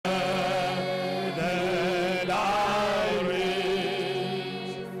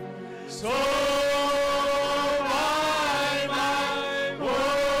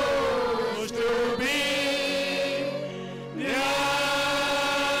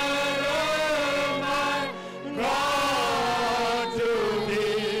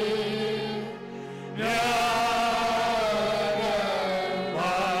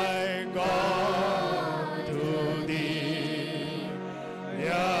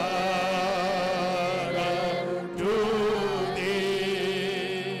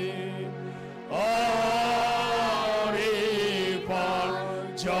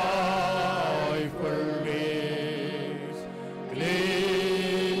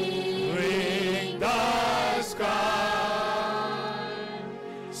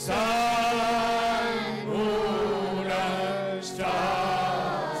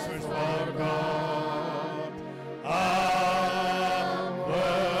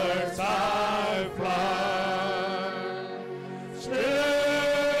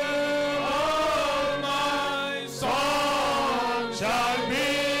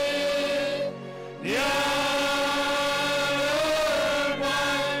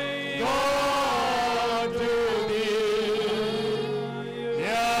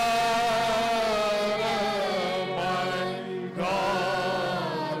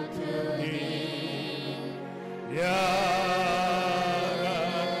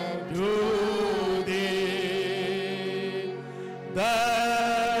to thee.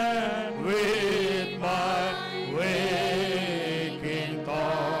 Then with my waking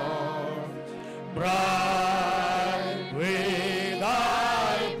thoughts, bright with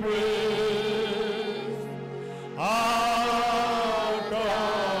thy praise, out of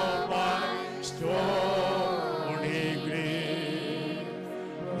my stony grave,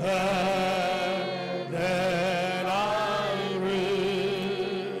 then I'll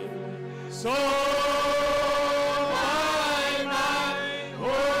read. So my mind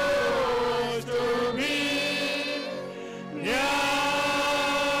was to be nearer,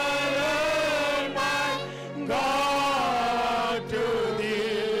 my God, to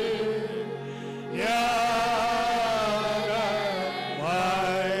thee, nearer,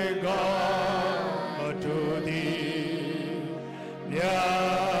 my God, to thee,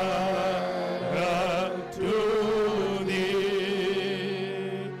 nearer to thee.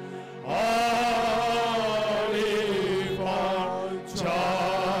 Only for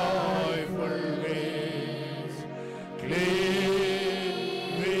joyful ways, cleaving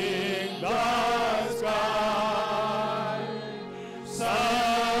the sky,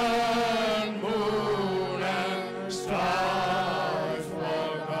 sun, moon, and stars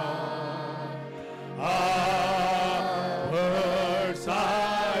forgot. Upwards I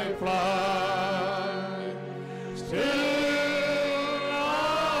fly, still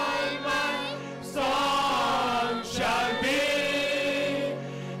on my song shall be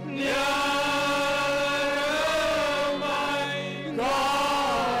nearer, my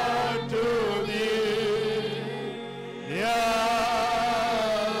God, to thee, nearer,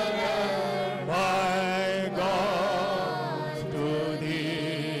 my God, to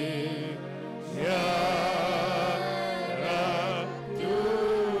thee, nearer to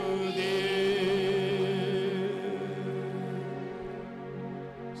thee.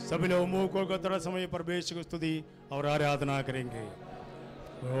 सभी लोग मुंह खोलकर तरह समय परमेश्वर की स्तुति और आराधना करेंगे।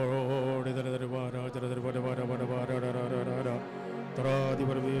 तरादि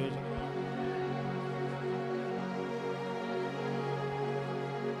परमेश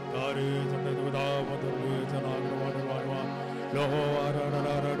तारे सटे दुदा मधुरे जनाग्रवादवादवा लोहो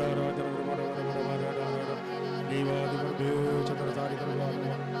नीवादि परमेश तरसारि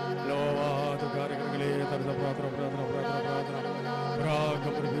करवादवा लोवाद कार्य करगले तरस प्रार्थना प्रार्थना प्रार्थना प्रार्थना राग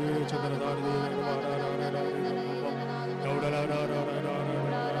परमेश तरसारि देववारा लौडला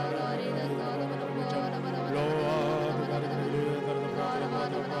लोवाद कार्य करगले तरस प्रार्थना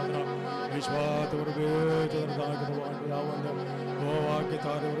प्रार्थना प्रार्थना विश्वात परमेश तरसारि करवादवा लोवाक्य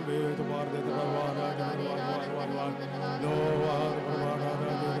तारे परमेश मार दे तरवारा करवादवा लोवाद परवारा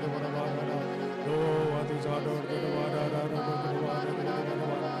दे Pravara लोवाद साडोर करवारा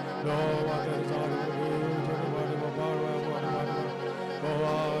लोवाद साडोर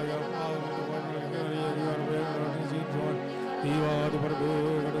Iwad Barbe,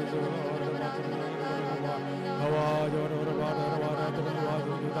 Hawaj or Vada,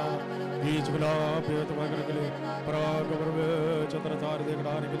 each Gula, Pietamagali, Praga, Chatratar, the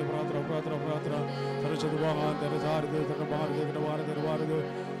Graniki, Pratra, Sarashadwan, the Razar, the Kabar, the Kavar, the Vada,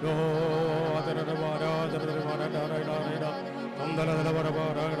 no other Ravara, the Ravara, Kamdala, the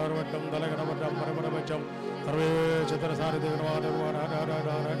Ravara, Dalagam, Paramacham, Sarve, Chatrasar, the Vada,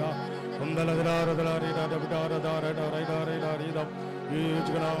 Kamdala, the Rida, the Vidara, Rida, each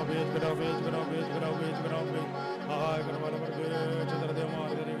Gana, I can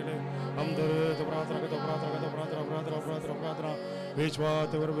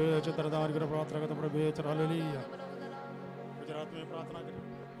विश्वात चित्रदान प्रार्थना hallelujah. Gujarat में प्रार्थना करें।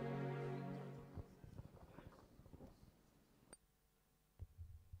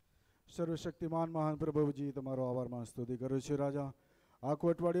 सर्वशक्तिमान महान प्रभु जी તમારો આભારમાં સ્તુતિ કરું છું રાજા। આખું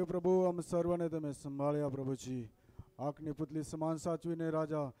અઠવાડિયું પ્રભુ અમે સર્વને તમે સંભાળ્યા પ્રભુ जी। આંખની પુતલી સમાન સાચવીને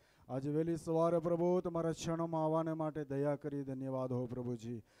રાજા આજે વહેલી સવારે પ્રભુ તમારા ક્ષણોમાં આવવાને માટે દયા કરી ધન્યવાદ હો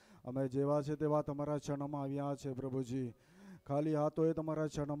પ્રભુજી। અમે જેવા છે તેવા તમારા ક્ષણોમાં આવ્યા છે પ્રભુજી। ખાલી હાથોએ તમારા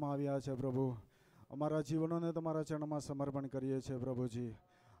ક્ષણોમાં આવ્યા છે પ્રભુ। અમારા જીવનોને તમારા ક્ષણોમાં સમર્પણ કરીએ છીએ પ્રભુજી।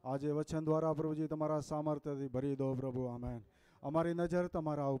 આજે વચન દ્વારા પ્રભુજી તમારા સામર્થ્યથી ભરી દો પ્રભુ। આમેન। અમારી નજર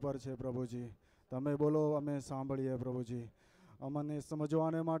તમારા ઉપર છે પ્રભુજી। તમે બોલો અમે સાંભળીએ પ્રભુજી। અમને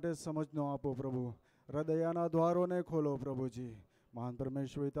સમજવાને માટે સમજનો આપો પ્રભુ। હૃદયના દ્વારોને ખોલો પ્રભુજી। महान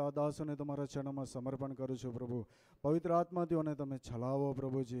परमेश्वर पिता दासोने तमारा चरण में समर्पण करूँ छूँ प्रभु। पवित्र आत्मा तेओने तमे छलावो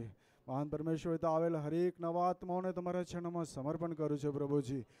प्रभुजी। महान परमेश्वर पिता आवेल हरेक नवा आत्माओने तमारा चरण में समर्पण करूँ छूँ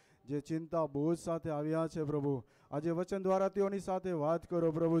प्रभुजी। जे चिंता बोझ साथे आव्या छे प्रभु आज वचन द्वारा तेओनी साथे वात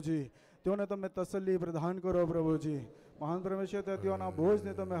करो प्रभुजी। तेओने तमे तसल्ली प्रदान करो प्रभुजी। महान परमेश्वर तेओना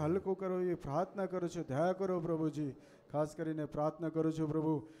बोझने तमे हलको करो ये प्रार्थना करूँ छूँ। दया करो प्रभुजी। खास करीने प्रार्थना करूँ छूँ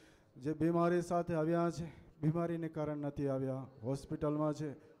प्रभु જે બીમારી સાથે આવ્યા છે, બીમારીને કારણે નથી આવ્યા, હોસ્પિટલમાં છે,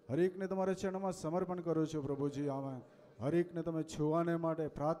 હરેકને તમારા ચરણમાં સમર્પણ કરું છું પ્રભુજી. આમાં હરેકને તમે છુવાને માટે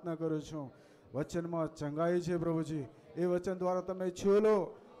પ્રાર્થના કરું છું. વચનમાં ચંગાઈ છે પ્રભુજી, એ વચન દ્વારા તમે છું લો.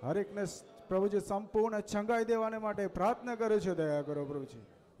 હરેકને પ્રભુજી સંપૂર્ણ ચંગાઈ દેવાને માટે પ્રાર્થના કરું છું. દયા કરો પ્રભુજી.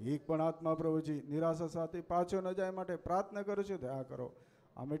 એક પણ આત્મા પ્રભુજી નિરાશા સાથે પાછો ન જાય માટે પ્રાર્થના કરું છું. દયા કરો.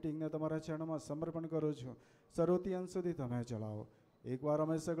 આ મીટિંગને તમારા ચરણમાં સમર્પણ કરું છું. શરૂથી અંત સુધી તમે ચલાવો. એકવાર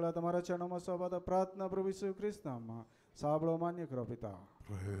અમે સગળા તમારા ચરણોમાં સૌભાતા પ્રાર્થના પ્રભુ ઈસુ ખ્રિસ્ત નામમાં સાંભળો માન્ય કરો પિતા.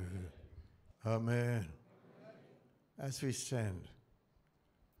 Amen. As we stand,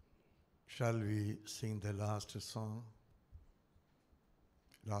 shall we sing the last song?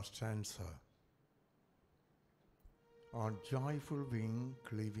 Last stanza. On joyful wing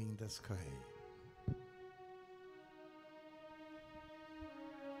cleaving the sky,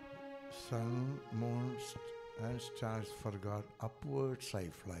 sun, moon, and stars forgot, upwards I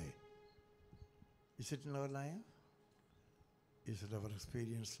fly. Is it in our life? Is it our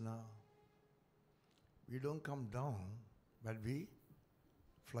experience now? We don't come down, but we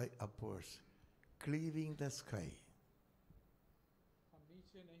fly upwards, cleaving the sky. हम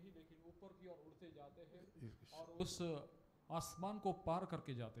नीचे नहीं लेकिन ऊपर की ओर उड़ते जाते हैं और उस आसमान को पार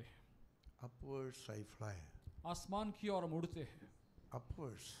करके जाते हैं. Upwards I fly. आसमान की ओर हम उड़ते हैं.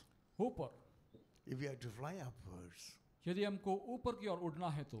 Upwards. ऊपर. If we have to fly upwards, यदि हमको ऊपर की ओर उड़ना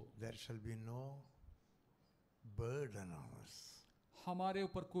है तो there shall be no burden on us. हमारे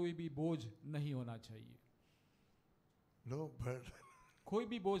ऊपर कोई भी बोझ नहीं होना चाहिए. No burden. कोई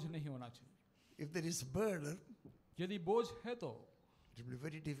भी बोझ नहीं होना चाहिए. If there is burden, यदि बोझ है तो it will be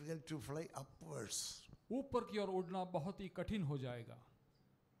very difficult to fly upwards. ऊपर की ओर उड़ना बहुत ही कठिन हो जाएगा.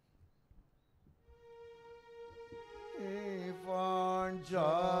 If on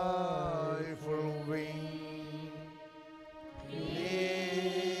joyful wing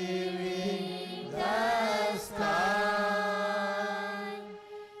leaving the sky,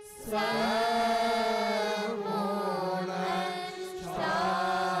 sun, moon, and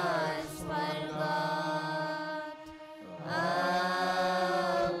stars forgot,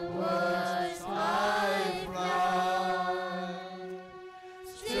 upwards I fly,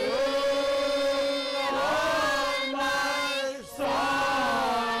 still on my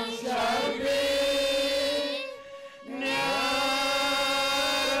song shall be nearer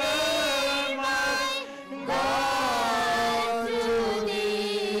my God to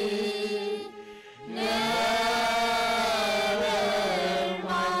thee, nearer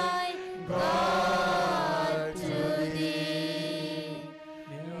my God to thee,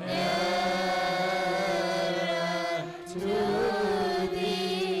 nearer to thee.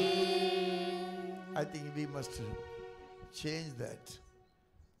 I think we must change that.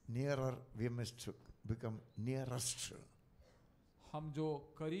 Nearer, we must become nearest. हम जो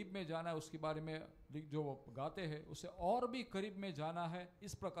करीब में जाना है उसके बारे में जो गाते हैं उसे और भी करीब में जाना है,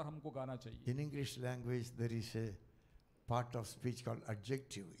 इस प्रकार हमको गाना चाहिए. In English language, there is a part of speech called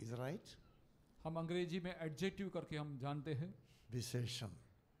adjective. Is that right? हम अंग्रेजी में एडजेक्टिव करके हम जानते हैं. Vishesham.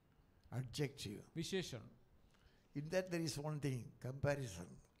 Adjective. विशेषण. In that there is one thing, comparison.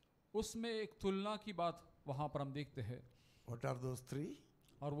 उसमें एक तुलना की बात वहां पर हम देखते हैं. What are those three?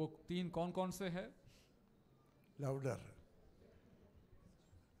 और वो तीन कौन कौन से हैं? Louder.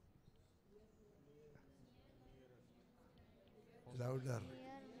 Louder.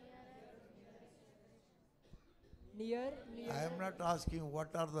 Near, I am not asking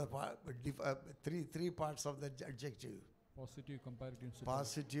what are the three parts of the adjective. Positive, comparative,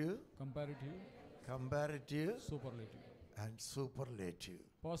 Positive, comparative, comparative, superlative. and superlative.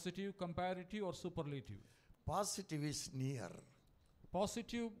 Positive, comparative और superlative. Positive is near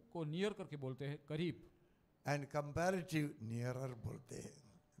positive को near करके बोलते हैं, करीब. and comparative nearer बोलते हैं.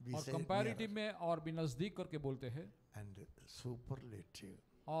 We और say comparative nearer. में और भी नजदीक करके बोलते हैं. And superlative.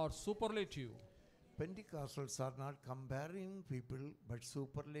 और superlative. Pentecostals are not comparing people but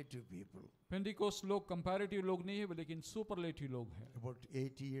superlative people. Pentecost लोग कंपैरेटिव लोग नहीं है लेकिन सुपरलेटिव लोग हैं. About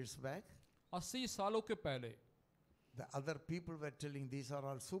 80 years back, 80 सालों के पहले the other people were telling these are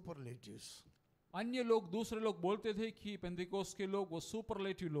all superlatives. अन्य लोग, दूसरे लोग बोलते थे कि पेंटिकोस्ट के लोग वो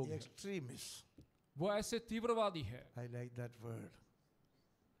सुपरलेटिव लोग हैं, Extremists. वो ऐसे तीव्रवादी है. I like that word.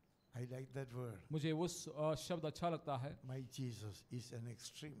 I like that word. मुझे वो शब्द अच्छा लगता है. My Jesus is an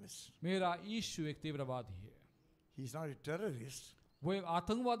extremist. मेरा यीशु एक तीव्रवादी है. He is not a terrorist, वो एक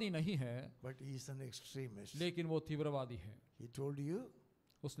आतंकवादी नहीं है but he is an extremist. लेकिन वो तीव्रवादी है. He told you,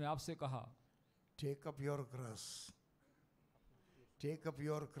 उसने आपसे कहा, take up your cross. Take up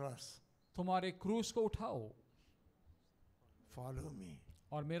your cross. तुम्हारे क्रूस को उठाओ, Follow me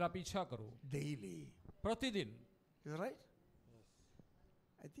और मेरा पीछा करो daily. प्रतिदिन. Is that right?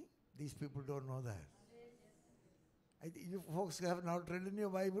 I think These people don't know that. You folks have not read in your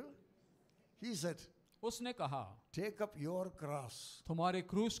Bible? He said, उसने कहा, take up your cross, तुम्हारे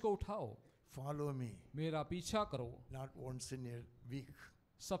क्रूस को उठाओ, follow me. मेरा पीछा करो. Not once in a week,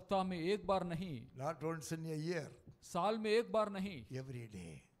 सप्ताह में एक बार नहीं, not once in a year, साल में एक बार नहीं, every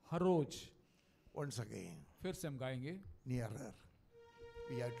day. हर रोज. Once again, फिर से हम गाएंगे. nearer.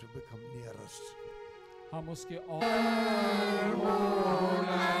 We have to become nearest. हम उसके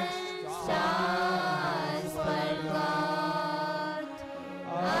Stars forgot,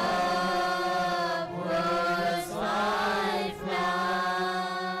 upwards I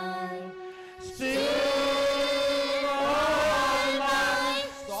fly. Still all my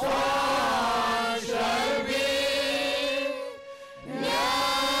song shall be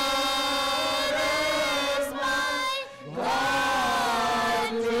nearest my God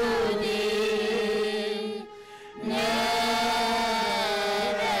to thee. Nearest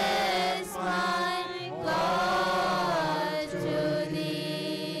my God to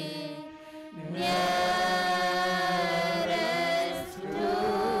thee. Nearest to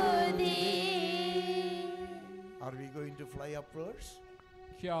thee. Are we going to fly upwards?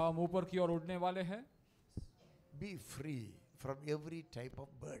 क्या हम ऊपर की ओर उड़ने वाले हैं? Be free from every type of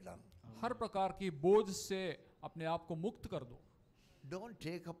burden. हर प्रकार की बोझ से अपने आप को मुक्त कर दो. Don't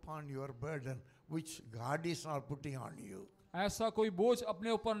take upon your burden which God is not putting on you. ऐसा कोई बोझ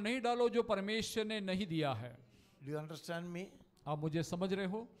अपने ऊपर नहीं डालो जो परमेश्वर ने नहीं दिया है. Do you understand me? आप मुझे समझ रहे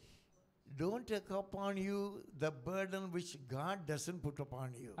हो? Don't take upon you the burden which God doesn't put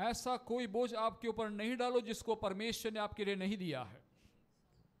upon you. ऐसा कोई बोझ आपके ऊपर नहीं डालो जिसको परमेश्वर ने आपके लिए नहीं दिया है.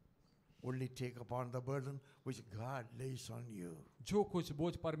 Only take upon the burden which God lays on you. जो कुछ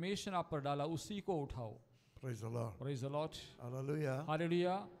बोझ परमेश्वर ने आप पर डाला उसी को उठाओ. Praise the Lord. Praise the Lord. Hallelujah.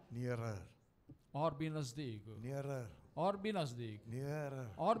 Hallelujah. Nearer, और भी नजदीक, nearer, और भी नजदीक, nearer,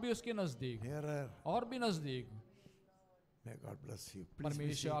 और भी उसके नजदीक, nearer. और भी नजदीक. May God bless you. Please be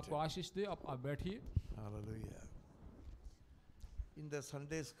परमेश्वर आपको seated. आशीष दे. आप बैठिए. Hallelujah. In the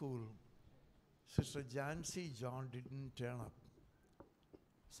Sunday school, Sister Jancy John didn't turn up.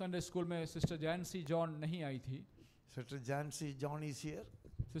 Sunday school में सिस्टर जैनसी जॉन नहीं आई थी. Sister Jancy John is here.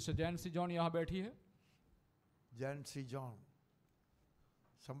 Sister जैनसी John यहाँ बैठी है. Jancy John.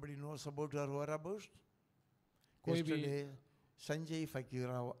 Somebody knows about her whereabouts? कोई भी Yesterday, Sanjay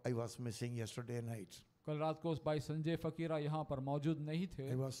Fakira, I was missing yesterday night. कल रात को उस भाई संजय फकीरा यहाँ पर मौजूद नहीं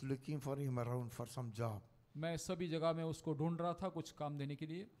थे. I was looking for him around for some job, मैं सभी जगह में उसको ढूंढ रहा था कुछ काम देने के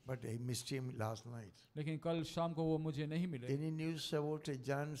लिए, but I missed him last night. लेकिन कल शाम को वो मुझे नहीं मिले. Any news about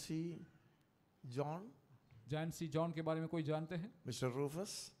Jancy John? जैनसी John के बारे में कोई जानते हैं? Mr.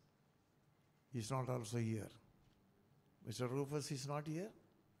 Rufus? He's not also here. Mr. Rufus is not here?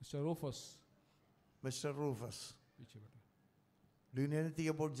 Mister रोफस Mr. Rufus. पीछे बैठे. Do you know anything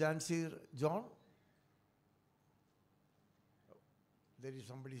about Jancy John? There is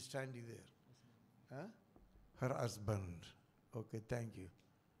somebody standing there. Huh? Her husband. Okay, thank you.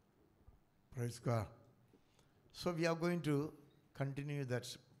 Praise God. So we are going to continue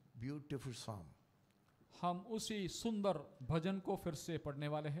that beautiful psalm. हम उसी सुंदर भजन को फिर से पढ़ने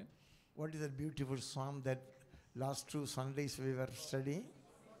वाले हैं. What is that beautiful psalm that last 2 Sundays we were studying?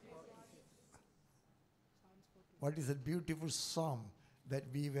 What is that beautiful psalm that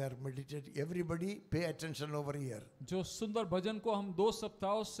we were meditating? Everybody pay attention over here. जो सुंदर भजन को हम 2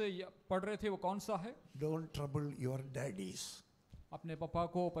 सप्ताहों से पढ़ रहे थे वो कौन सा है? Don't trouble your daddies. अपने पापा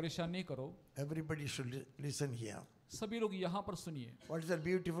को परेशान नहीं करो. Everybody should listen here. सभी लोग यहाँ पर सुनिए. What is that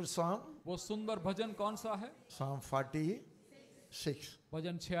beautiful psalm? वो सुंदर भजन कौन सा है? Psalm 46.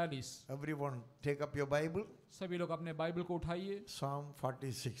 Bhajan 46. Everyone take up your Bible. सभी लोग अपने बाइबल को उठाइए. Psalm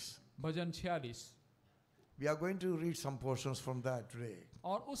 46. Bhajan 46. We are going to read some portions from that today.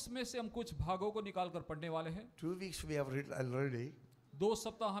 और उसमें से हम कुछ भागों को निकाल कर पढ़ने वाले हैं. 2 weeks we have read already. 2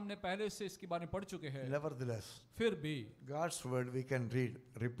 सप्ताह हमने पहले से इसके बारे में पढ़ चुके हैं. Nevertheless, फिर भी God's word we can read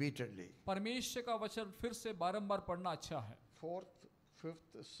repeatedly. परमेश्वर का वचन फिर से बारंबार पढ़ना अच्छा है. 4th,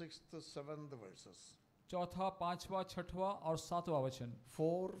 5th, 6th, 7th verses. चौथा, पांचवा, छठवा और सातवां वचन.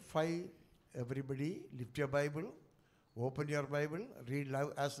 4, 5, everybody lift your Bible, open your Bible, read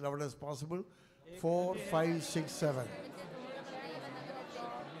loud, as loud as possible. 4, 5, 6, 7.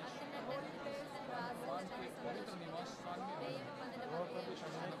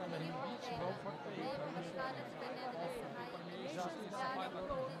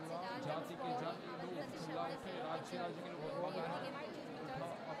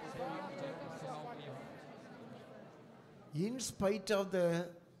 In spite of the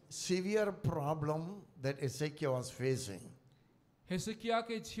severe problem that Ezekiel was facing, हिजकिय्याह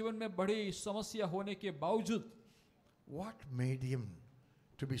के जीवन में बड़ी समस्या होने के बावजूद what made him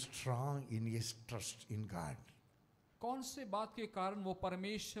to be strong in his trust in God? कौन से बात के कारण वो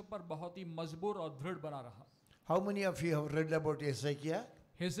परमेश्वर पर बहुत ही मजबूर और दृढ़ बना रहा? How many of you have read about Hezekiah?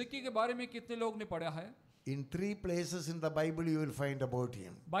 हिजकिय्याह के बारे में कितने लोग ने पढ़ा है? In 3 places in the Bible you will find about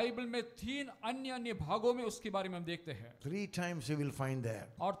him. Bible में 3 अन्य भागों में उसके बारे में हम देखते हैं 3 times you will find there.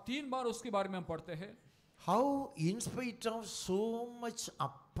 और 3 बार उसके बारे में हम पढ़ते हैं. How in spite of so much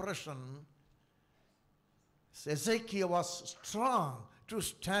oppression, Hezekiah was strong to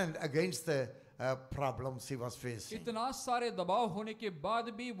stand against the problems he was facing. इतना सारे दबाव होने के बाद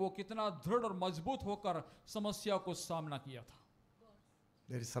भी वो कितना दृढ़ और मजबूत होकर समस्या को सामना किया था.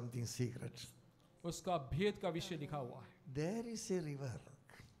 There is something secret. उसका भेद का विषय लिखा हुआ है. There is a river.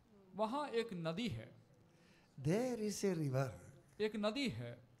 वहाँ एक नदी है. There is a river. एक नदी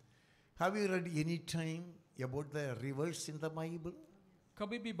है. Have you read any time about the rivers in the Bible?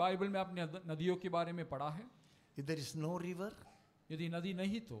 कभी भी बाइबल में आपने नदियों के बारे में पढ़ा है? If there is no river, यदि नदी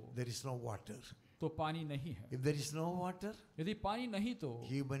नहीं तो there is no water. तो पानी नहीं है. If there is no water, यदि पानी नहीं तो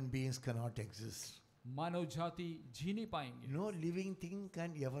human beings cannot exist. मानव जाति जी नहीं पाएंगे. No living thing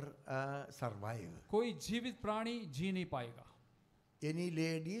can ever survive. कोई जीवित प्राणी जी नहीं पाएगा. Any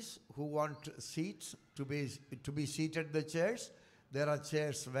ladies who want seats to be seated in the chairs, there are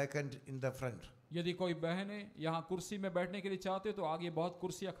chairs vacant in the front. यदि कोई बहनें यहाँ कुर्सी में बैठने के लिए चाहते हो तो आगे बहुत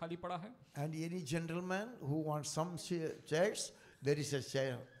कुर्सियाँ खाली पड़ा है. And any gentleman who wants some chairs, there is a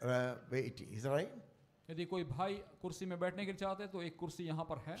chair waiting. Is that right? यदि कोई भाई कुर्सी में बैठने के लिए चाहते हैं तो एक कुर्सी यहाँ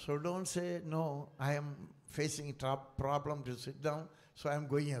पर है. So don't say no. I am facing a problem to sit down, so I am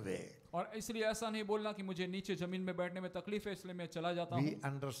going away. और इसलिए ऐसा नहीं बोलना कि मुझे नीचे जमीन में बैठने में तकलीफ है इसलिए मैं चला जाता हूँ. We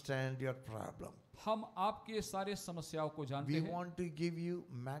understand your problem. हम आपके सारे समस्याओं को जानते We हैं. want to give you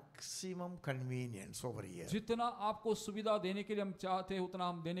maximum convenience over here. जितना आपको सुविधा देने के लिए हम चाहते हैं उतना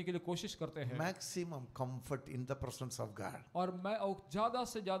हम देने के लिए कोशिश करते हैं. Maximum comfort in the presence of God. और मैं ज्यादा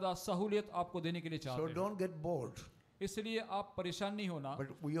से ज्यादा सहूलियत आपको देने के लिए चाहते So हैं. don't get bored. इसलिए आप परेशान नहीं होना.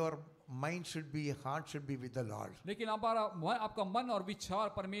 But your mind should be, heart should be with the Lord. लेकिन आपका मन और विचार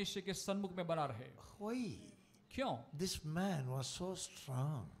परमेश्वर के सन्मुख में बना रहे. Why? क्यों? This man was so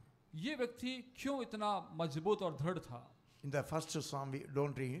strong. ये व्यक्ति क्यों इतना मजबूत और दृढ़ था? In the first psalm, we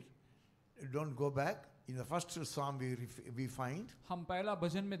don't read, don't go back. In the first psalm, we find. हम पहला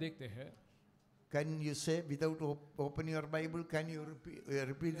भजन में देखते हैं. Can you say without opening your Bible? Can you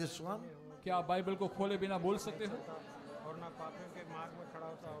repeat this one? क्या आप बाइबल को खोले बिना बोल सकते हो?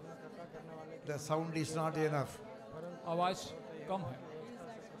 The sound is not enough. आवाज कम है.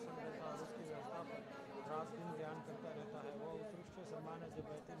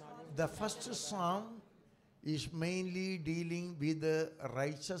 The first psalm is mainly dealing with the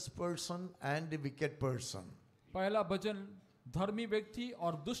righteous person and the wicked person. पहला भजन धर्मी व्यक्ति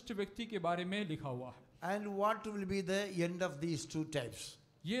और दुष्ट व्यक्ति के बारे में लिखा हुआ है. And what will be the end of these two types?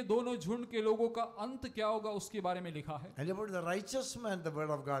 ये दोनों झुंड के लोगों का अंत क्या होगा उसके बारे में लिखा है. And about the righteous man, the word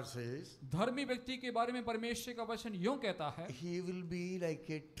of God says, धर्मी व्यक्ति के बारे में परमेश्वर का वचन यूं कहता है, he will be like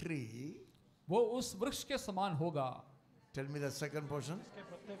a tree. वो उस वृक्ष के समान होगा. Tell me the second portion.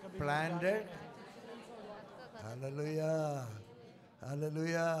 Planted. Hallelujah.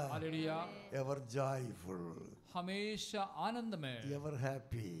 Hallelujah. Hallelujah. Ever joyful. हमेशा आनंद में, Ever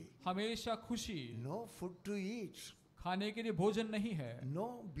happy. हमेशा खुशी. No food to eat. खाने के लिए भोजन नहीं है.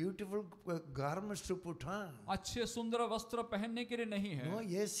 No beautiful garments to put on. अच्छे सुंदर वस्त्र पहनने के लिए नहीं है. No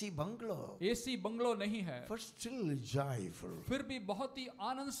AC bungalow. AC bungalow नहीं है. But still joyful. फिर भी बहुत ही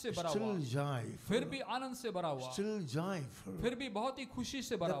आनंद से भरा Still हुआ. joyful. फिर भी आनंद से भरा हुआ. Still joyful. फिर भी बहुत ही खुशी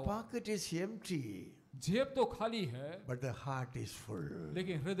से भरा The हुआ. pocket is empty, जेब तो खाली है but the heart is full.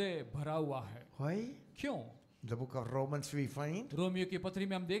 लेकिन हृदय भरा हुआ है. Why? क्यों? The book of Romans we find Romeo की पत्री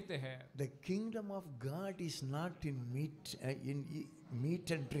में हम देखते हैं the kingdom of God is not in meat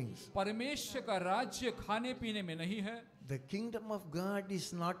and drinks. परमेश्वर का राज्य खाने पीने में नहीं है. The kingdom of God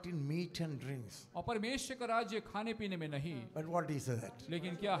is not in meat and drinks. और परमेश्वर का राज्य खाने पीने में नहीं. But what is that?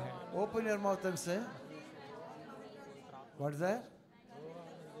 लेकिन क्या है? Open your mouth and say. What's that?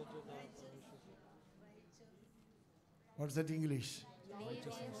 What's that English?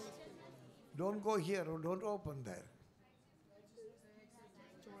 Don't go here or don't open there.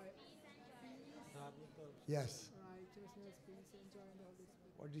 Yes.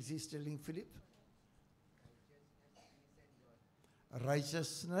 What is he telling Philip?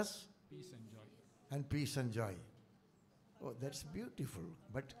 Righteousness Peace and joy. and peace and joy. Oh, that's beautiful,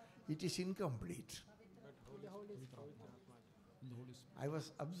 but it is incomplete. I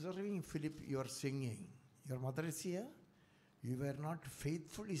was observing Philip, you are singing. Your mother is here. You were not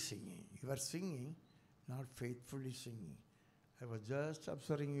faithfully singing. You were singing, not faithfully singing. I was just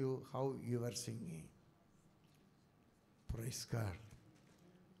observing you how you were singing. Praise God.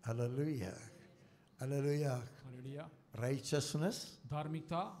 Hallelujah. Hallelujah. Hallelujah. Righteousness,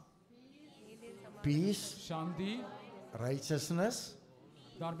 धार्मिकता, peace, शांति, righteousness,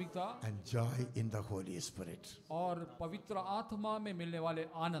 धार्मिकता and joy in the Holy Spirit. और पवित्र आत्मा में मिलने वाले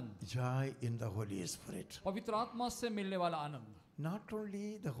आनंद, Joy in the Holy Spirit. पवित्र आत्मा से मिलने वाला आनंद। Not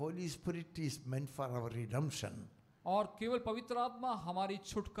only the Holy Spirit is meant for our redemption, और केवल पवित्र आत्मा हमारी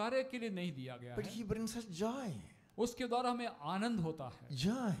छुटकारे के लिए नहीं दिया गया but है, He brings us joy. उसके द्वारा हमें आनंद होता है,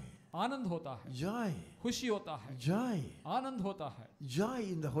 Joy. आनंद होता है, Joy. खुशी होता है, Joy. आनंद होता है। Joy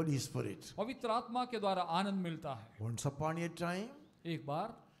in the Holy Spirit. पवित्र आत्मा के द्वारा आनंद मिलता है। Once upon a time, एक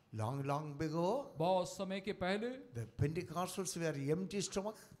बार long, long ago, बहुत समय के पहले the Pentecostals were empty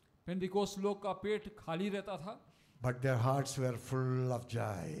stomach, पेंटिकोस लोग का पेट खाली रहता था, but their hearts were full of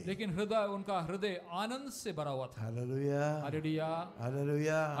joy. लेकिन हृदय उनका हृदय आनंद से भरा हुआ था। Hallelujah. Hallelujah,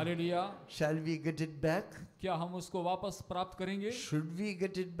 Hallelujah. Hallelujah. Shall we get it back? क्या हम उसको वापस प्राप्त करेंगे? Should we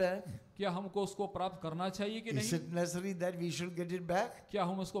get it back? क्या हमको उसको प्राप्त करना चाहिए कि Is नहीं? it necessary that we should get it back? क्या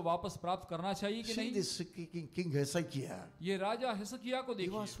हम उसको वापस प्राप्त करना चाहिए कि See नहीं? this King Hezekiah. ये राजा हिजकिय्याह को He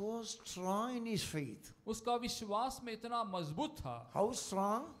was देखिए, so strong in his faith. उसका विश्वास में इतना मजबूत था। How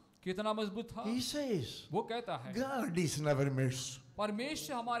strong? कितना मजबूत था? He says, वो कहता है, God is never missed.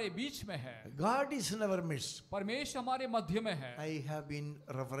 परमेश्वर हमारे बीच में है, God is never missed. परमेश्वर हमारे मध्य में है। I have been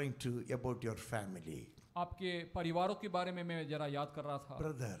referring to about your family. आपके परिवारों के बारे में मैं जरा याद कर रहा था।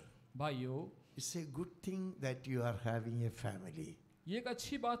 Brother, भाइयों, it's a good thing that you are having a family. ये एक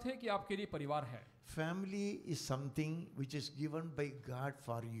अच्छी बात है कि आपके लिए परिवार है। Family is something which is given by God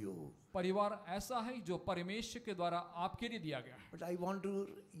for you. परिवार ऐसा है जो परमेश्वर के द्वारा आपके लिए दिया गया है। But I want to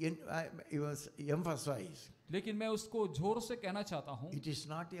emphasize, लेकिन मैं उसको जोर से कहना चाहता हूँ, it is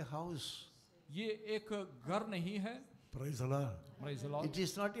not a house. ये एक घर नहीं है। Praise the Lord. Praise the Lord। It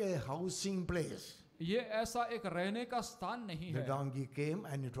is not a housing place. ये ऐसा एक रहने का स्थान नहीं The है। donkey came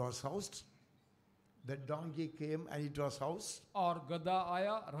and it was housed. The donkey came and it was housed. और गधा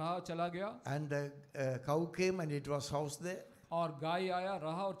आया, रहा, चला गया। And the cow came and it was housed there. और गाय आया,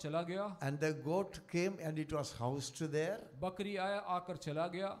 रहा और चला गया। And the goat came and it was housed there. बकरी आया, आकर चला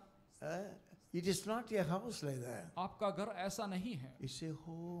गया। It is not a house like that. आपका घर ऐसा नहीं है, It's a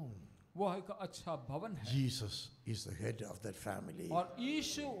home. वो एक अच्छा भवन है। Jesus is the head of that family. और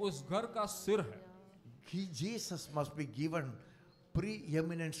यीशु उस घर का सिर है। Jesus must be given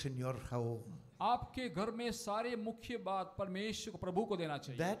preeminence in your home. आपके घर में सारे मुख्य बात परमेश्वर को, प्रभु को देना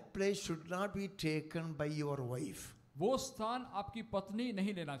चाहिए। That place should not be taken by your wife. वो स्थान आपकी पत्नी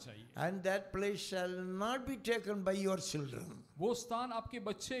नहीं लेना चाहिए। And that place shall not be taken by your children. वो स्थान आपके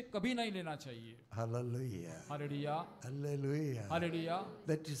बच्चे कभी नहीं लेना चाहिए। Hallelujah. Hallelujah, Hallelujah. Hallelujah.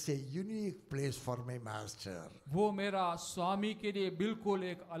 That is a unique place for my master. वो मेरा स्वामी के लिए बिल्कुल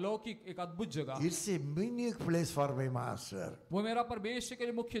एक अलौकिक, एक अद्भुत जगह है। It's a unique place for my master. वो मेरा परमेश्वर के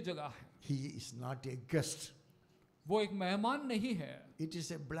लिए मुख्य जगह है। He is not a guest. वो एक मेहमान नहीं है। It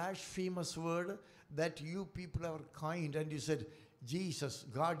is a blasphemous word that you people are kind and you said, Jesus,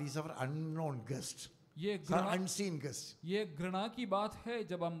 God is our unknown guest. ये Our घृणा, unseen guest. ये घृणा की बात है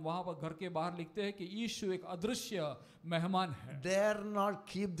जब हम वहां पर घर के बाहर लिखते हैं कि यीशु एक अदृश्य मेहमान है। Dare not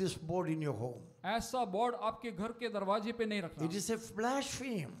keep this board in your home. ऐसा बोर्ड आपके घर के दरवाजे पे नहीं रखना। It is a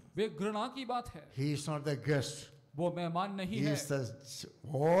blasphemy. वे घृणा की बात है। He is not the guest. वो मेहमान नहीं He है, is the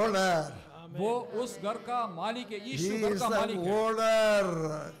owner. वो उस घर का मालिक है। He यीशु घर is का the मालिक है।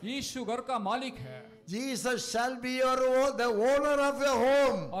 owner. यीशु घर का मालिक है Jesus shall be the owner of your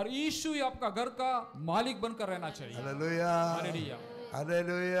home. और यीशु ही आपका घर का मालिक बनकर रहना चाहिए। Hallelujah. Hallelujah,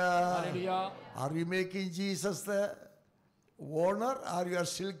 Hallelujah. Hallelujah. Are you making Jesus the owner or you are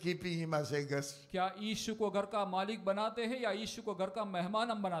still keeping him as a guest? क्या यीशु को घर का मालिक बनाते हैं या यीशु को घर का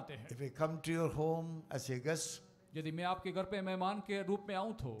मेहमान हम बनाते हैं? If I come to your home as a guest, यदि मैं आपके घर पे मेहमान के रूप में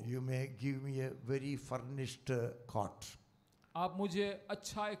आऊं तो you may give me a very furnished cot, आप मुझे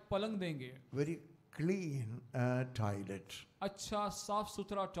अच्छा एक पलंग देंगे, very clean toilet, अच्छा साफ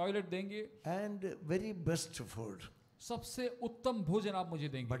सुथरा टॉयलेट देंगे, and very best food. सबसे उत्तम भोजन आप मुझे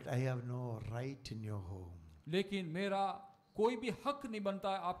देंगे। But I have no right in your home. लेकिन मेरा कोई भी हक नहीं बनता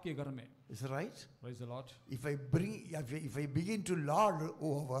है आपके घर में। Is that right? Praise the Lord। If I begin to lord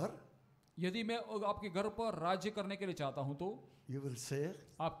over, यदि मैं आपके घर पर राज्य करने के लिए चाहता हूं तो you will say,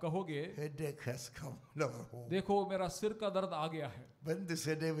 आप कहोगे, headache has come in our home. देखो मेरा सिर का दर्द आ गया है। When this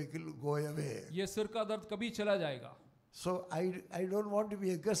headache will go away. ये सिर का दर्द कभी चला जाएगा। So I don't want to be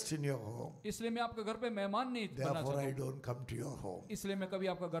a guest in your home. इसलिए मैं आपके घर पे मेहमान नहीं बनना Therefore I चाहता हूं। don't come to your home. इसलिए मैं कभी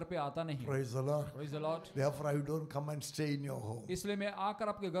आपका घर पे आता नहीं। Praise the Lord. Praise the Lord। Therefore I don't come and stay in your home. इसलिए मैं आकर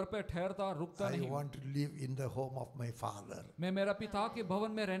आपके घर पे ठहरता रुकता I नहीं। want to live in the home of my Father. मैं मेरा पिता के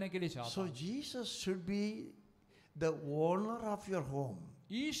भवन में रहने के लिए चाहता So हूँ। Jesus should be the owner of your home.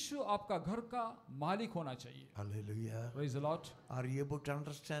 यीशु आपका घर का मालिक होना चाहिए। Hallelujah. Praise the Lord. Are you able to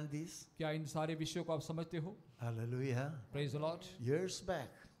understand this? क्या इन सारे विषयों को आप समझते हो? Hallelujah. Praise the Lord. Years back,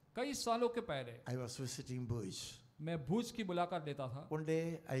 कई सालों के पहले I was visiting Bush. मैं भुज की मुलाकात लेता था। One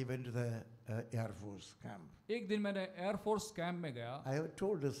day, I went to the Air Force camp. एक दिन मैंने एयरफोर्स कैंप में गया। I have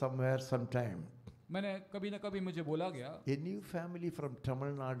told you somewhere, sometime. मैंने कभी न कभी मुझे बोला गया, A new family from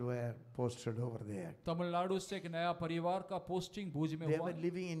Tamil Nadu were posted over there. Tamil Nadu से एक नया परिवार का पोस्टिंग भुज में They हुआ। were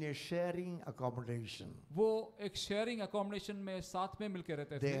living in a sharing accommodation. वो एक शेयरिंग अकोमोडेशन में साथ में मिलकर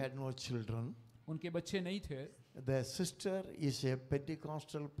रहते They थे। had no children. उनके बच्चे नहीं थे The sister is a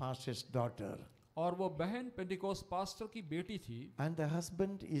Pentecostal pastor's daughter. और वो बहन पेंटिकोस्ट पास्टर की बेटी थी And the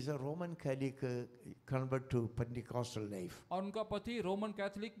husband is a Roman Catholic convert to Pentecostal life. और उनका पति रोमन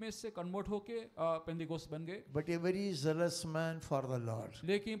कैथोलिक में से कन्वर्ट होके पेंटिकोस्ट बन गए। But a very zealous man for the Lord.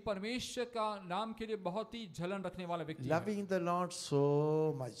 लेकिन परमेश्वर का नाम के लिए बहुत ही जलन रखने वाला व्यक्ति है। Loving the Lord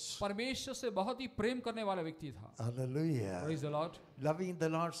so much. परमेश्वर से बहुत ही प्रेम करने वाला व्यक्ति था। Hallelujah. Praise the Lord. Loving the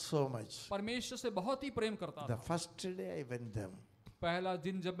Lord so much. परमेश्वर से बहुत ही प्रेम करता The था। first day I went them, पहला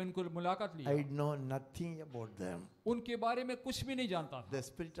दिन जब इनको मुलाकात I लिया, know nothing about them. उनके बारे में कुछ भी नहीं जानता था। The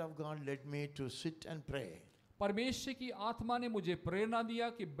Spirit of God led me to sit and pray. परमेश्वर की आत्मा ने मुझे प्रेरणा दिया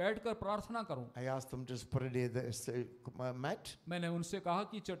कि बैठकर प्रार्थना करूं। I asked them to spread the mat, मैंने उनसे कहा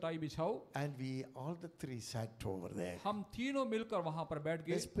कि चटाई बिछाओ। and we all the three sat over there. हम तीनों मिलकर वहां पर बैठ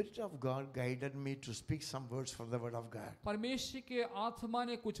The गए। Spirit of God guided me to speak some words for the Word of God. परमेश्वर के आत्मा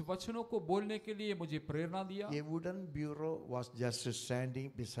ने कुछ वचनों को बोलने के लिए मुझे प्रेरणा दिया A wooden bureau was just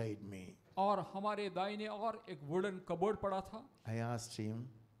standing beside me. और हमारे दाहिने और एक वुडन कबोर्ड पड़ा था। I asked him,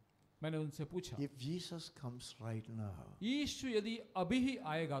 मैंने उनसे पूछा, if Jesus comes right now यीशु यदि अभी ही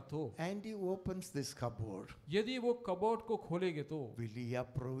आएगा तो, and he opens this cupboard, यदि वो कबोर्ड को खोलेंगे तो will he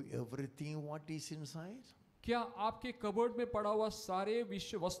approve everything what is inside? क्या आपके कबोर्ड में पड़ा हुआ सारे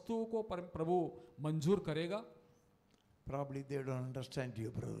विश्व वस्तुओं को प्रभु मंजूर करेगा? Probably they don't understand you,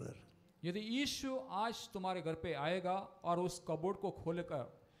 brother. यदि यीशु आज तुम्हारे घर पे आएगा और उस कबोर्ड को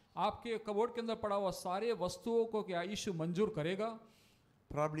खोलकर आपके कबोर्ड के अंदर पड़ा हुआ सारे वस्तुओं को क्या यीशु मंजूर करेगा?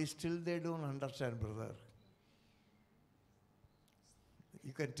 Probably still they don't understand, brother.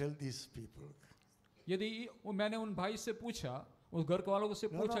 You can tell these people. यदि मैंने उन भाई से पूछा, उस घर के वालों से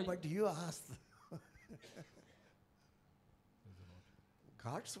No, पूछा, no, but you asked.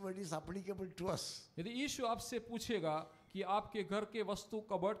 God's word is applicable to us. यदि यीशु आपसे पूछेगा कि आपके घर के वस्तु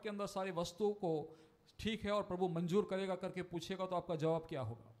कबर्ड के अंदर सारी वस्तुओं को ठीक है और प्रभु मंजूर करेगा करके पूछेगा तो आपका जवाब क्या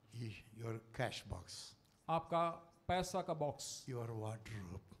होगा? Your cash box, आपका पैसा का बॉक्स, your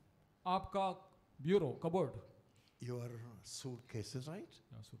wardrobe, आपका bureau cupboard, your suitcases, right?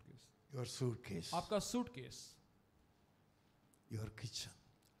 Suitcase, Your suitcase, आपका सूटकेस, your kitchen,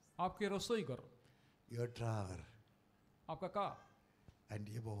 आपके रसोई घर, your drawer, आपका car and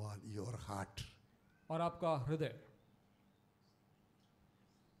above all, your heart. और आपका हृदय।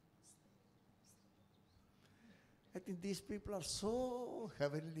 I think these people are so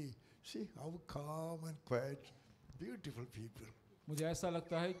heavenly. See how calm and quiet, beautiful people. मुझे ऐसा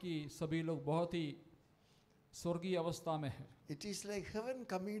लगता है कि सभी लोग बहुत ही स्वर्गीय अवस्था में हैं। It is like heaven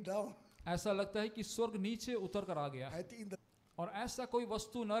coming down. ऐसा लगता है कि स्वर्ग नीचे उतर कर आ गया है। I think the और ऐसा कोई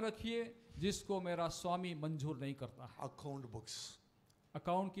वस्तु न रखिए जिसको मेरा स्वामी मंजूर नहीं करता है। account books,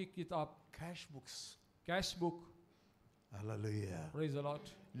 अकाउंट की किताब, cash books. Cash book, Hallelujah. Praise the Lord.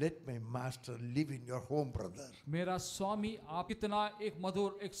 Let my master live in your home, brother. मेरा स्वामी आप कितना एक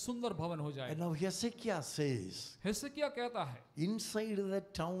मधुर एक सुंदर भवन हो जाए। And now Hezekiah says, हिजकिय्याह कहता है, inside the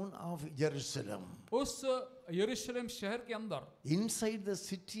town of Jerusalem, उस यरूशलेम शहर के अंदर, inside the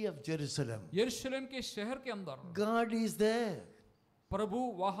city of Jerusalem, यरूशलेम के शहर के अंदर God is there. प्रभु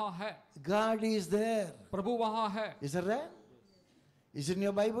वहां है, God is there. प्रभु वहां है। Is that right? Is it in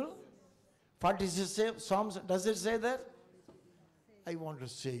your Bible? 46 Psalms, does it say that? I want to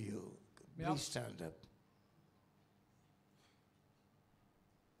say you. Please stand up.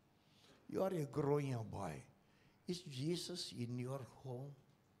 You are a growing up boy. Is Jesus in your home?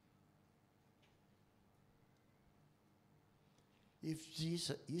 If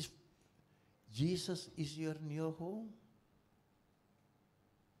Jesus is in your home,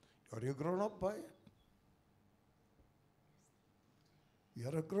 you are a grown up boy. You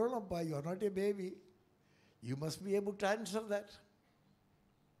are a grown up boy, you are not a baby. You must be able to answer that.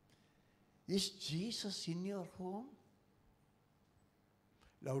 Is Jesus in your home?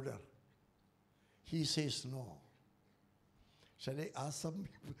 Louder. He says no. Shall I ask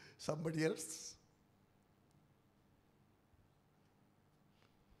somebody else?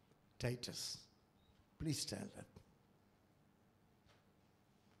 Titus, please stand up.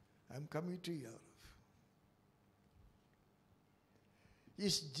 I'm coming to Europe.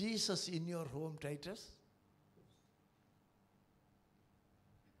 Is Jesus in your home, Titus?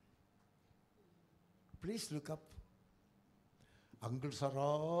 Please look up. Uncles are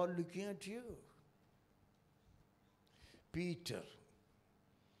all looking at you. Peter.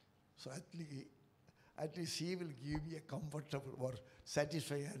 So at least he will give me a comfortable or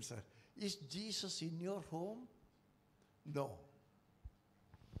satisfying answer. Is Jesus in your home? No.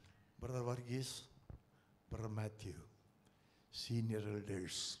 Brother Varghese, Brother Matthew, senior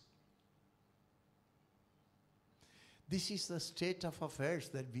elders. This is the state of affairs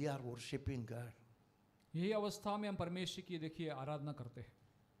that we are worshiping God. यही अवस्था में हम परमेश्वर की देखिए आराधना करते हैं.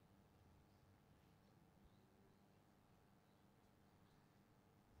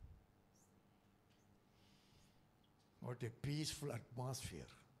 What a peaceful atmosphere.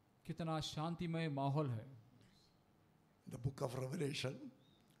 कितना शांतिमय माहौल है. The book of Revelation,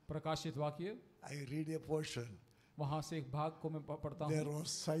 प्रकाशित वाक्य, I read a portion. वहां से एक भाग को मैं पढ़ता There हूँ.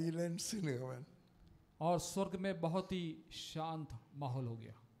 was silence in heaven. और स्वर्ग में बहुत ही शांत माहौल हो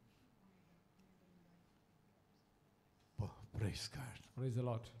गया. Praise God. Praise the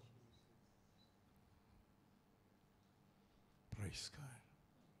Lord. Praise God.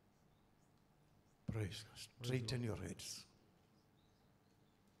 Praise God. Straighten your heads.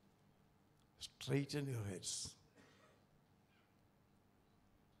 Straighten your heads.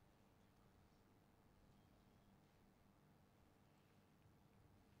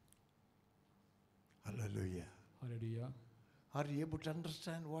 Hallelujah. Hallelujah. Are you able to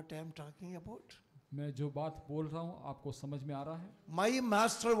understand what I am talking about? मैं जो बात बोल रहा हूँ आपको समझ में आ रहा है? My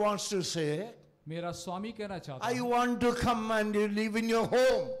master wants to say, मेरा स्वामी कहना चाहता I है, want to come and live in your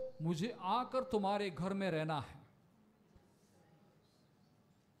home. मुझे आकर तुम्हारे घर में रहना है.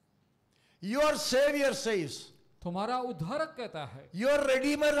 Your Savior says, तुम्हारा उद्धारक कहता है, your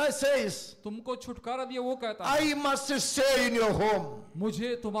Redeemer says, तुमको छुटकारा दिया वो कहता है, I must stay in your home.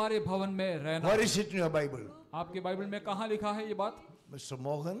 मुझे तुम्हारे भवन में रहना Where है. is it in your Bible? आपके बाइबल में कहाँ लिखा है ये बात? Mr.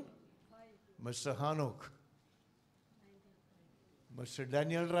 Mohan, Mr. Hanuk, Mr.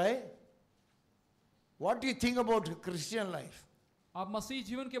 Daniel Rai, what do you think about Christian life? आप मसीह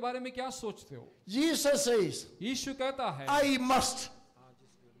जीवन के बारे में क्या सोचते हो? Jesus says, यीशु कहता है, I must.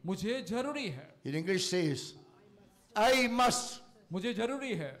 मुझे जरूरी है. In English says, I must. मुझे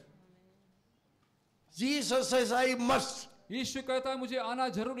जरूरी है. Jesus says, I must. यीशु कहता है मुझे आना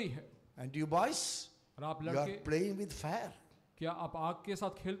जरूरी है. And you boys, और आप you are लड़के, playing with fire. क्या आप आग के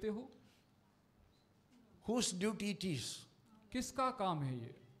साथ खेलते हो? Whose duty it is? किसका काम है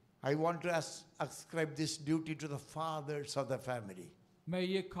ये? I want to ascribe this duty to the fathers of the family. मैं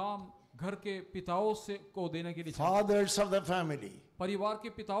ये काम घर के पिताओं से को देने के लिए चाहता हूं. Fathers of the family. परिवार के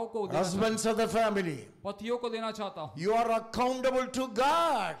पिताओं को देना चाहता Husbands of the family. हूं. पतियों को देना चाहता हूं. You are accountable to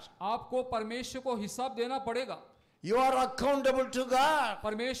God. आपको परमेश्वर को हिसाब देना पड़ेगा. You are accountable to God.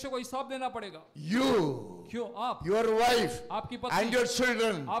 परमेश्वर को हिसाब देना पड़ेगा. You, क्यों? आप, your wife, आपकी and पत्नी, your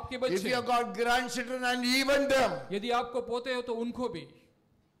children. आपके If बच्चे, you have got grandchildren and even them. यदि आपको पोते हो तो उनको भी.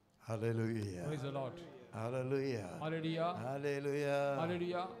 Hallelujah. Praise the Lord. Hallelujah. Hallelujah. Hallelujah.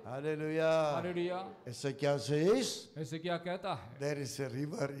 Hallelujah. Hallelujah. Hallelujah. Ezekiel says, ऐसे क्या कहता है? there is a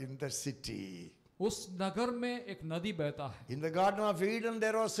river in the city. उस नगर में एक नदी बहता है. In the Garden of Eden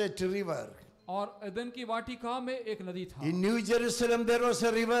there was a river. और एदन की वाटिका में एक नदी था. In New Jerusalem there was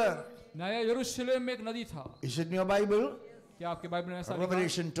a river. नया यरूशलेम में एक नदी था. Is it in your Bible? क्या आपके बाइबल में ऐसा लिखा है?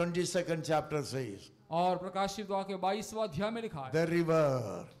 Revelation 22nd chapter says, और प्रकाशित वाक्य 22वां अध्याय में लिखा है, the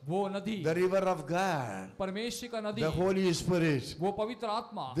river, वो नदी, the river of God, परमेश्वर का नदी, the Holy Spirit. वो पवित्र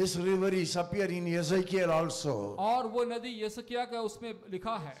आत्मा. This river is appearing in Ezekiel also. और वो नदी यिसकिया का उसमें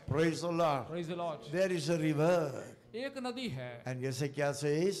लिखा है. Praise the Lord. Praise the Lord. There is a river. एक नदी है. And Ezekiel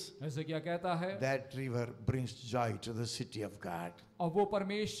says, ऐसे क्या कहता है? that river brings joy to the city of God. और वो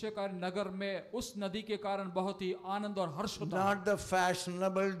परमेश्वर का नगर में उस नदी के कारण बहुत ही आनंद और हर्ष होता है. Not the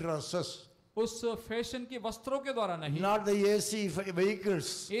fashionable dresses, उस फैशन के वस्त्रों के द्वारा नहीं, not the AC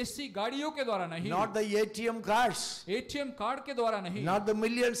vehicles, AC गाड़ियों के द्वारा नहीं, not the ATM cards, ATM card के द्वारा नहीं, not the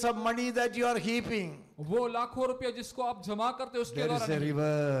millions of money that you are heaping. वो लाखों रुपया जिसको आप जमा करते हो उसके There द्वारा is a नहीं.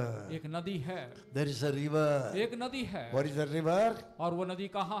 river. एक नदी है. There is a river. एक नदी है. What is the river? और वो नदी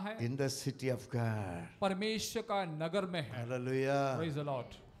कहाँ है? In the city of God. परमेश्वर का नगर में है. Hallelujah. Praise the Lord.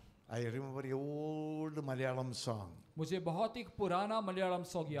 I remember an old Malayalam song. मुझे बहुत ही पुराना मलयालम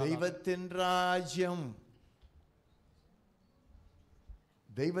सॉन्ग याद आता है. Deivathin Rajyam.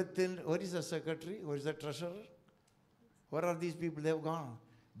 Deivathin, where is the secretary? Where is the treasurer? Where are these people? They have gone.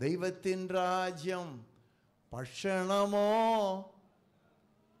 Deivathin Rajyam. Pashanamo.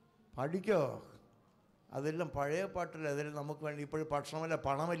 പഠിക്കോ? അതെല്ലാം പഴയ പാട്ടല്ല. അതെല്ലാം നമുക്ക് വേണ്ടി ഇപ്പോഴും ഭക്ഷണമല്ല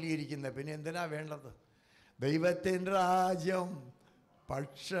പണമല്ലേ ഇരിക്കുന്നത്. പിന്നെ എന്തിനാ വേണ്ടത്? ദൈവത്തിൻ്റെ രാജ്യം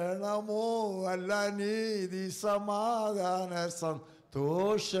ഭക്ഷണമോ അല്ല നീതി സമാധാന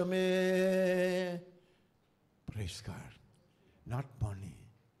സന്തോഷമേ. Praise God. Not money,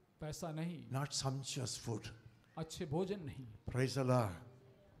 पैसा नहीं, not sumptuous food. अच्छे भोजन नहीं, Praise the Lord.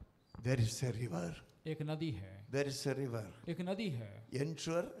 There is a river. एक नदी है, There is a river. एक नदी है.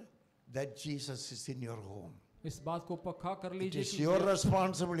 Ensure that Jesus is in your home. इस बात को पक्का कर It लीजिए is कि your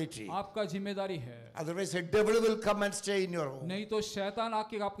responsibility. आपका जिम्मेदारी है. Otherwise, a devil will come and stay in your home. नहीं तो शैतान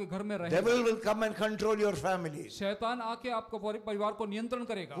आके आपके घर में रहेगा. Devil will come and control your family. शैतान आके आपको परिवार को नियंत्रण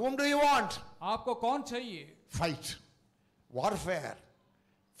करेगा. Whom do you want? आपको कौन चाहिए? Fight. Warfare.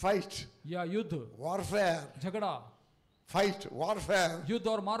 Fight. या युद्ध, Warfare. झगड़ा, Fight. Warfare. युद्ध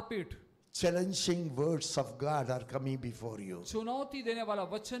और मारपीट. Challenging words of God are coming before you. चुनौती देने वाला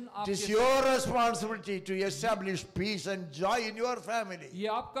वचन It is आपके, your responsibility to establish peace and joy in your family. ये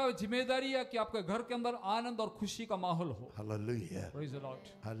आपका जिम्मेदारी है कि आपके घर के अंदर आनंद और खुशी का माहौल हो. Hallelujah. Praise the Lord.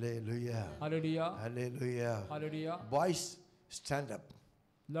 Hallelujah. Hallelujah, Hallelujah. Hallelujah. Boys, stand up.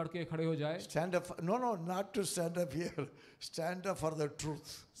 लड़के खड़े हो जाए. Stand up. No, not to stand up here. Stand up for the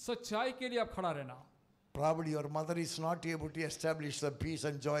truth. सच्चाई के लिए आप खड़ा रहना. Probably your mother is not able to establish the peace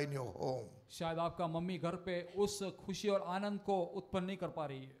and joy in your home. शायद आपका मम्मी घर पे उस खुशी और आनंद को उत्पन्न नहीं कर पा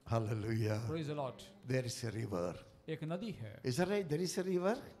रही है. Hallelujah. Praise the Lord. There is a river. एक नदी है. Is that right? There is a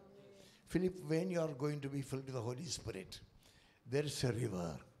river? Philip, when you are going to be filled with the Holy Spirit, there is a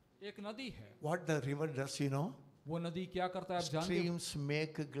river. एक नदी है. What the river does, you know? वो नदी क्या करता है आप जानते हैं? Streams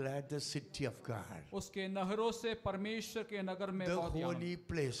make glad the city of God. उसके नहरों से परमेश्वर के नगर में The बहुत ही आनंद. holy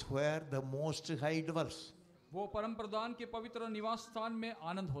place where the Most High dwells. वो परम प्रधान के पवित्र निवास स्थान में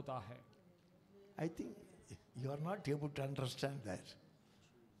आनंद होता है. I think you are not able to understand that.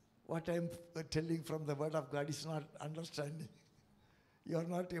 What I am telling from the word of God is not understanding. You are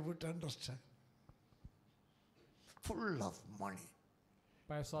not able to understand. Full of money.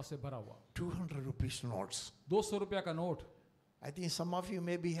 पैसा से भरा हुआ. 200 rupees notes. 200 रुपया का note. I think some of you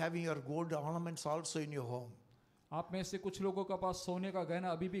may be having your gold ornaments also in your home. आप में से कुछ लोगों के पास सोने का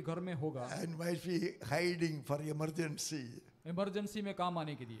गहना अभी भी घर में होगा. And might be hiding for emergency. Emergency में काम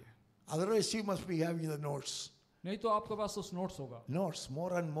आने के लिए. Otherwise you must be having the notes. नहीं तो आपके पास उस नोट्स होगा. Notes,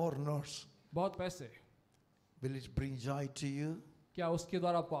 more and more notes. बहुत पैसे. Will it bring joy to you? क्या उसके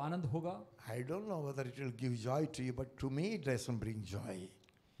द्वारा आपको आनंद होगा? I don't know whether it will give joy to you, but to me it doesn't bring joy.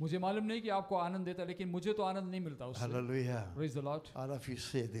 मुझे मालूम नहीं कि आपको आनंद देता है, लेकिन मुझे तो आनंद नहीं मिलता उससे. Hallelujah. Praise the Lord. All of you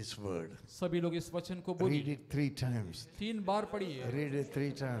say this word. सभी लोग इस वचन को Read बोलिए. it 3 times. 3 बार पढ़िए. Read it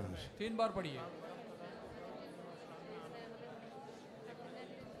 3 times. 3 बार पढ़िए.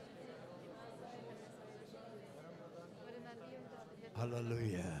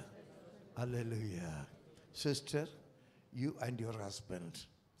 Hallelujah. Hallelujah. Sister, you and your husband.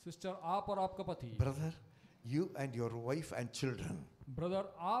 Sister, आप और आपका पति. Brother, you and your wife and children brother,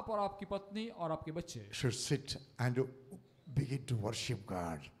 आप और आपकी पत्नी और आपके बच्चे should sit and begin to worship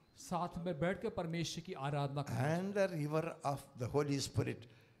God. साथ में बैठ के परमेश्वर की आराधना करें. And the river of the Holy Spirit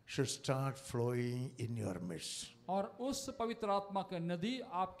should start flowing in your midst. और उस पवित्र आत्मा का नदी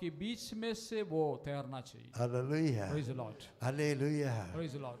आपके बीच में से वो तैरना चाहिए. Hallelujah. Praise the Lord. Hallelujah.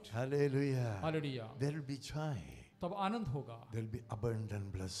 Praise the Lord. Hallelujah. Hallelujah. There will be joy. तब आनंद होगा. There will be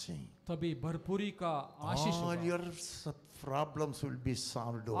abundant blessing. तभी भरपूरी का आशीष All होगा. your problems will be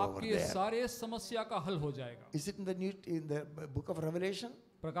solved over आपके there. सारे समस्या का हल हो जाएगा. Is it in the book of Revelation?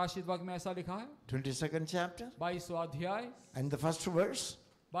 प्रकाशित वाक्य में ऐसा लिखा है. 22nd chapter 22वां अध्याय and the first verse.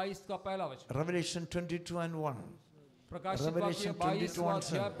 22 का पहला वचन. Revelation 22 and 1. प्रकाशित वाक्य Revelation 22वां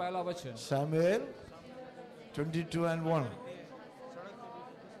 22 अध्याय पहला वचन. Samuel 22 and 1.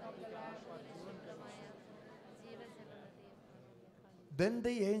 Then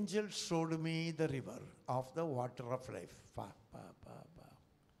the angel showed me the river of the water of life.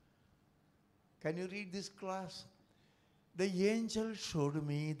 Can you read this class? The angel showed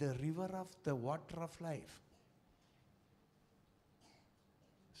me the river of the water of life.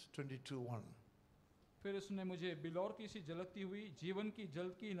 22:1. फिर उसने मुझे बिलौर की सी जलकती हुई जीवन की जल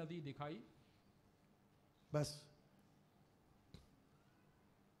की नदी दिखाई. बस.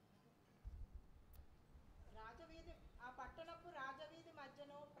 రాజవీధి ఆ పట్టణపు రాజవీధి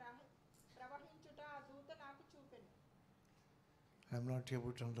మధ్యను ప్రవహించుట ఆ దూత నాకు చూపెను. I am not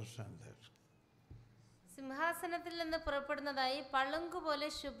able to understand that. സിംഹാസനത്തിൽ നിന്ന് പുറപ്പെടുന്നതായി പളുങ്കു പോലെ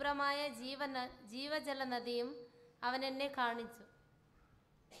ശുഭ്രമായ ജീവജല നദിയും അവൻ എന്നെ കാണിച്ചു.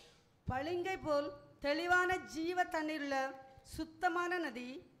 பளிங்கை போல் தெளிவான ஜீவ தண்ணீருள்ள சுத்தமான நதி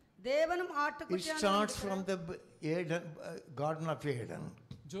தேவனும் It ஆட்டுக்குட்டியான starts from the Garden of Eden,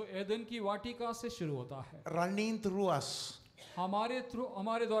 जो एदन की वाटिका से शुरू होता है. running through us.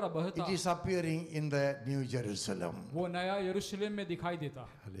 हमारे द्वारा बहता It is appearing in the New Jerusalem. वो नया यरूशलेम में दिखाई देता है.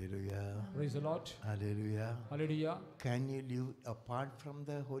 Hallelujah. Praise the Lord. Hallelujah. Hallelujah. Can you live apart from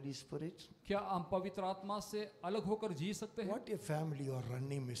the Holy Spirit? क्या हम पवित्र आत्मा से अलग होकर जी सकते हैं? What a family you are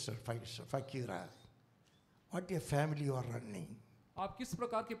running, Mr. Fakira. What a family you are running. आप किस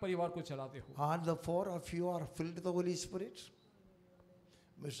प्रकार के परिवार को चलाते हो? All the four of you are filled with the Holy Spirit?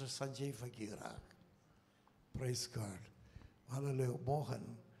 Mr. Sanjay Fakira. Praise God. Hallelujah.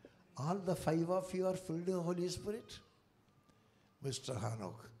 Mohan. All the five of you are filled with the Holy Spirit? Mr.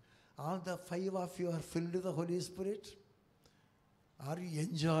 Hanok. All the five of you are filled with the Holy Spirit? Are you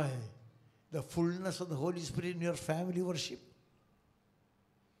enjoying the fullness of the Holy Spirit in your family worship?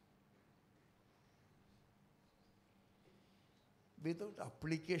 Without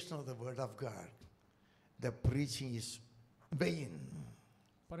application of the word of God, the preaching is vain.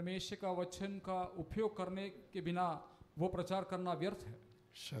 परमेश्वर का वचन का उपयोग करने के बिना वो प्रचार करना व्यर्थ है.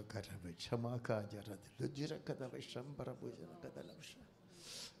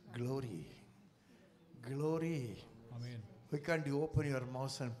 Glory. Glory. आमीन. Why can't you open your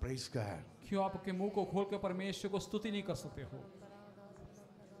mouth and praise God? क्यों आपके मुंह को खोल के परमेश्वर को स्तुति नहीं कर सकते हो?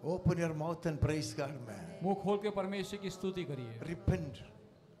 Open your mouth and praise God, man. मुंह खोल के परमेश्वर की स्तुति करिए. Repent.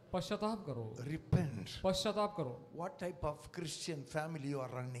 पश्चाताप करो. Repent. पश्चाताप करो. What type of Christian family you are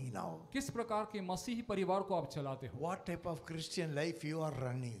running now? किस प्रकार के मसीही परिवार को आप चलाते हो? What type of Christian life you are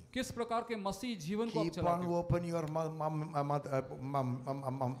running? किस प्रकार के मसीही जीवन को आप Keep चलाते on हो? open your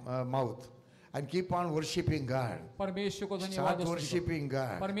mouth and keep on worshiping God. परमेश्वर को धन्यवाद Start दो. worshiping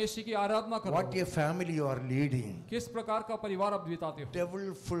God. परमेश्वर की आराधना करो. What a family you are leading. किस प्रकार का परिवार आप बिताते हो?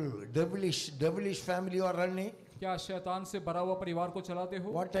 Devilish family you are running. क्या शैतान से भरा हुआ परिवार को चलाते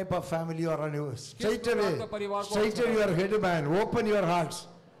हो? What type of family you are running? प्रकार का परिवार को Straighten your head, man. Open your hearts.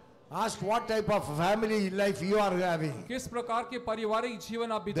 Ask what type of family life you are having. किस प्रकार के पारिवारिक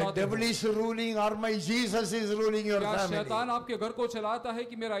जीवन आप The बिताते devil हो? is ruling or my Jesus is ruling your क्या family. शैतान आपके घर को चलाता है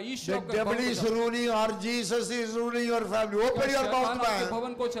कि मेरा ईश्वर The आपके devil भवन को is चलाता है? ruling or Jesus is ruling your family. Open क्या your शैतान mouth, आपके man.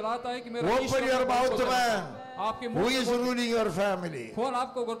 भवन को चलाता है कि मेरा Open ईश्वर your आपके भवन को mouth, चलाता है? man. आपके Who मुंह is को ruling your family? कौन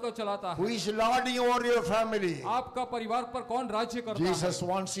आपको घर को चलाता Who है? is lording over your family? आपका परिवार पर कौन राज्य करता है? Jesus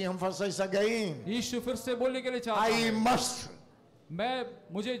wants to emphasize again. यीशु फिर से बोलने के लिए चाहता I है, must.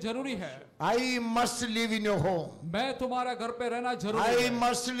 मुझे जरूरी है, I must live in your home. मैं तुम्हारा घर पे रहना जरूरी I है,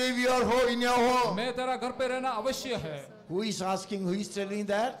 must live your home in your home. मैं तेरा घर पे रहना अवश्य है. Who is asking? Who is telling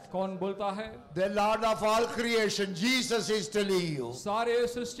that? कौन बोलता है? The Lord of all creation, Jesus is telling you. सारे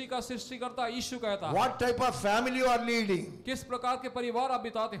सृष्टि का सृष्टिकर्ता यीशु कहता है. What type of family you are leading? किस प्रकार के परिवार आप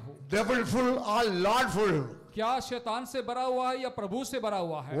बिताते हो? Devilful or Lordful? क्या शैतान से भरा हुआ है या प्रभु से भरा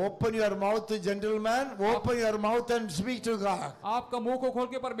हुआ है? Open your mouth, gentlemen. Open your mouth and speak to God. आपका मुंह को खोल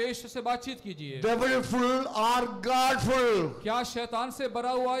के परमेश्वर से बातचीत कीजिए. Devilful or Godful? क्या शैतान से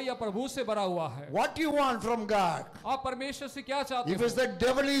भरा हुआ है या प्रभु से भरा हुआ है? What you want from God? आप परमेश्वर से क्या चाहते If it's हो? the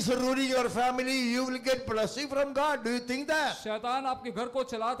devil is ruling your family, you will get blessing from God. Do you think that? शैतान आपके घर को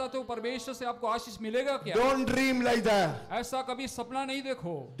चलाता तो परमेश्वर से आपको आशीष मिलेगा क्या? Don't dream like that. ऐसा कभी सपना नहीं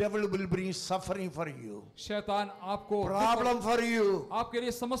देखो. Devil will bring suffering for you, शैतान आपको problem for you, आपके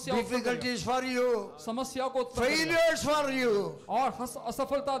लिए समस्या difficulties for you, समस्याओं को उत्पन्न करेगा failures for you, और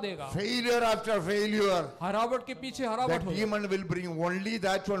असफलता देगा. failure after failure. हरावट के पीछे The हरावट होगा. demon will bring only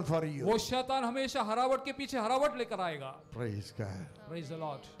that one for you. वो शैतान हमेशा हरावट के पीछे हरावट लेकर आएगा. Praise God. Praise the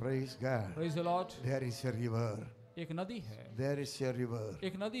Lord. Praise God. Praise the Lord. There is a river. एक नदी है. There is a river.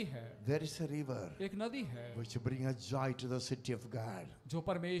 एक नदी है. There is a river एक नदी है which brings joy to the city of God. जो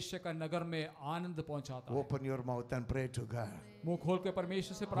परमेश्वर का नगर में आनंद पहुंचाता है. Open your mouth and pray to God. मुंह खोल के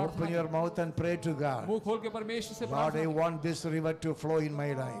परमेश्वर से Open प्रार्थना your करो. mouth and pray to God. मुंह खोल के परमेश्वर से Lord, प्रार्थना I करो. want this river to flow in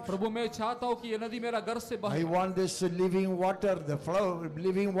my life. प्रभु मैं चाहता हूँ कि ये नदी मेरा घर से I बहे. want this living water,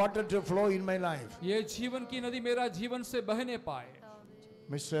 living water to flow in my life. ये जीवन की नदी मेरा जीवन से बहने पाए.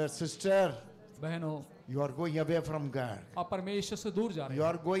 Mr. Sister, बहनों, you are going away from God. आप परमेश्वर से दूर जा रहे You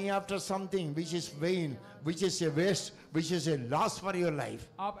हैं. are going after something which is vain, which is a waste, which is a loss for your life.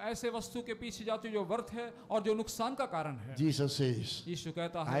 आप ऐसे वस्तु के पीछे जाते हो जो व्यर्थ है और जो नुकसान का कारण है. Jesus says, यीशु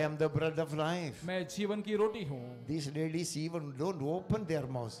कहता I है, am the bread of life. मैं जीवन की रोटी हूँ. These ladies even don't open their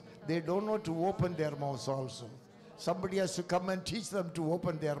mouths. They don't know to open their mouths also. Somebody has to come and teach them to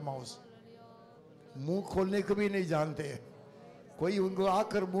open their mouths. मुंह खोलने को भी नहीं जानते. कोई उनको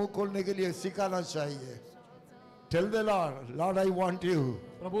आकर मुंह खोलने के लिए सिखाना चाहिए. Tell the Lord, Lord, I want you.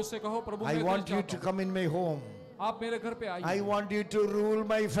 प्रभु से कहो, प्रभु I मैं want तुझे you चाहता to हूँ. come in my home. आप मेरे घर पे I आइए want you to rule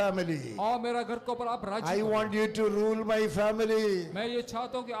my family. और मेरा घर को पर आप राज्य I करो. want you to rule my family. मैं ये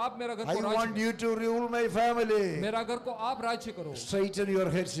चाहता हूँ कि आप मेरा घर I को want राज्य you to rule my family. मेरा घर को आप राज्य करो. Straighten your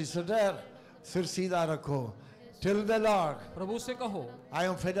head, sister. सिर सीधा रखो. Tell the Lord, प्रभु से कहो, I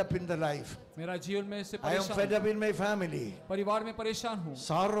am fed up in the life. मेरा जीवन में से I am परेशान fed हूँ, up in my family. परिवार में परेशान हूँ,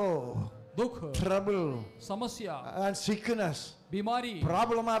 Sorrow, दुख, trouble, समस्या, and sickness. बीमारी,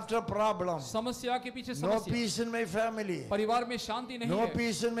 Problem after problem. समस्या के पीछे No समस्या, peace in my family. परिवार में शांति नहीं No है,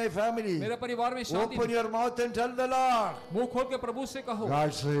 peace in my family. मेरे परिवार में शांति Open नहीं। your mouth and tell the Lord. मुंह खोल के प्रभु से कहो,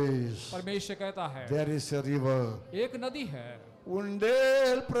 God says, परमेश्वर कहता है, there is a river. एक नदी है,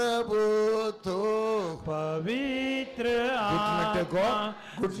 उंडेल प्रभु तो पवित्र घुटने टेको, आत्मा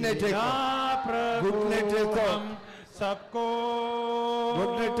घुटने टेको, जिला प्रभु घुटने टेको, हम सबको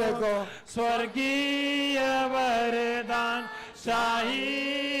घुटने टेको, स्वर्गीय वरदान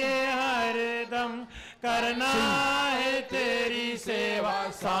चाहिए हरदम, करना है तेरी सेवा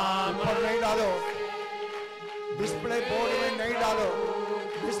ऊपर सामर्थ। नहीं डालो, डिस्प्ले बोर्ड में नहीं डालो,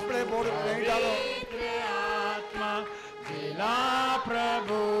 डिस्प्ले बोर्ड में नहीं डालो। आत्मा जिला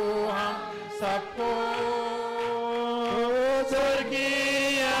प्रभु हम सबको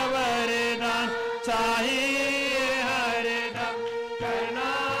स्वर्गीय वरदान चाहिए हरदम,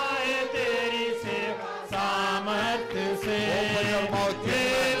 करना है तेरी सेवा सामर्थ्य से।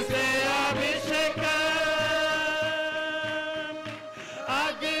 तेरे से अभिषेक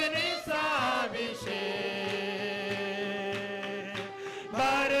अग्नि सा अभिषेक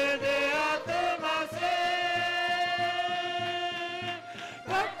भर दे आत्मा से,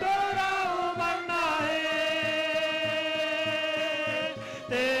 कटोरा उमड़ना है,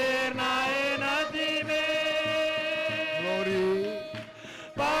 तैरना है नदी में,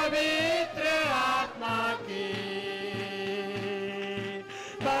 पवित्र आत्मा की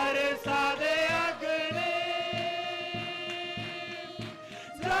बरसा दे अग्नि,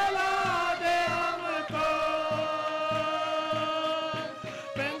 जला दे हमको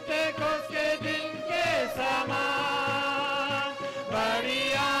पेंटेकोस्त के दिन के समान, बड़ी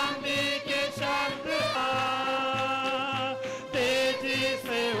आंधी के शब्द तेजी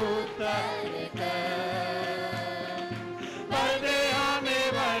से उतर कर भर दे हमें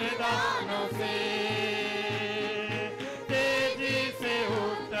वरदानों से, तेजी से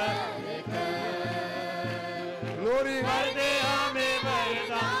उतर कर भर दे हमें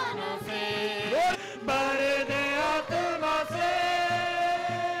वरदानों से, भर दे आत्मा से,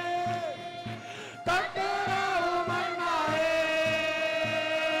 कटोरा उमड़ना है,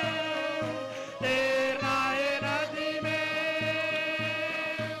 तैरना है नदी में,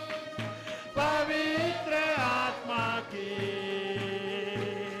 पवित्र आत्मा की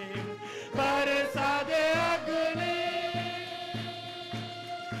बरसा दे अग्नि,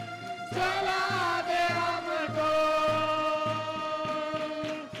 जला दे हमको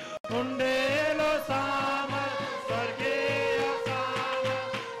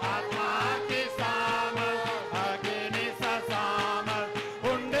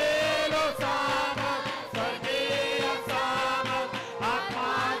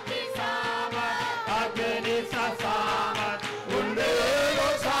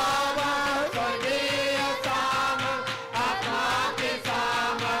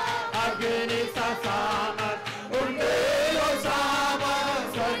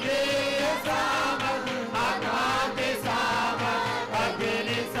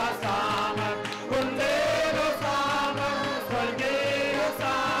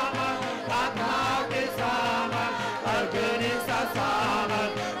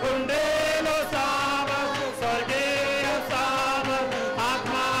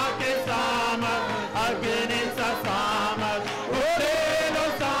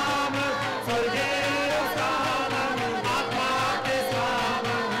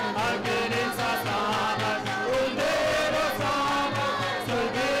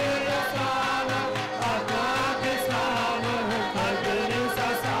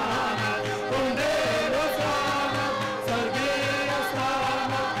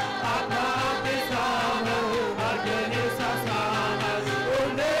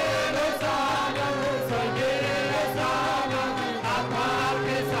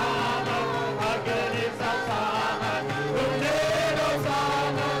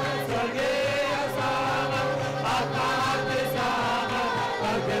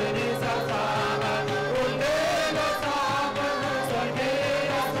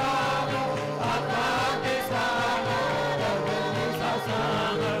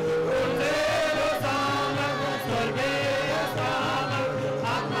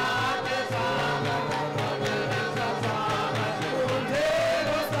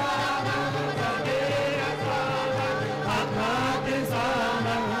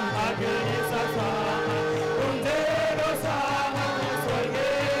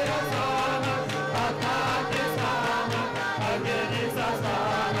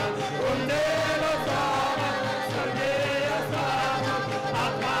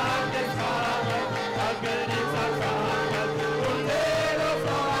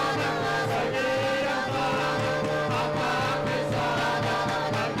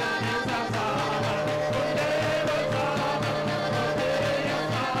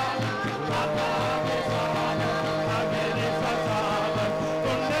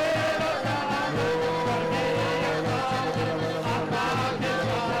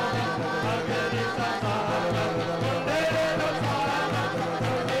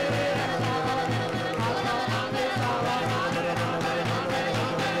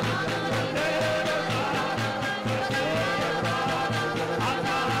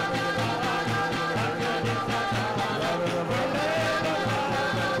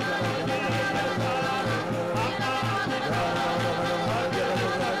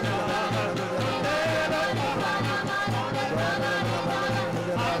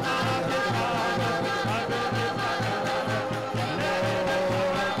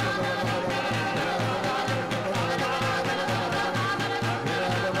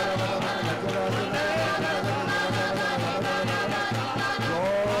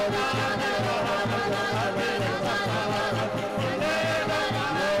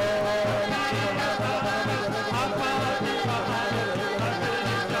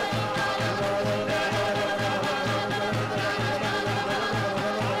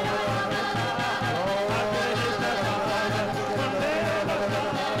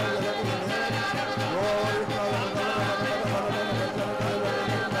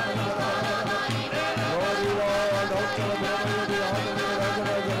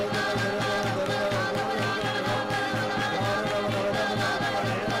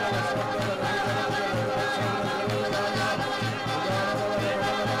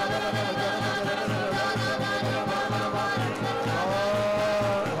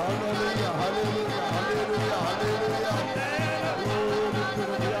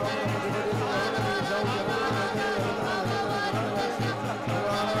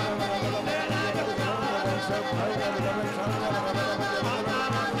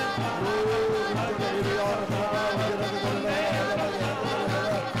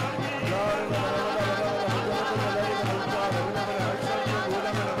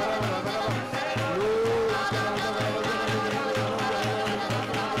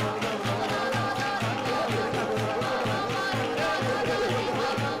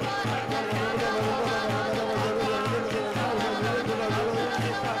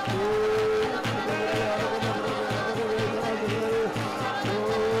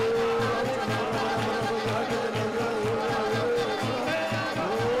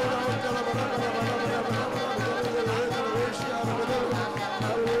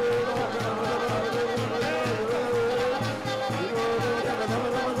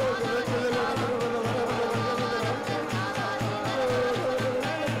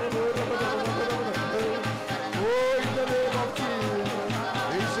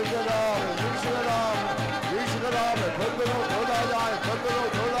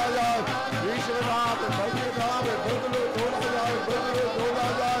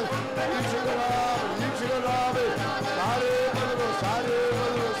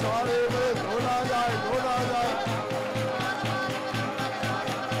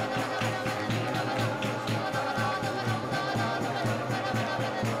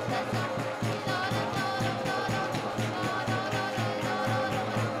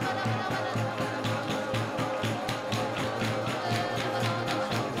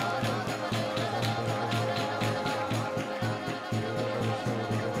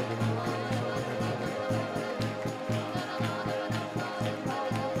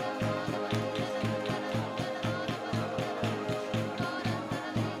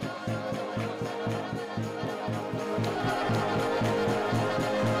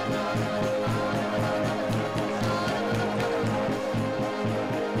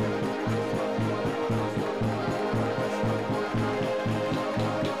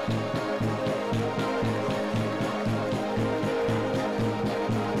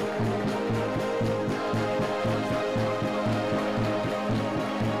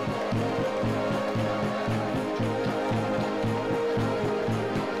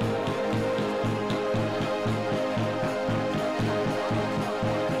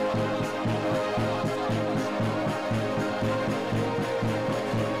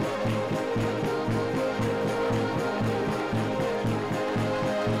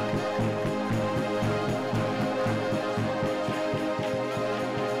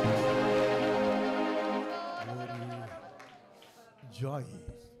Joy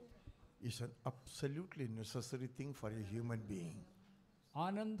is an absolutely necessary thing for a human being.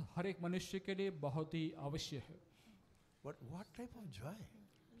 आनंद हर एक मनुष्य के लिए बहुत ही आवश्यक है, But what type of joy?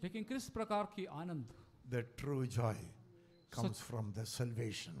 लेकिन किस प्रकार की आनंद? The true joy comes from the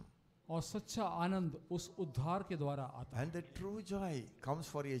salvation. और सच्चा आनंद उस उद्धार के द्वारा आता है। And the true joy comes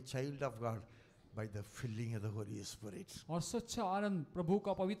for a child of God by the filling of the Holy Spirit. और सच्चा आनंद प्रभु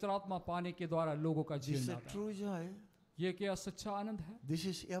का पवित्र आत्मा पाने के द्वारा लोगों का This is जीवन a आता है। true joy. ये क्या सच्चा आनंद है? This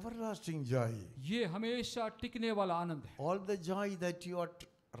is everlasting joy. ये हमेशा टिकने वाला आनंद है। All the joy that you are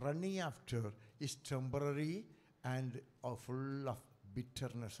running after is temporary and full of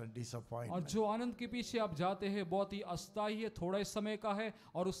bitterness and और disappointment. जो आनंद के पीछे आप जाते हैं बहुत ही अस्थायी है, थोड़ा समय का है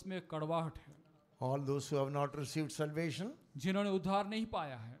और उसमें कड़वाहट है। All those who have not received salvation, जिन्होंने उद्धार नहीं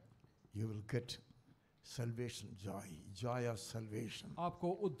पाया है, you will get salvation joy, joy of salvation,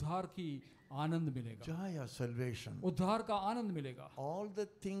 आपको उद्धार की आनंद मिलेगा, joy of salvation. उद्धार का आनंद मिलेगा। All the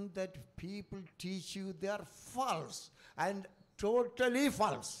things that people teach you, they are false and totally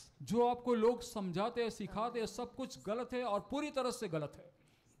false. जो आपको लोग समझाते हैं, सिखाते हैं, सब कुछ गलत है और पूरी तरह से गलत है।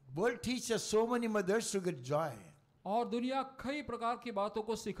 World teaches so many mothers to get joy. और दुनिया कई प्रकार की बातों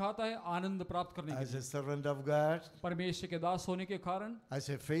को सिखाता है आनंद प्राप्त करने के As लिए। a servant of God, परमेश्वर के दास होने के कारण, as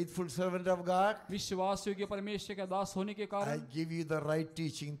a faithful servant of God, विश्वास योग्य परमेश्वर के दास होने के I कारण give you the right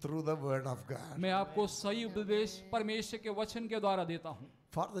teaching through the word of God. मैं आपको सही उपदेश परमेश्वर के वचन के द्वारा देता हूँ।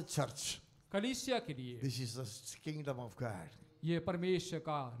 For the church, कलीसिया के लिए this is the kingdom of God. ये परमेश्वर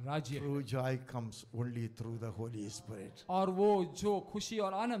का राज्य है True joy comes only through the Holy Spirit. और वो जो खुशी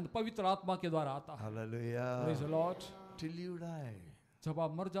और आनंद पवित्र आत्मा के द्वारा आता है। Hallelujah. Praise the Lord। Till you die, जब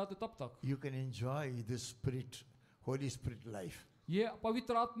आप मर जाते तब तक you can enjoy this Spirit, Holy Spirit life. ये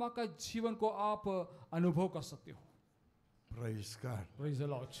पवित्र आत्मा का जीवन को आप अनुभव कर सकते हो। Praise God. Praise the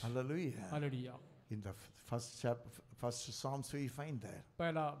Lord। Hallelujah. Hallelujah. In the first chapter, first Psalms, we find that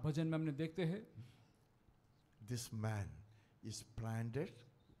पहला भजन में हमने देखते हैं this man is planted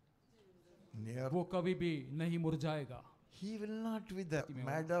near. वो कभी भी नहीं मुरझाएगा। He will not with the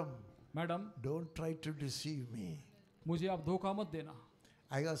madam. Madam, Don't try to deceive me. मुझे आप धोखा मत देना।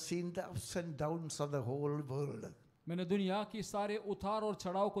 I have seen the ups and downs of the whole world. मैंने दुनिया की सारे उतार और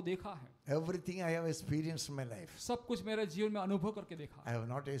चढ़ाव को देखा है। Everything I have experienced in my life. सब कुछ मेरे जीवन में अनुभव करके देखा I है। have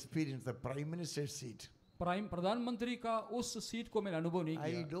not experienced the prime minister's seat. प्रधानमंत्री का उस सीट को मैंने अनुभव नहीं I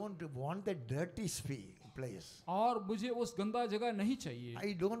किया। don't want the dirty speak. place. और मुझे उस गंदा जगह नहीं चाहिए,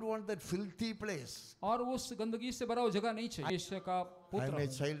 I don't want that filthy place. और उस गंदगी से भरा हुआ जगह नहीं चाहिए। परमेश्वर का I पुत्र am a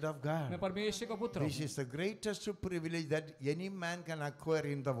हूँ, child of मैं God. परमेश्वर का पुत्र This हूँ। is the greatest privilege that any man can acquire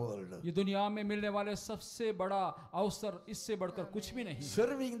in the world. ये दुनिया में मिलने वाले सबसे बड़ा अवसर, इससे बढ़कर कुछ भी नहीं।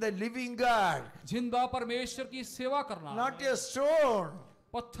 Serving the living God, जिंदा परमेश्वर की सेवा करना, not a stone,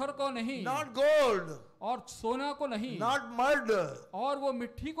 पत्थर को नहीं, not gold, और सोना को नहीं, not mud, और वो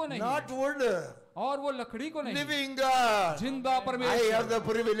मिट्टी को नहीं, not wood. और वो लकड़ी को नहीं, Living God. जिंदा I have परमेश्वर। the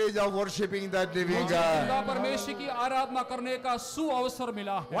privilege of worshiping that living मुझे जिंदा God. परमेश्वर की आराधना करने का सुअवसर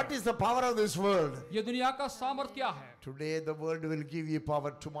मिला है। What is the power of this world? ये दुनिया का सामर्थ्य क्या है? Today the world will give you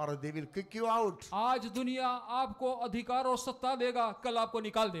power. Tomorrow they will kick you out. आज दुनिया आपको अधिकार और सत्ता देगा, कल आपको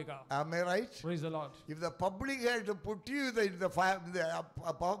निकाल देगा। Am I right? Praise the Lord। If the public had to put you in the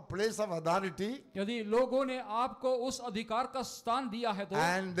place of authority, यदि लोगों ने आपको उस अधिकार का स्थान दिया है तो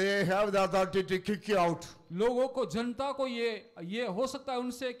and they have the authority to kick you out. लोगों को, जनता को ये हो सकता है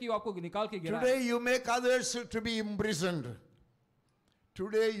उनसे कि वो आपको निकाल के गिराए। Today you make others to be imprisoned.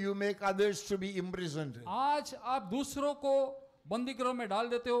 Today you make others to be imprisoned. आज आप दूसरों को बंदी गृह में डाल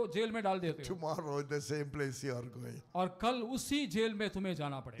देते हो, जेल में डाल देते हो, Tomorrow in the same place you are going. और कल उसी जेल में तुम्हें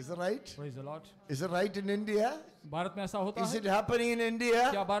जाना Is पड़ेगा। that right? Praise the Lord। Is it right in India? Bharat में ऐसा होता Is है? it happening in India?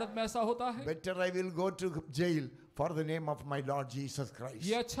 क्या भारत में ऐसा होता है? Better I will go to jail for the name of my Lord Jesus Christ.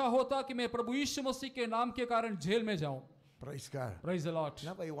 ये अच्छा होता कि मैं प्रभु यीशु मसीह के नाम के कारण जेल में जाऊं। Praise God. Praise the Lord।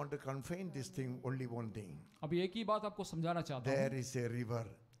 Now I want to confine this thing only one thing. अब एक ही बात आपको समझाना चाहता There हूँ। is a river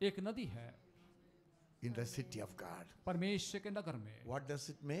एक नदी है in the city of God. परमेश्वर के नगर में, What does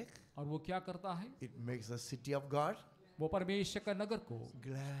it make? और वो क्या करता है? It makes the city of God वो परमेश्वर का नगर को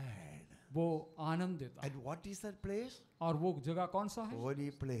glad. वो आनंद देता है। And what is that place? और वो जगह कौन सा है? Holy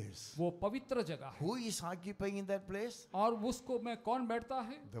place. वो पवित्र जगह है। Who is occupying in that place? और उसको में कौन बैठता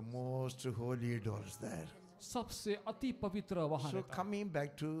है? The most holy dwells there. सबसे अति पवित्र वहां So रहता है। coming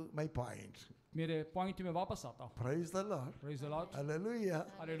back to my point. मेरे पॉइंट में वापस आता हूँ। Praise the Lord. Praise the Lord। Hallelujah.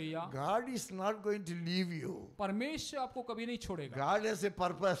 Hallelujah. God is not going to leave you. परमेश्वर आपको कभी नहीं छोड़ेगा। God has a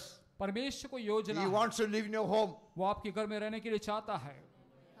purpose. परमेश्वर को योजना He है। wants to live in your home. वो आपके घर में रहने के लिए चाहता है।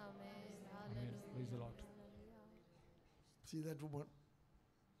 आमेन। Praise the Lord। See that woman?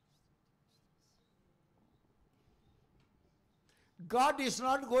 God is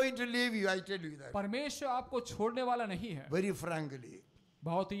not going to leave you, I tell you that. परमेश्वर आपको छोड़ने वाला नहीं है। Very frankly.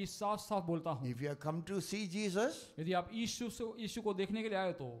 बहुत ही साफ साफ बोलता हूँ। If you have come to see Jesus, यदि आप यीशु को देखने के लिए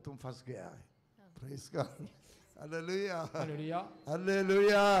आए तो तुम फंस गया है. Praise God. Hallelujah. Hallelujah.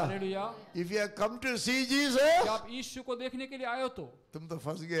 Hallelujah. Hallelujah. If you have come to see कि Jesus, आप यीशु को देखने के लिए आए हो तो तुम तो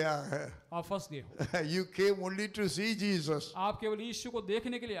फंस गया है. आप फंस गए हो। You came only to see Jesus, आप केवल यीशु को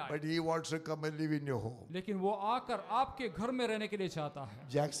देखने के लिए आए, but He wants to come and live in your home. लेकिन वो आकर आपके घर में रहने के लिए चाहता है।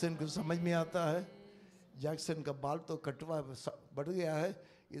 जैक्सन को समझ में आता है. जैक्सन का बाल तो कटवा बढ़ गया है.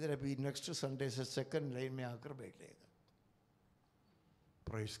 इधर अभी नेक्स्ट संडे से सेकंड लाइन में आकर बैठेगा.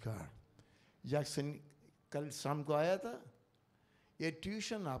 Praise God. जैक्सन कल शाम को आया था. ये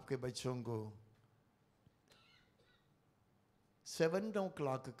ट्यूशन आपके बच्चों को 7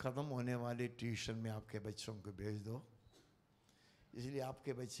 o'clock खत्म होने वाले ट्यूशन में आपके बच्चों को भेज दो. इसलिए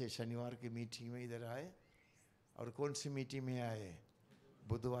आपके बच्चे शनिवार की मीटिंग में इधर आए. और कौन सी मीटिंग में आए?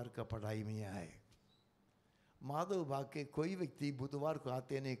 बुधवार का पढ़ाई में आए. माधव बाग के कोई व्यक्ति बुधवार को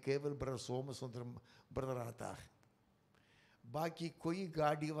आते नहीं, केवल ब्रदर सोम सुंदर ब्रदर आता है. बाकी कोई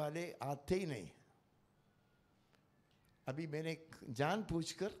गाड़ी वाले आते ही नहीं. अभी मैंने जान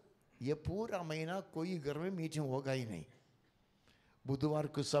पूछकर ये पूरा महीना कोई घर में मीटिंग होगा ही नहीं. बुधवार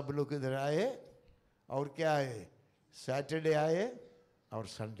को सब लोग इधर आए और क्या आए? सैटरडे आए और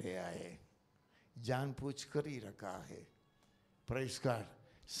संडे आए. जान पूछ कर ही रखा है. Praise God.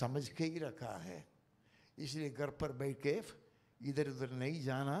 समझ के ही रखा है. इसलिए घर पर बैठ के इधर उधर नहीं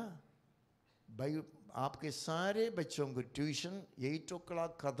जाना भाई. आपके सारे बच्चों को ट्यूशन 8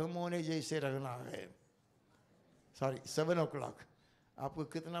 o'clock खत्म होने जैसे रखना है. Sorry 7 o'clock. आपको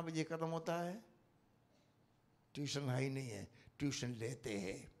कितना बजे खत्म होता है? ट्यूशन है ही नहीं है. ट्यूशन लेते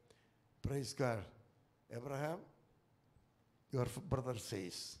हैं. Praise God. Abraham, your brother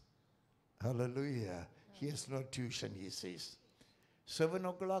says, hallelujah, he has no tuition, he says. 7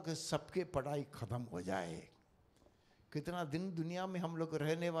 o'clock सबके पढ़ाई खत्म हो जाए. कितना दिन दुनिया में हम लोग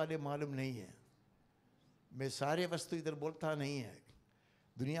रहने वाले मालूम नहीं है. मैं सारे वस्तु इधर बोलता नहीं है.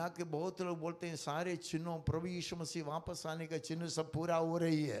 दुनिया के बहुत लोग बोलते हैं सारे चिन्हों प्रभु यीशु मसीह वापस आने का चिन्ह सब पूरा हो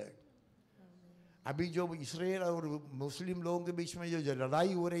रही है. अभी जो इस्राएल और मुस्लिम लोगों के बीच में जो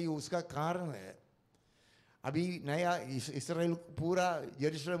लड़ाई हो रही है उसका कारण है. अभी नया इस्राएल पूरा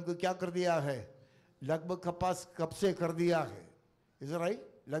यरूशलेम को क्या कर दिया है? लगभग कपास कब से कर दिया है. Is right.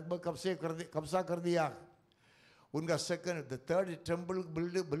 लगभग कब्जा कर दिया। उनका सेकंड थर्ड टेम्पल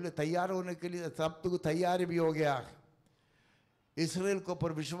बिल्ड तैयार होने के लिए सब तो तैयार भी हो गया। इसराइल को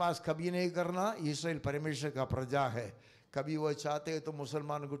पर विश्वास कभी नहीं करना। इसराइल परमेश्वर का प्रजा है। कभी वो चाहते हैं तो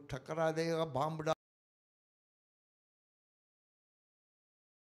मुसलमान को ठकरा देगा, बम डाल।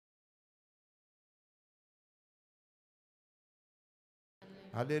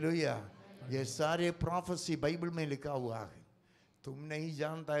 हालेलुया। ये सारे प्रोफेसी बाइबल में लिखा हुआ है। तुम नहीं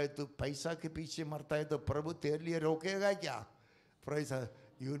जानता है, तू पैसा के पीछे मरता है तो प्रभु तेरे लिए रोकेगा क्या? Prize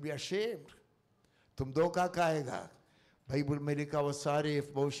you will be ashamed. तुम धोखा खाएगा। बाइबल में लिखा वो सारे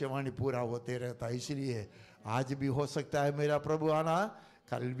भविष्यवाणी पूरा होते रहता है। इसलिए आज भी हो सकता है मेरा प्रभु आना,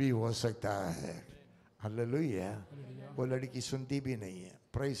 कल भी हो सकता है। हालेलुया। वो लड़की सुनती भी नहीं है।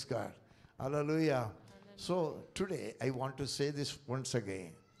 Prize God. Hallelujah. So today I want to say this once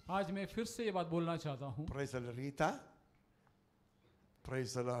again. आज मैं फिर से ये बात बोलना चाहता हूँ। Praise the Lord, Rita.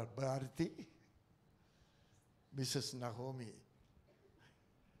 Praise the Lord, Bharati. Mrs. Naomi.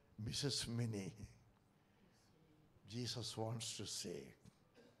 Mrs. Minnie. Jesus wants to say,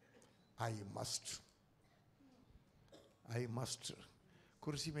 I must. I must.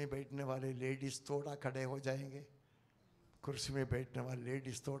 कुर्सी में बैठने वाले लेडीज थोड़ा खड़े हो जाएंगे। कुर्सी में बैठने वाले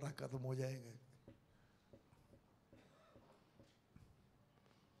लेडीज थोड़ा कदम हो जाएंगे।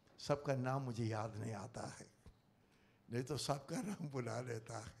 सबका नाम मुझे याद नहीं आता है, नहीं तो सबका नाम बुला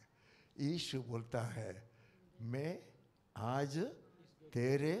लेता है। यीशु बोलता है, मैं आज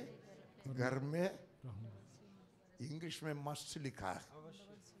तेरे घर में, इंग्लिश में मस्ट लिखा है।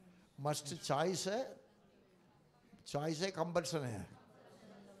 मस्ट चॉइस है, चॉइस है कंपल्सन है।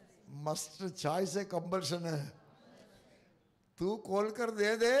 मस्ट चॉइस है कंपल्सन है। तू खोल कर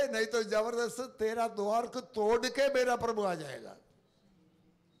दे दे, नहीं तो जबरदस्त तेरा द्वार को तोड़ के मेरा प्रभु आ जाएगा।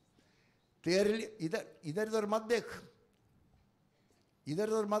 तेरे लिए इधर इधर उधर मत देख, इधर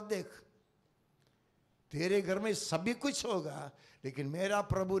उधर मत देख। तेरे घर में सभी कुछ होगा, लेकिन मेरा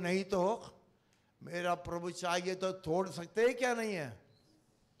प्रभु नहीं तो, मेरा प्रभु चाहिए तो तोड़ सकते हैं क्या नहीं है?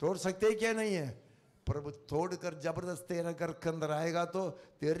 तोड़ सकते हैं क्या नहीं है? प्रभु तोड़ कर जबरदस्त तेरा घर के अंदर आएगा तो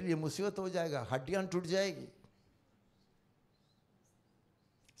तेरे लिए मुसीबत हो जाएगा। हड्डियां टूट जाएगी,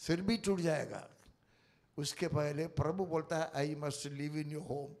 सिर भी टूट जाएगा। उसके पहले प्रभु बोलता है, I must live in your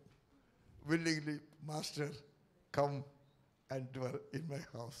home willingly, master, come and dwell in my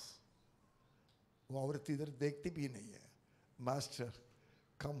house. वो औरत इधर देखती भी नहीं है। मास्टर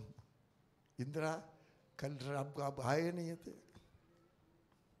कम। इंदिरा कल आपको आप आए नहीं थे।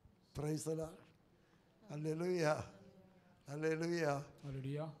 Praise the Lord. Hallelujah. Hallelujah.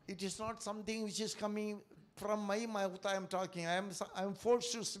 Hallelujah. It is not something which is coming from my mouth. I am talking. I am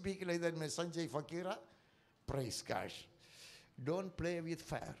forced to speak like that. Sanjay Fakira. Praise God. Don't play with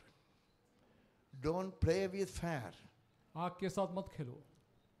fire. Don't play with fire. आग के साथ मत खेलो।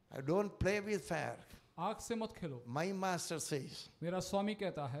 Don't play with fire. आग से मत खेलो। My master says, मेरा स्वामी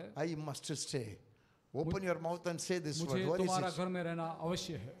कहता है, I must stay. Open your mouth and say this word. मुझे Where is तुम्हारा it? घर में रहना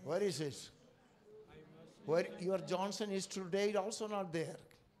अवश्य है। Where is it? Where your Johnson is today also not there.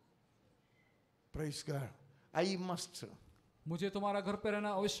 Praise God. I must. मुझे तुम्हारा घर पे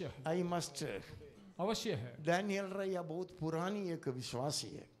रहना अवश्य है। I must. अवश्य है। डैनियल रैया बहुत पुरानी एक विश्वासी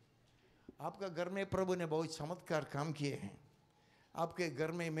है। आपका घर में प्रभु ने बहुत चमत्कार काम किए हैं। आपके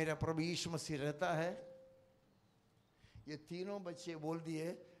घर में मेरा प्रभु यीशु मसीह रहता है। ये तीनों बच्चे बोल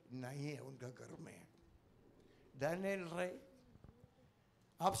दिए नहीं है उनका घर में। डैनियल रे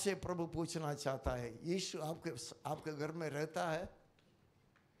आपसे प्रभु पूछना चाहता है, यीशु आपके घर में रहता है?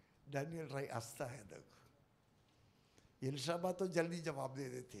 डैनियल रे हंसता है। देखो एलिशबा तो जल्दी जवाब दे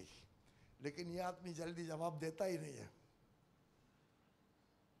देती, लेकिन ये आदमी जल्दी जवाब देता ही नहीं है।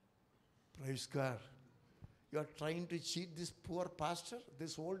 Praise God. You are trying to cheat this poor pastor,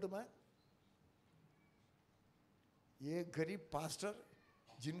 this old man. ये गरीब पास्टर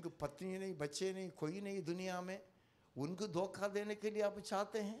जिनको पत्नी नहीं, बच्चे नहीं, कोई नहीं दुनिया में, उनको धोखा देने के लिए आप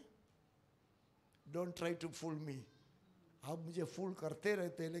चाहते हैं? Don't try to fool me. आप मुझे फूल करते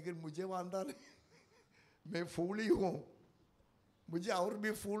रहते हैं, लेकिन मुझे वांदा नहीं। मैं फूल ही हूँ, मुझे और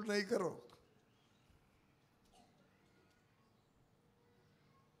भी फूल नहीं करो।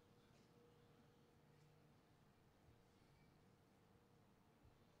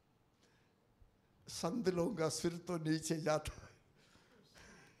 संत लोगों का सिर तो नीचे जाता है।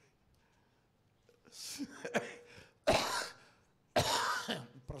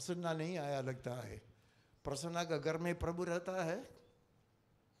 प्रसन्ना नहीं आया लगता है। प्रसन्ना का घर में प्रभु रहता है,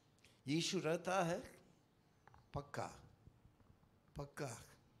 यीशु रहता है, पक्का पक्का।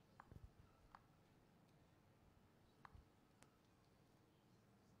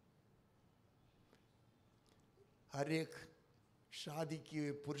 हर एक शादी किए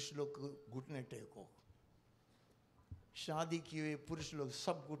हुए पुरुष लोग घुटने टेको, शादी किए हुए पुरुष लोग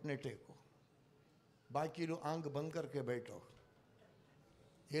सब घुटने टेको, बाकी लोग आंख बंद करके बैठो।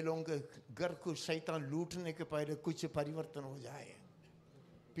 ये लोगों के घर को शैतान लूटने के पहले कुछ परिवर्तन हो जाए।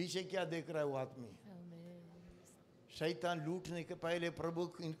 पीछे क्या देख रहा है वो आदमी? शैतान लूटने के पहले प्रभु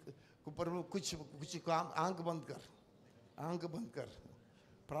कुछ कुछ काम, आंख बंद कर, आंख बंद कर,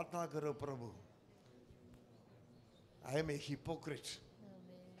 प्रार्थना करो, प्रभु आई एम ए हिपोक्रेट,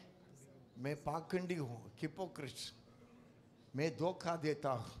 मैं पाखंडी हूँ, हिपोक्रेट, मैं धोखा देता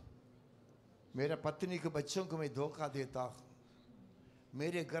हूँ, मेरे पत्नी के बच्चों को मैं धोखा देता हूँ,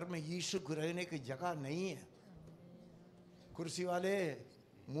 मेरे घर में यीशु को रहने की जगह नहीं है। कुर्सी वाले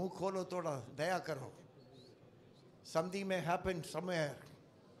मुंह खोलो, थोड़ा दया करो। समथिंग में हैपन समवेयर,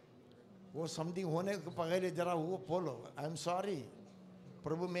 वो समथिंग होने के पहले जरा वो बोलो, आई एम सॉरी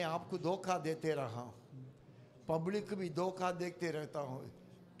प्रभु, मैं आपको धोखा देते रहा हूँ, पब्लिक को भी धोखा देखते रहता हूँ।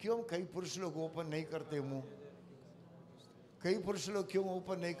 क्यों कई पुरुष लोग ओपन नहीं करते मुंह? कई पुरुष लोग क्यों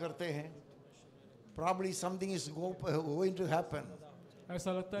ओपन नहीं करते हैं? Probably something is going to happen.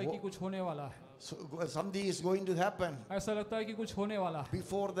 ऐसा लगता है कि कुछ होने वाला है। Something is going to happen. ऐसा लगता है कि कुछ होने वाला है।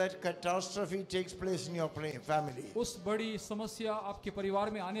 Before that catastrophe takes place in your family. उस बड़ी समस्या आपके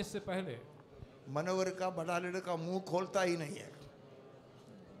परिवार में आने से पहले मनोहर का बड़ा लड़का मुंह खोलता ही नहीं है।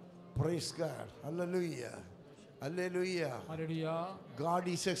 Praise God. Hallelujah. Hallelujah. Hallelujah. God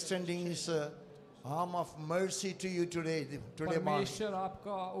is extending His arm of mercy to you today morning. परमेश्वर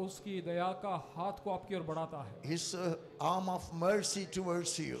आपका उसकी दया का हाथ को आपकी ओर बढ़ाता है। His arm of mercy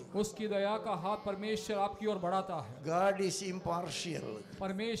towards you. उसकी दया का हाथ परमेश्वर आपकी ओर बढ़ाता है। God is impartial.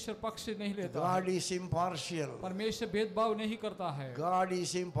 परमेश्वर पक्ष नहीं लेता God है। is impartial. परमेश्वर भेदभाव नहीं करता है। God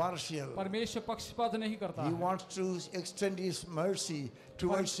is impartial. परमेश्वर पक्षपात नहीं करता He है। wants to extend His mercy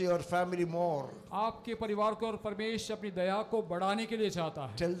towards your family more. आपके परिवार को और परमेश्वर अपनी दया को बढ़ाने के लिए चाहता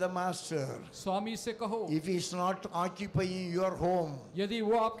है। Tell the master, स्वामी से कहो, if he is not occupying your home, यदि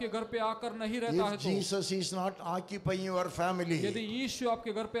वो आपके घर पे आकर नहीं रहता है if तो, Jesus is not occupying your family, यदि यीशु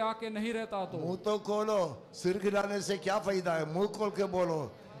आपके घर पे आके नहीं रहता तो, मुंह तो खोलो, सिर खिलाने से क्या फायदा है? मुंह खोल के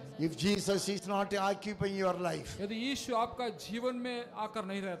बोलो, if Jesus is not occupying your life. यदि यीशु आपका जीवन में आकर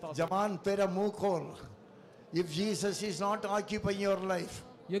नहीं रहता तो, जवान तेरा मुंह खोल, if Jesus is not occupying your life,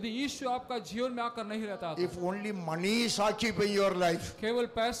 यदि यीशु आपका जीवन में आकर नहीं रहता तो, if only money is occupying your life, केवल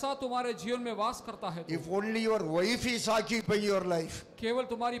पैसा तुम्हारे जीवन में वास करता है तो, if only your wife is occupying your life, केवल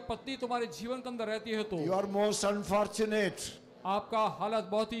तुम्हारी पत्नी तुम्हारे जीवन के अंदर रहती है तो, you are most unfortunate. आपका हालत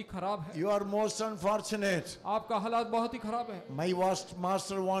बहुत ही खराब है। You are most unfortunate. आपका हालत बहुत ही खराब है। My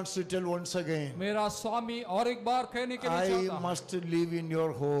master wants to tell once again, मेरा स्वामी और एक बार कहने के लिए I चाहता है, must live in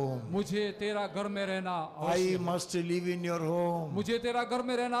your home. मुझे तेरा घर में रहना I अवश्य है। must live in your home. मुझे तेरा घर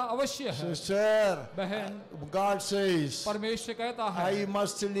में रहना अवश्य है। Sister, बहन, God says, परमेश्वर कहता I है,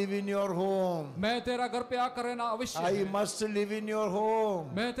 must live in your home. मैं तेरा घर पे आकर रहना अवश्य I है। must live in your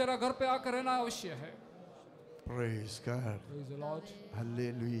home. मैं तेरा घर पे आकर रहना अवश्य है। Praise God. Praise the Lord.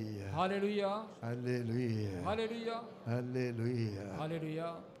 Hallelujah. Hallelujah, Hallelujah. Hallelujah, Hallelujah. Hallelujah,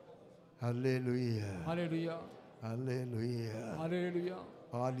 Hallelujah. Hallelujah, Hallelujah. Hallelujah.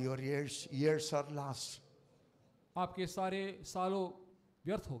 All your years are lost. आपके सारे सालों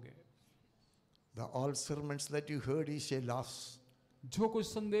व्यर्थ हो गए। The all sermons that you heard is a loss. जो कुछ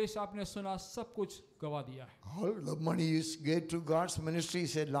संदेश आपने सुना सब कुछ गवा दिया है। All the money you gave to God's ministry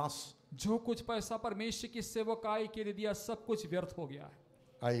is a loss. जो कुछ पैसा परमेश्वर की सेवकाई के लिए दिया सब कुछ व्यर्थ हो गया है।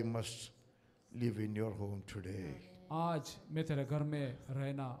 I must live in your home today. आज मैं तेरे घर में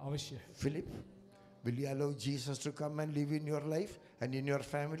रहना अवश्य है। Philip, will you allow Jesus to come and live in your life and in your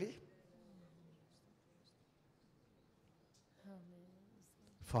family?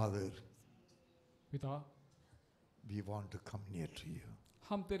 Father, पिता, we want to come near to you.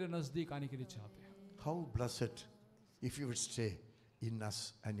 हम तेरे नजदीक आने के लिए चाहते हैं। How blessed if you would stay in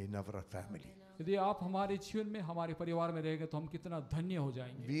us and in our family. यदि आप हमारे जीवन में हमारे परिवार में रहेंगे तो हम कितना धन्य हो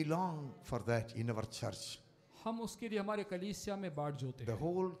जाएंगे। We long for that in our church. हम उसके लिए हमारे कलीसिया में बाट जोते The हैं।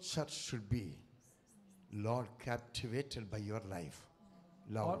 whole church should be, Lord, captivated by your life.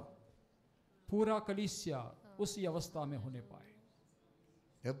 Love. और पूरा कलीसिया उसी अवस्था में होने पाए।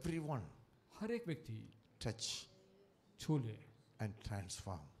 Everyone हर एक व्यक्ति touch छू ले, and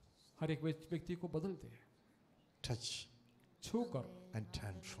transform. हर एक व्यक्ति को बदल दे, Touch छू कर and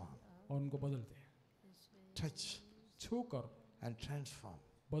transform. और उनको बदल दे, Touch छू कर and transform.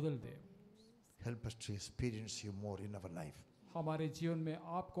 बदल दे। Help us to experience you more in our life. हमारे जीवन में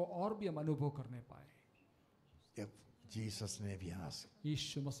आपको और भी हम अनुभव करने पाए। If Jesus' name we ask.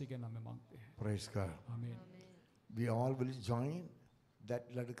 यीशु मसीह के नाम में मांगते हैं। Praise God. आमीन। We all will join.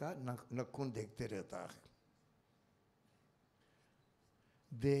 That लड़का नखून देखते रहता है।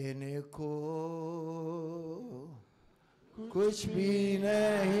 देने को कुछ भी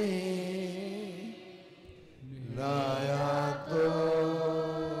नहीं लाया तो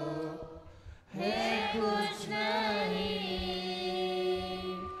है कुछ नहीं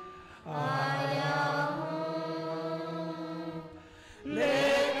आया हूँ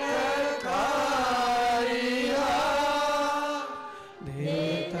लेकर कारिया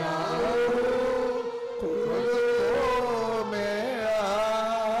देता हूँ खुद को मेरा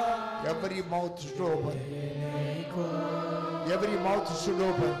every mouth should open every mouth should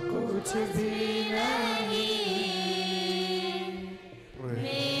open कुछ भी नहीं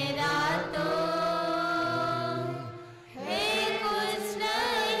मेरा तो है कुछ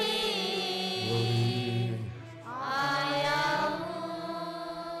नहीं आया हूँ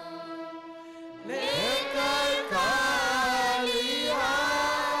लेकर कालिया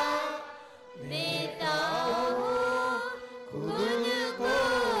देता हूँ खुद को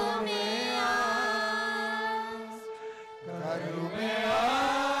मैं आज करूँ मैं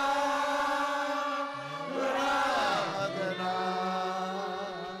आराधना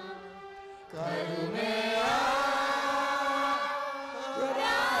करूँ मैं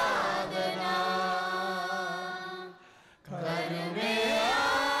आराधना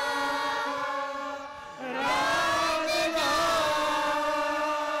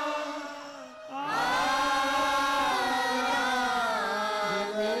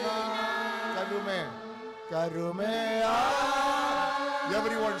करूँ मैं करूँ मैं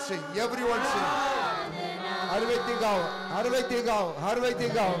everyone sing हर व्यक्ति गाओ हर व्यक्ति गाओ हर व्यक्ति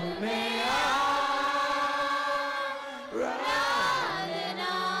गाओ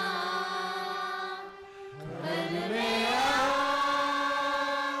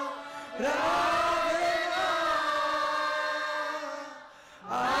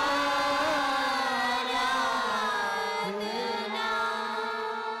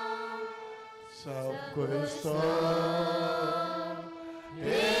सब कुछ तो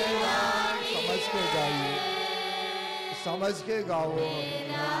तेरा समझ के गाइए समझ के गाओ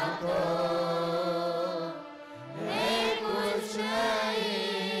तो है कुछ नहीं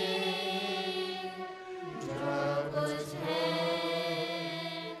जो कुछ है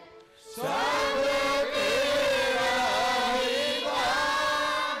सब तेरा ही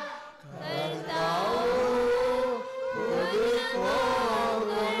काम करता हूँ खुद को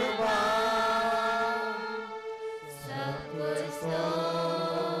कुर्बान सब कुछ तो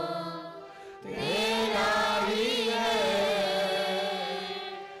तेरा ही है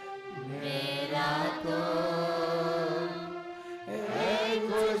मेरा तो है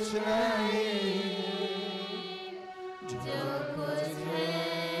कुछ नहीं जो कुछ है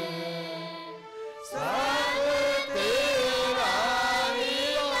सब तेरा ही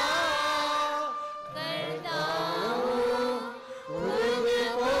काम करता हूँ खुद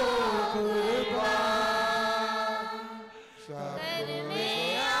को कुर्बान सब करने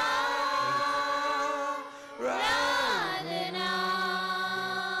आराधना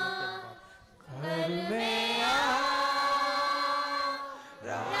करने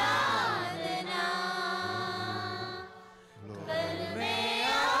आराधना करने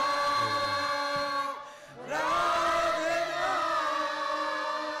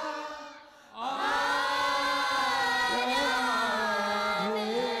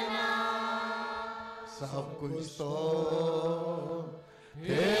सब कुछ तो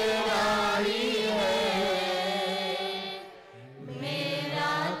तेरा ही है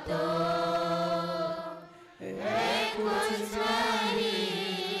मेरा तो है कुछ नहीं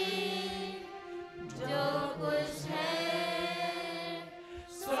जो कुछ है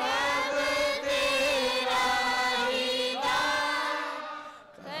सब तेरा ही दान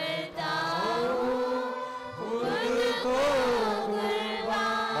करता हूँ खुद को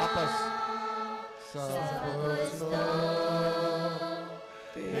कुर्बान वापस सब कुछ तो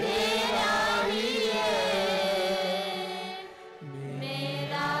तेरा ही है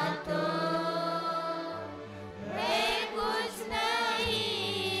मेरा तो है कुछ नहीं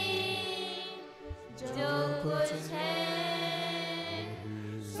जो कुछ है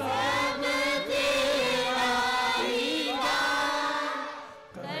सब तेरा ही दान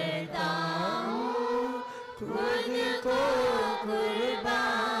करता हूँ खुद को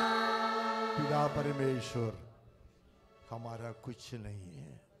कुर्बान पिता परमेश्वर हमारा कुछ नहीं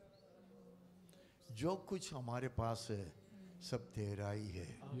है जो कुछ हमारे पास है सब तेरा ही है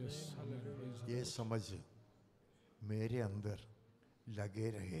ये समझ मेरे अंदर लगे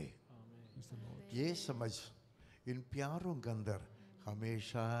रहे ये समझ इन प्यारों के अंदर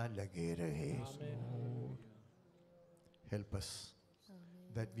हमेशा लगे रहे help us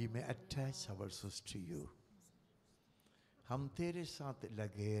that we may attach ourselves to you हम तेरे साथ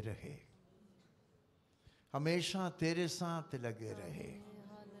लगे रहे, हमेशा तेरे साथ लगे रहे।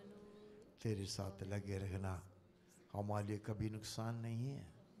 तेरे साथ लगे रहना हमारे लिए कभी नुकसान नहीं है,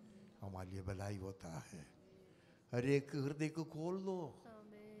 हमारे लिए भलाई होता है। हर एक हृदय को खोल दो,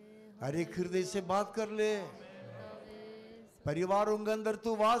 हर एक हृदय से बात कर ले, परिवारों के अंदर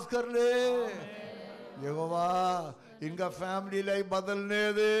तू वास कर ले। यहोवा इनका फैमिली लाइफ बदलने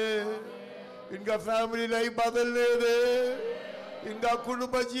दे, इनका फैमिली लाइफ बदलने दे, इनका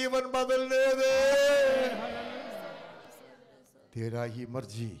कुटुंब जीवन बदलने दे। तेरा ही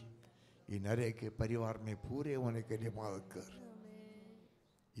मर्जी इन हरे के परिवार में पूरे होने के लिए मदद कर,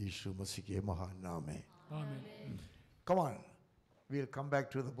 यीशु मसीह के महान नाम में। Come on, we'll come back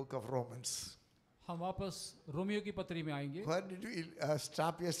to the book of Romans. हम वापस रोमियो की पत्री में आएंगे। Where did we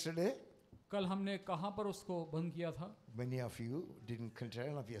stop yesterday? कल हमने कहाँ पर उसको बंद किया था? Many of you didn't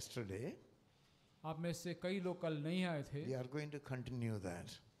turn up yesterday. आप में से कई लोग कल नहीं आए थे। We are going to continue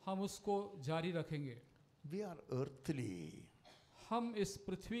that. हम उसको जारी रखेंगे। We are earthly. हम इस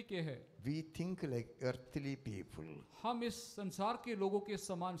पृथ्वी के हैं। We think like earthly people. हम इस संसार के लोगों के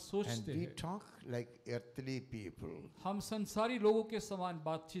समान सोचते And we हैं। talk like earthly people. हम संसारी लोगों के समान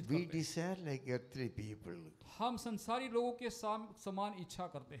बातचीत We करते हैं। desire like earthly people. हम संसारी लोगों के समान इच्छा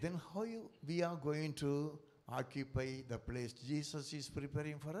करते हैं। Then how we are going to occupy the place Jesus is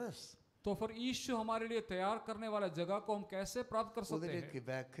preparing for us? तो फिर यीशु हमारे लिए तैयार करने वाला जगह को हम कैसे प्राप्त कर सकते उधर हैं? एक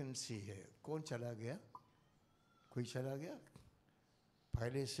वैकेंसी है। कौन चला गया? कोई चला गया?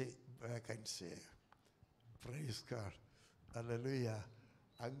 पहले से वैकेंसी है। Praise God, hallelujah.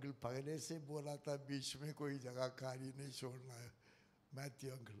 अंकल पहले से बोला था बीच में कोई जगह खाली नहीं छोड़ना है।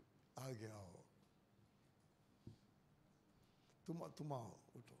 मैथ्यू अंकल आ गया हो। तुम आओ,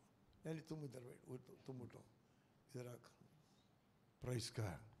 उठो। नहीं तुम इधर बैठ, उठो, तुम उठो इधर आ। Praise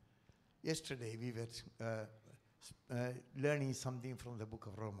God. Yesterday we were learning something from the book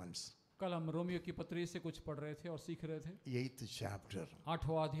of Romans. कल हम रोमियो की पत्री से कुछ पढ़ रहे थे और सीख रहे थे। 8th chapter.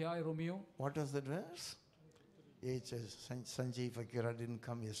 8वां अध्याय Romeo. What was the verse? Sanjay Fakira didn't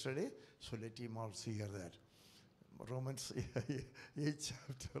come yesterday, so let him also hear that. Romans 8th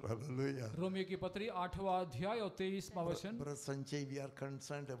chapter. Hallelujah. Romeo की पत्री 8वां अध्याय और 23वां वचन। Brother Sanjay, we are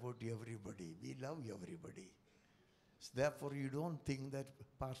concerned about everybody. We love everybody. So therefore, you don't think that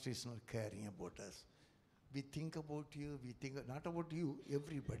pastor is not caring about us. We think about you. We think not about you.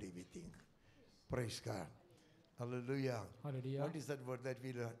 Everybody we think. Praise God. Hallelujah. Hallelujah. What is that word that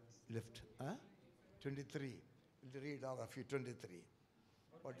we left? 23. We'll read all of you. 23.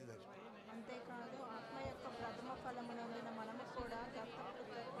 What is that? అంతేకాదు ఆత్మ యొక్క ప్రథమ ఫలమునందున మనము కూడా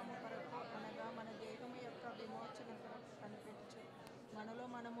దత్తపుత్రత్వము కొరకు అనగా మన దేహము యొక్క విమోచన కొరకు కనిపెట్టుచు మనలో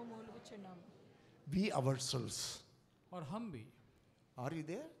మనము మూలుగుచున్నాము. We ourselves. और हम भी। Are you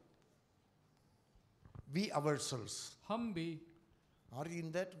there? We ourselves. हम भी। Are you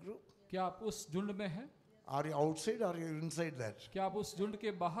in that group? क्या आप उस झुंड में हैं? Are you outside or are you inside that? क्या आप उस झुंड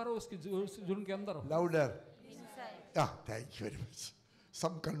के बाहर हो, उसके झुंड के अंदर हो? Louder. Inside. Thank you very much.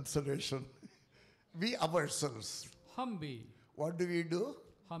 Some consolation. We ourselves. हम भी। What do we do?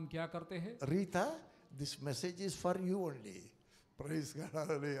 हम क्या करते हैं? Rita, this message is for you only. Praise God.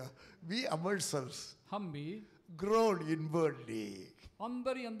 Hallelujah. We ourselves. हम भी Groan inwardly.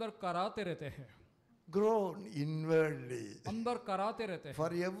 अंदर ही अंदर कराते रहते हैं। Groan inwardly. अंदर कराते रहते हैं। For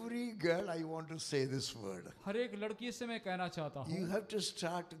every girl, I want to say this word. हर एक लड़की से मैं कहना चाहता You हूँ, have to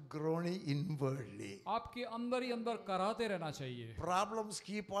start groaning inwardly. आपके अंदर ही अंदर कराते रहना चाहिए। Problems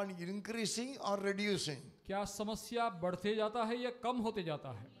keep on increasing or reducing. क्या समस्या बढ़ते जाता है या कम होते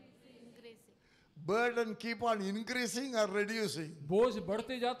जाता है? Burden keep on increasing or reducing. बोझ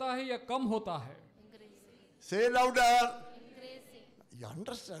बढ़ते जाता है या कम होता है? Say louder. Increasing. You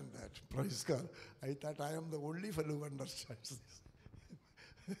understand that? Praise God. I thought I am the only fellow who understands this.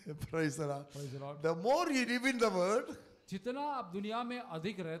 Praise the Lord. Praise the Lord. The more you live in the world, जितना आप दुनिया में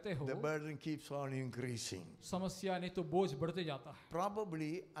अधिक रहते हो, the burden keeps on increasing. समस्या नहीं तो बोझ बढ़ते जाता है।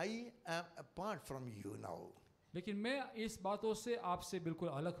 Probably I am apart from you now. लेकिन मैं इस बातों से आपसे बिल्कुल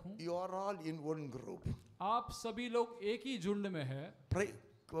अलग हूँ। You are all in one group. आप सभी लोग एक ही झुंड में हैं। Pray.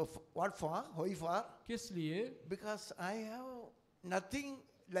 What for? Why for? किस लिए? Because I have nothing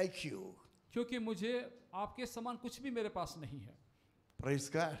like you. क्योंकि मुझे आपके समान कुछ भी मेरे पास नहीं है। Praise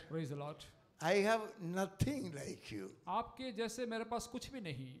God. Praise the Lord. I have nothing like you. आपके जैसे मेरे पास कुछ भी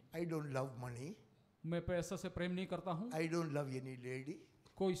नहीं। I don't love money. मैं पैसा से प्रेम नहीं करता हूँ। I don't love any lady.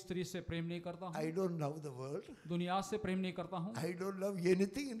 कोई स्त्री से प्रेम नहीं करता हूँ। I don't love the world. दुनिया से प्रेम नहीं करता हूँ। I don't love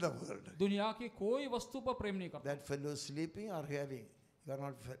anything in the world. दुनिया की कोई वस्तु पर प्रेम नहीं करता। That fellow sleeping or having, you are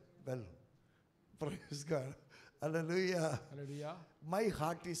not well. Praise God. Hallelujah. Hallelujah. My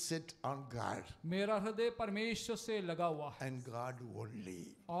heart is set on God मेरा हृदय परमेश्वर से लगा हुआ है and God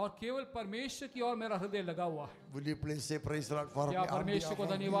only. और केवल परमेश्वर की ओर मेरा हृदय लगा हुआ है। Will you please say praise the Lord for me? क्या on परमेश्वर को behalf of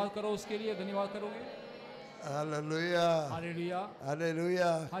me? धन्यवाद करो, उसके लिए धन्यवाद करोगे? Hallelujah. Hallelujah,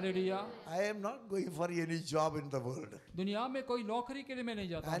 Hallelujah. Hallelujah. I am not going for any job in the world. दुनिया में कोई नौकरी के लिए मैं नहीं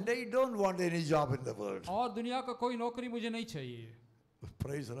जाता And हूँ I don't want any job in the world. और दुनिया का कोई नौकरी मुझे नहीं चाहिए।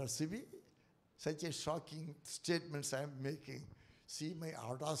 Praise the Lord. See me? Such a shocking statements I am making. See my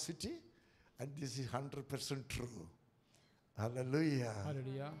audacity? And this is 100% true. Hallelujah.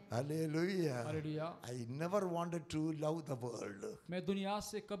 Hallelujah, Hallelujah. Hallelujah. I never wanted to love the world. मैं दुनिया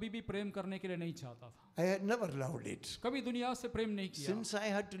से कभी भी प्रेम करने के लिए नहीं चाहता था, I had never loved it. कभी दुनिया से प्रेम नहीं किया। Since I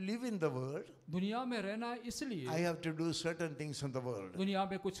had to live in the world, दुनिया में रहना इसलिए I have to do certain things in the world. दुनिया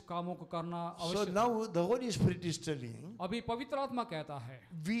में कुछ कामों को करना So आवश्यक है। now the Holy Spirit is telling, अभी पवित्र आत्मा कहता है,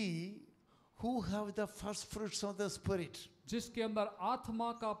 we who have the first fruits of the Spirit, जिसके अंदर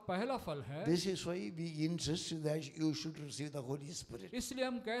आत्मा का पहला फल है, this is why we insist that you should receive the Holy Spirit. इसलिए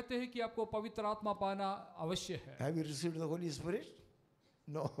हम कहते हैं कि आपको पवित्र आत्मा पाना अवश्य है। Have you received the Holy Spirit?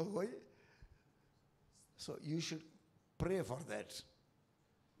 No. Why? So you should pray for that.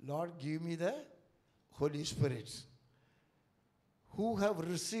 Lord, give me the Holy Spirit. Who have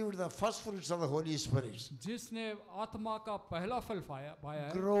received the first fruits of the Holy Spirit, जिसने आत्मा का पहला फल पाया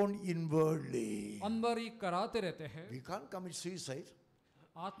है, grown inwardly. अंदर ही कराते रहते हैं। We can't commit suicide.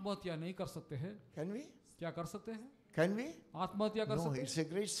 आत्महत्या नहीं कर सकते हैं। Can we? क्या कर सकते हैं? Can we? आत्महत्या कर No, सकते it's हैं?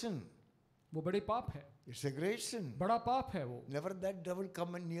 a great sin. वो बड़ी पाप है, It's a great sin. बड़ा पाप है वो। Never that devil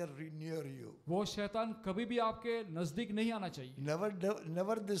come and near you. वो शैतान कभी भी आपके नजदीक नहीं आना चाहिए।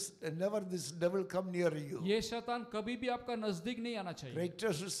 Never this devil come near you. ये शैतान कभी भी आपका नजदीक नहीं आना चाहिए।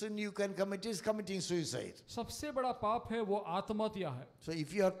 Greatest sin you can commit is committing suicide. सबसे बड़ा पाप है वो आत्महत्या है। So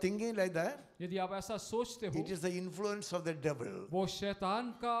if you are thinking like that, यदि आप ऐसा सोचते हो, it is the influence of the devil. वो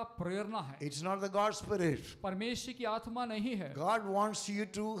शैतान का प्रेरणा है, It's not the God's Spirit. परमेश्वर की आत्मा नहीं है। God wants you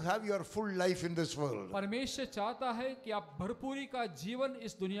to have your full life in this world. परमेश्वर चाहता है कि आप भरपूरी का जीवन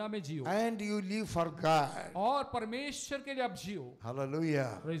इस दुनिया में जियो And you live for God. और परमेश्वर के लिए आप जियो।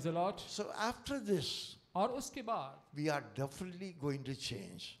 Hallelujah. Praise the Lord। So after this, और उसके बाद we are definitely going to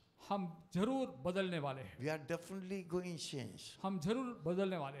change. हम जरूर बदलने वाले हैं, We are definitely going to change. हम जरूर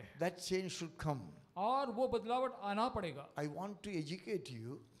बदलने वाले हैं That change should come. और वो बदलावट आना पड़ेगा। I want to educate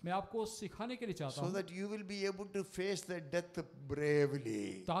you मैं आपको सिखाने के लिए चाहता so हूँ that you will be able to face the death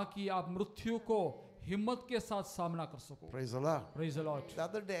bravely. ताकि आप मृत्यु को हिम्मत के साथ सामना कर सको। Praise the Lord. Praise the Lord। The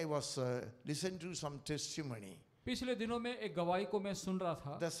other day I was listening to some testimony. पिछले दिनों में एक गवाही को मैं सुन रहा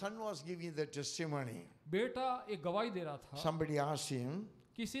था। The son was giving the testimony. बेटा एक गवाही दे रहा था। Somebody asked him,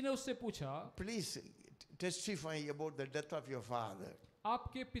 किसी ने उससे पूछा, please testify about the death of your father.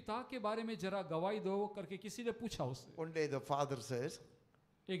 आपके पिता के बारे में जरा गवाही दो करके किसी ने पूछा उससे। One day the father says,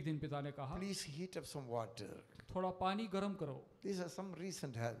 एक दिन पिता ने कहा, please heat up some water. थोड़ा पानी गर्म करो। This is some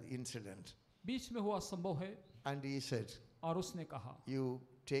recent incident. बीच में हुआ संभव है। And he said, और उसने कहा, you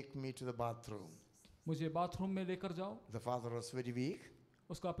take me to the bathroom. मुझे बाथरूम में लेकर जाओ। The father was very weak.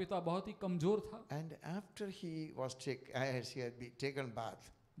 उसका पिता बहुत ही कमजोर था। And after he was as he had been taken bath,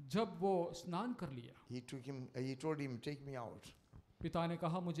 जब वो स्नान कर लिया, he told him, take me out. पिता ने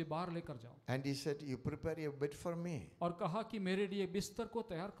कहा मुझे बाहर लेकर जाओ। And he said, you prepare a bed for me. और कहा कि मेरे लिए बिस्तर को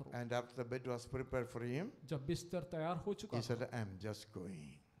तैयार करो। And after the bed was prepared for him, जब बिस्तर तैयार हो चुका he said, I'm just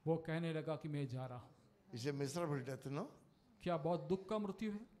going. वो कहने लगा कि मैं जा रहा हूँ। It's a miserable death, no? क्या बहुत दुख का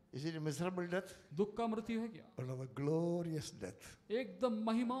मृत्यु है? Is it a miserable death? दुख का मृत्यु है क्या? Or a glorious death? एकदम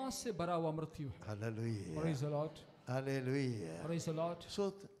महिमा से भरा हुआ मृत्यु है। Hallelujah. Praise the Lord. Hallelujah. Praise the Lord.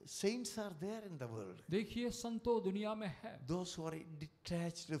 So saints are there in the world. देखिए संतो दुनिया में है, Those who are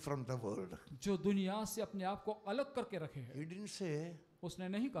detached from the world. जो दुनिया से अपने आप को अलग करके रखे हैं। He didn't say, उसने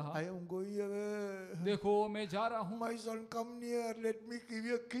नहीं कहा, I am going away. देखो मैं जा रहा हूँ, My son, come near. Let me give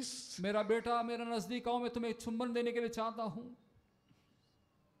you a kiss. मेरा बेटा मेरा नजदीक आओ, मैं तुम्हें चुम्बन देने के लिए चाहता हूँ।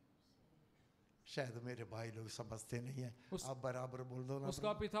 शायद मेरे भाई लोग समझते नहीं है। आप बराबर बोल दो ना।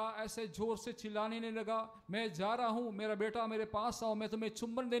 उसका पिता ऐसे जोर से चिल्लाने नहीं लगा, मैं जा रहा हूँ, मेरा बेटा मेरे पास आओ, मैं तुम्हें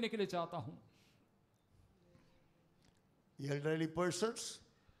चुम्बन देने के लिए चाहता हूँ। Elderly persons,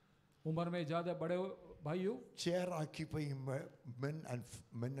 उम्र में ज्यादा बड़े भाइयों, chair occupying men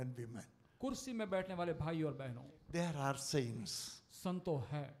and women. कुर्सी में बैठने वाले भाई और बहनों, There are saints. संतो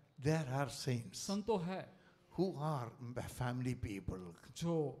है, There are saints संतो है who are family people.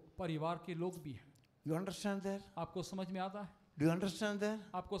 जो परिवार के लोग भी हैं। You understand that? आपको समझ में आता है? Do you understand that?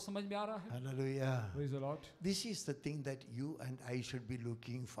 आपको समझ में आ रहा है? Hallelujah. Praise the Lord. This is the thing that you and I should be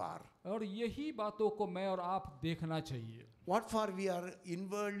looking for. और यही बातों को मैं और आप देखना चाहिए। What for we are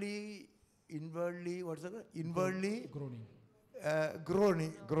inwardly inwardly, what's that? Inwardly groaning.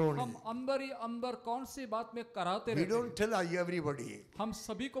 groaning. हम अंदर ही अंदर कौन सी बात में कराते We रहते don't tell everybody. हैं। हम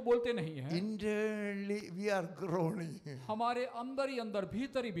सभी को बोलते नहीं हैं। Internally we are groaning. हमारे अंदर ही अंदर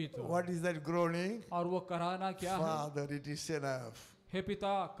भीतर ही भीतर। What is that groaning? और वो कराना क्या है? Father, it is enough. हे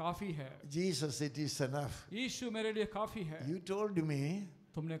पिता काफी है। Jesus, it is enough. यीशु मेरे लिए काफी है। You told me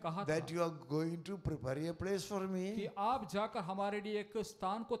तुमने कहा that था you are going to prepare a place for कि me. आप जाकर हमारे लिए एक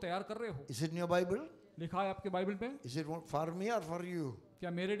स्थान को तैयार कर रहे हो। Is it in your Bible? लिखा है आपके बाइबल में? Is it for me or for you?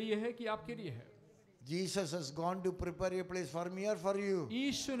 क्या मेरे लिए है कि आपके लिए है? Jesus has gone to prepare a place for me or for you.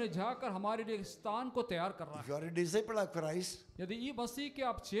 यीशु ने जाकर हमारे लिए एक स्थान को तैयार कर रहा If है। you are a disciple of Christ, यदि ये मसीह के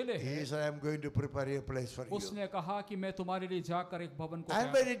आप चेले he हैं, said, I am going to prepare a place for you. उसने कहा कि मैं तुम्हारे लिए जाकर एक भवन को And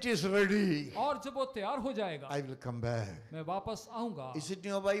तैयार when it is ready, और जब वो तैयार हो जाएगा I will come back. मैं वापस आऊंगा। Is it in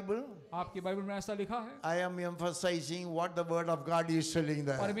your Bible? आपकी बाइबल में ऐसा लिखा है? I am emphasizing what the word of God is telling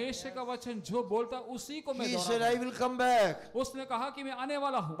there. परमेश्वर का वचन जो बोलता उसी को मैं He दोहरा said, रहा I हूं। will come back. उसने कहा कि मैं आने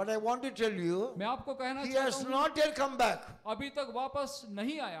वाला हूँ। But I want to tell you, मैं आपको कहना he चाहता has हूँ not yet come back. अभी तक वापस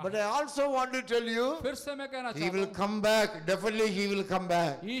नहीं आया। But I also want to tell you, फिर से मैं कहना he चाहता will हूँ come back. Definitely he will come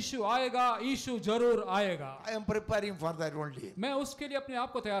back. यीशु आएगा, यीशु जरूर आएगा। I am preparing for that only. मैं उसके लिए अपने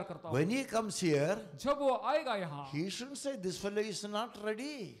आप को तैयार करता हूँ। When he comes here, जब वो आएगा यहाँ, he shouldn't say this fellow is not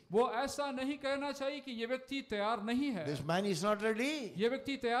ready. वो ऐसा नहीं कहना चाहिए कि ये व्यक्ति तैयार नहीं है, This man is not ready. ये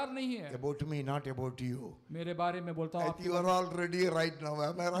व्यक्ति तैयार नहीं है। About me, not about you. मेरे बारे में बोलता I हूँ think you are all ready right now.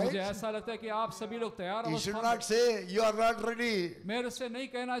 Am I मुझे right? ऐसा लगता है कि आप सभी लोग तैयार He should अवस्था not में। say you are not ready. मेरे से नहीं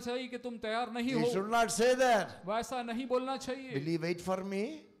कहना चाहिए कि तुम तैयार नहीं He हो, should not say that. वैसा नहीं बोलना चाहिए। Will he wait for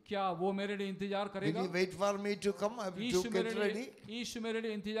me? क्या वो मेरे लिए इंतजार Will करेगा? he wait for me to come to Yeshu get ready? मेरे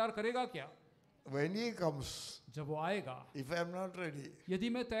लिए इंतजार करेगा क्या? When he comes, जब वो आएगा, if I am not ready, यदि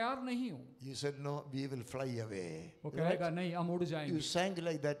मैं तैयार नहीं हूँ, you said no, we will fly away. वो कहेगा नहीं, हम उड़ जाएंगे। You sang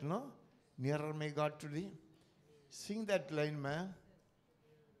like that, no? Nearer may God to thee. Sing that line, man.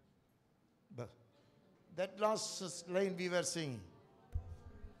 That last line we were singing.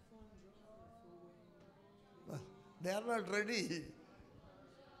 They are not ready.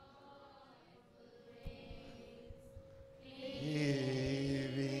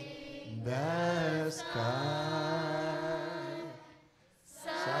 Leaving the sky,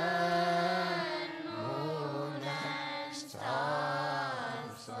 sun, moon, and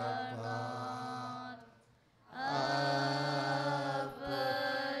stars above.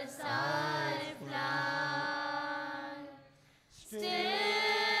 Upwards I fly, still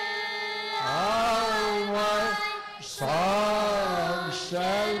all my song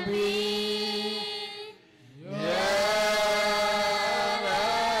shall be.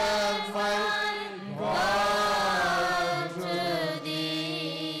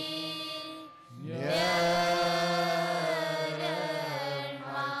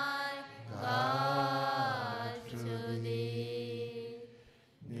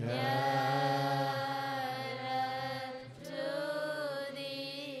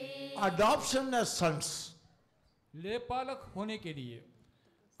 Adoption as sons. लेपालक होने के लिए,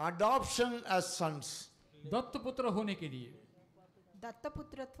 Adoption as sons. दत्तपुत्र होने के लिए,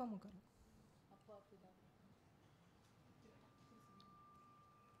 దత్తపుత్రత్వము కొరకు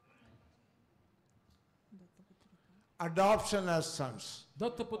Adoption as sons.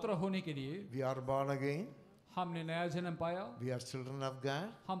 दत्तपुत्र होने के लिए We are born again. हमने नया जन्म पाया, We are children of God.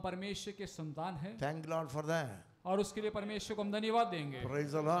 हम परमेश्वर के संतान हैं Thank God for that. और उसके लिए परमेश्वर को हम धन्यवाद देंगे।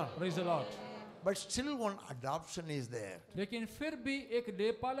 Praise the Lord. Praise the Lord। But still one adoption is there. लेकिन फिर भी एक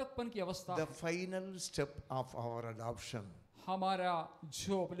लेपालकपन की अवस्था The है। final step of our adoption. हमारा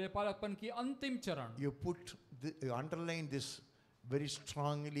जो लेपालकपन की अंतिम चरण, You underline this very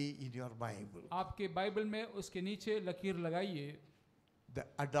strongly in your Bible. आपके बाइबल में उसके नीचे लकीर लगाइए,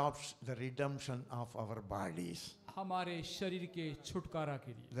 The redemption of our bodies. हमारे शरीर के छुटकारा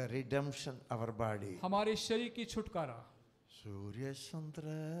के लिए, The redemption of our body. हमारे शरीर की छुटकारा। Surya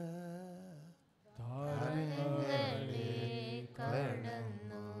Chandra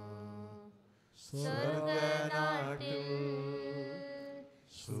Surganatil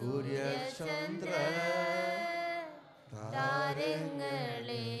Surya Chandra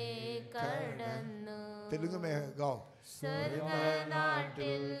താരങ്ങളെ കടന്നു Telugu mein gao.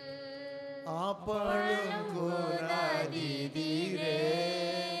 സ്വർഗനാട്ടിൽ ആപ്പഴങ്കുനദീതീരേ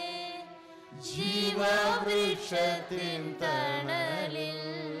ജീവവൃക്ഷത്തിൻ തണലിൽ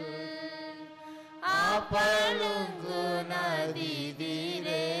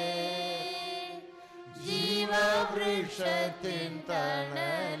ആപ്പഴങ്കുനദീതീരേ ജീവവൃക്ഷത്തിൻ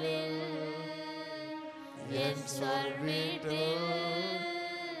തണലിൽ എൻ സ്വർവീട്ടിൽ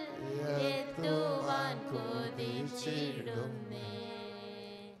എത്തുവാൻ കൊതിച്ചിടുന്നേ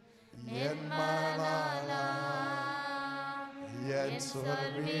എൻ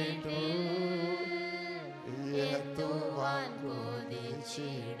സ്വർവീട്ടു എത്തുവാൻ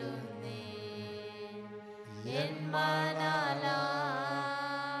കൊതിച്ചിടുന്നേ എൻ മനല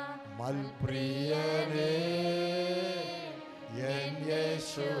മൽപ്രിയനേ എൻ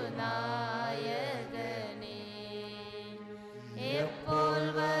യേശുനായകനേ എപ്പോൾ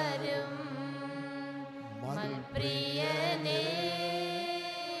വരും മൽപ്രിയനേ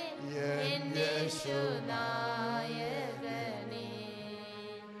എൻ യേശുനായകനേ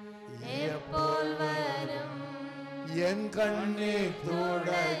എപ്പോൾ വരും എൻ കണ്ണീർ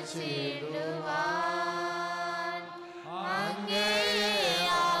തുടച്ചിടുവാൻ അങ്ങയെ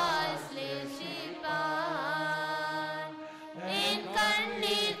ആശ്ലേഷിപ്പാൻ എൻ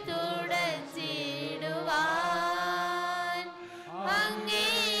കണ്ണീർ തുടച്ചിടുവാൻ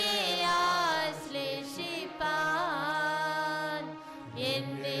അങ്ങയെ ആശ്ലേഷിപ്പാൻ എൻ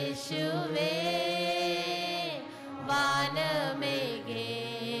യേശുവേ വാനമേഘേ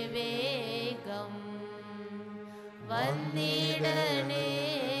വേഗം വന്നിടണേ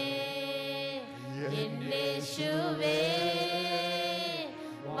എൻ യേശുവേ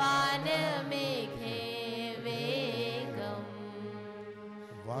വാനമേഘേ വേഗം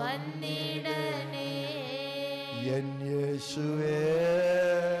വന്നിടണേ എൻ യേശുവേ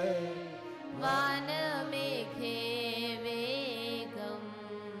വാനമേഘേ വേഗം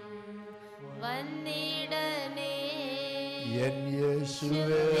വന്നിടണേ എൻ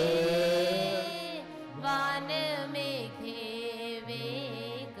യേശുവേ വാനമേഘേ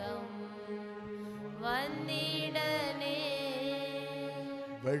വേഗം വന്നിടണേ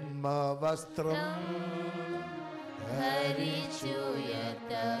വെണ്മ വസ്ത്രം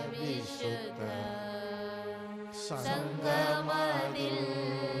ധരിച്ചുയർത്ത വിശുദ്ധ സംഗമതിൽ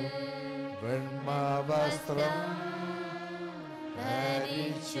വെണ്മ വസ്ത്രം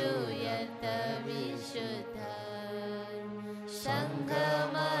ധരിച്ചുയർത്ത വിശുദ്ധ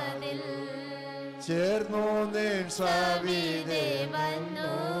സംഗമതിൽ ചേർന്നു നിൻ സവിധേ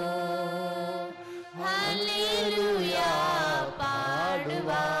വന്നു ഹല്ലേലൂയ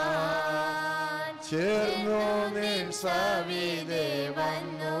പാടുവാൻ ചേർന്നു നിൻ സവിധേ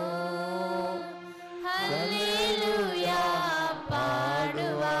വന്നു ഹല്ലേലൂയ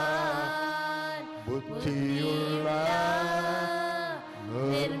പാടുവാൻ ബുദ്ധിയുള്ള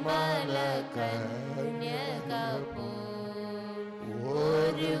നിർമ്മല കന്യകപോ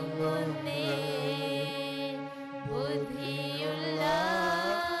ഒരുങ്ങുന്നേ ബുദ്ധിയുള്ള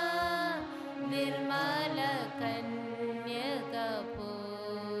Nirmala കന്യകപോ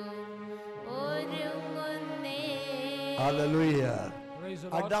ഒരുങ്ങുന്നേ. Hallelujah. Praise the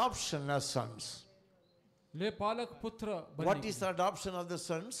Lord. Adoption as sons. ले पालक पुत्र What बनने is the adoption of the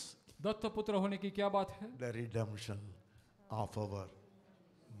sons? Dutt पुत्र होने की क्या बात है? The redemption of our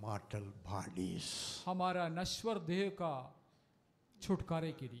mortal bodies. हमारा नश्वर देह का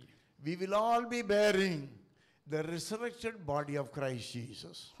छुटकारे के लिए We will all be bearing the resurrected body of Christ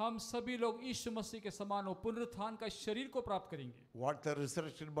Jesus. हम सभी लोग यीशु मसीह के समान वो पुनरुत्थान का शरीर को प्राप्त करेंगे. What the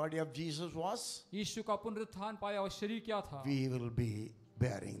resurrected body of Jesus was, यीशु का पुनरुत्थान पाया हुआ शरीर क्या था? we will be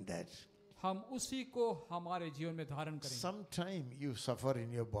bearing that. हम उसी को हमारे जीवन में धारण करेंगे. Sometime you suffer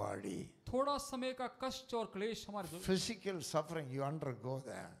in your body. थोड़ा समय का कष्ट और क्लेश हमारे Physical suffering, you undergo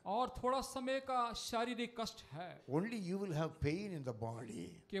that. और थोड़ा समय का शारीरिक कष्ट है. Only you will have pain in the body.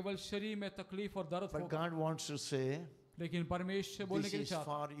 केवल शरीर में तकलीफ और दर्द But होगा. God wants to say, लेकिन परमेश्वर बोलने this के लिए is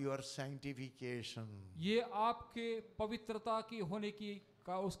चाहता for your sanctification. ये आपके पवित्रता की होने की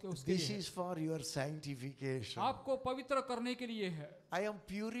का उसके This लिए is for your sanctification. है. आपको पवित्र करने के लिए है. I am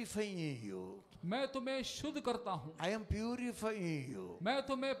purifying you. मैं तुम्हें शुद्ध करता हूँ. I am purifying you. मैं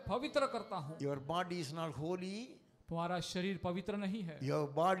तुम्हें पवित्र करता हूँ. Your body is not holy. तुम्हारा शरीर पवित्र नहीं है. Your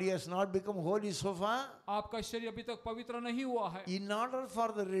body has not become holy so far. आपका शरीर अभी तक पवित्र नहीं हुआ है. In order for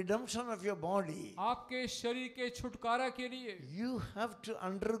the redemption of your body, आपके शरीर के छुटकारा के लिए you have to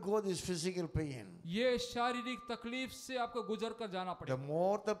undergo this physical pain. ये शारीरिक तकलीफ से आपको गुजर कर जाना The पड़ेगा.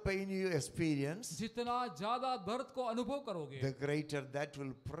 more the pain you experience, जितना ज्यादा दर्द को अनुभव करोगे the greater that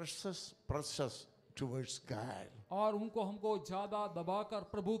will press us towards God. और उनको हमको ज्यादा दबाकर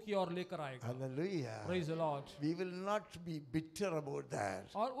प्रभु की ओर लेकर आएगा. Hallelujah. Praise the Lord. We will not be bitter about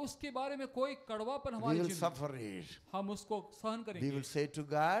that. और उसके बारे में कोई कड़वापन We हमारे will जीवन में suffer it. हम उसको सहन We करेंगे. will say to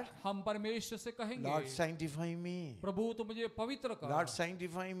God, हम परमेश्वर से कहेंगे, Lord, sanctify me. प्रभु तू मुझे पवित्र Lord, कर.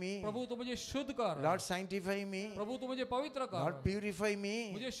 sanctify me. प्रभु तू मुझे शुद्ध कर. Lord, sanctify me. प्रभु तू मुझे पवित्र Lord, कर. purify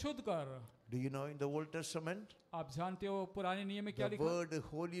me. मुझे शुद्ध कर. Do you know in the Old Testament, आप जानते हो पुराने नियम में क्या the लिखा? word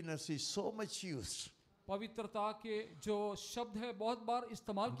holiness is so much used. पवित्रता के जो शब्द है बहुत बार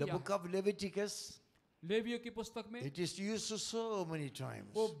इस्तेमाल The किया book है. of Leviticus, लेवियों की पुस्तक में It is used so many times.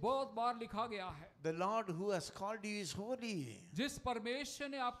 वो बहुत बार लिखा गया है, The Lord who has called you is holy. जिस परमेश्वर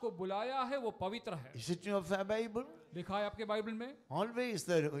ने आपको बुलाया है वो पवित्र है। Is it in your Bible? लिखा है आपके बाइबल में, Always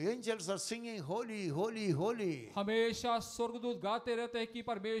the angels are singing holy, holy, holy. हमेशा स्वर्गदूत गाते रहते हैं कि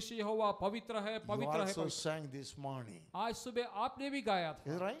परमेश्वर यहोवा पवित्र है, You पवित्र है, also पवित्र। sang this morning. आज सुबह आपने भी गाया Is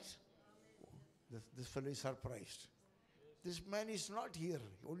था। it right? This fellow is surprised. This man is not here.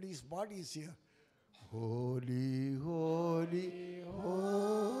 Only his body is here. Holy, holy,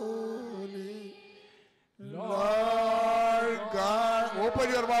 holy, Lord God. Open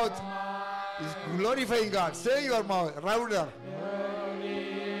your mouth. He's glorifying God. Say your mouth louder.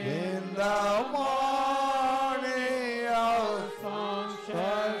 In the morning our song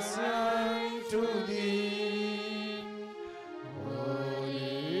shall sing to thee.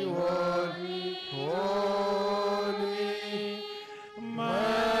 Holy, holy, holy,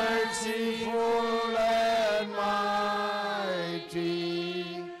 merciful and mighty,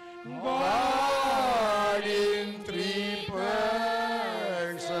 God in three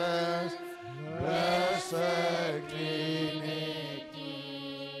persons, blessed Trinity.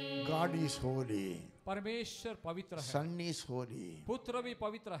 God is holy. परमेश्वर पवित्र है, Son is holy. पुत्र भी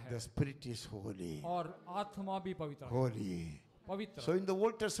पवित्र है The Spirit is holy. और आत्मा भी पवित्र है, Holy. पवित्र। So in the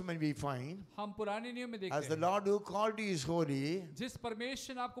Old Testament we find, हम पुराने नियम में देखते as the हैं, Lord who called you is holy, जिस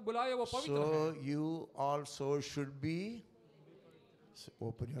परमेश्वर ने आपको बुलाया वो पवित्र so है, you also should be.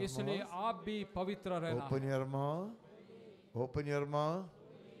 Open your इसलिए mouth. आप भी पवित्र रहना Open है। your mouth. Open your mouth.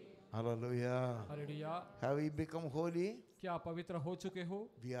 Hallelujah. Hallelujah. Have we become holy? क्या पवित्र हो चुके हो?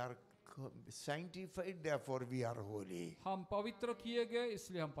 We are sanctified, therefore we are holy. हम पवित्र किए गए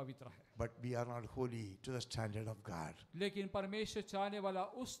इसलिए हम पवित्र हैं, But we are not holy to the standard of God. लेकिन परमेश्वर चाहने वाला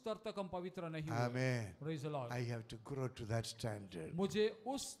उस स्तर तक हम पवित्र नहीं हुए। Amen. Praise the Lord। I have to grow to that standard. मुझे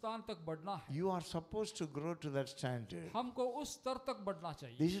उस स्थान तक बढ़ना है, You are supposed to grow to that standard. हमको उस स्तर तक बढ़ना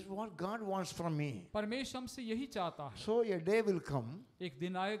चाहिए। This is what God wants from me. परमेश्वर हमसे यही चाहता है। So a day will come, एक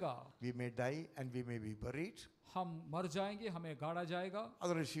दिन आएगा, we may die and we may be buried. हम मर जाएंगे, हमें गाड़ा जाएगा,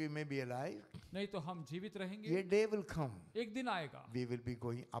 Otherwise we may be alive. नहीं तो हम जीवित A रहेंगे। day will come, एक दिन आएगा, we will be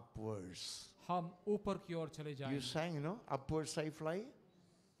going upwards. हम ऊपर की ओर चले You जाएंगे। sang, upwards I fly.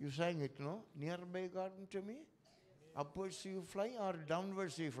 You sang it, nearby God to me. Upwards you fly or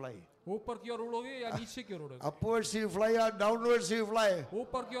downwards you fly? ऊपर की ओर उड़ोगे या नीचे की ओर उड़ोगे? Upwards you fly or downwards you fly?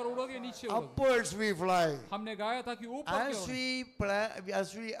 ऊपर की ओर उड़ोगे, नीचे उड़ोगे। Upwards we fly. हमने गाया था कि ऊपर की ओर।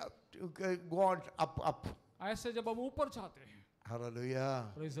 As we go on up. ऐसे जब हम ऊपर जाते हैं,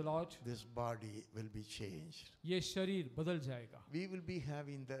 Hallelujah. Praise the Lord, This body will be changed. ये शरीर बदल जाएगा। We will be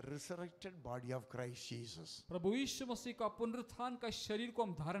having the resurrected body of Christ Jesus. प्रभु यीशु मसीह का पुनरुत्थान का शरीर को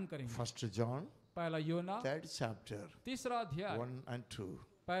हम धारण करेंगे। 1 John, पहला यूहन्ना 3rd chapter, तीसरा अध्याय 1 and 2.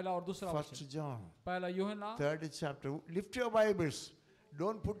 पहला और दूसरा 1 वचन। John, पहला यूहन्ना 3rd chapter. Lift your Bibles.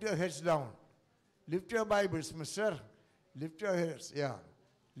 Don't put your heads down. Lift your Bibles, mister. Lift your heads. Yeah.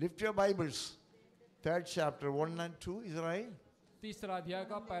 Lift your Bibles. 3rd chapter, 1 and 2. Is right? तीसरा अध्याय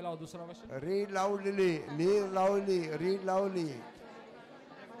का पहला और दूसरा वचन। Read loudly. Read loudly. Read loudly.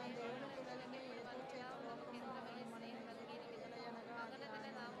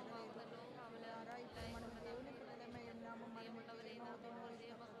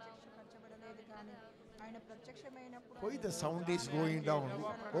 ఆయన ప్రత్యక్షమైనప్పుడు Why the sound is going down?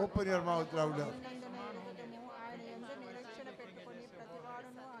 Open your mouth louder. ఆయన యందు నిరీక్షణ పెట్టుకొని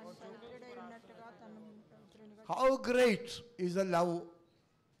ప్రతివాడును ఆయన పవిత్రుడై ఉన్నట్టుగా తను పవిత్రునిగా How great is the love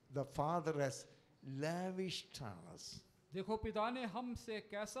the Father has lavished on us. देखो पिता ने हमसे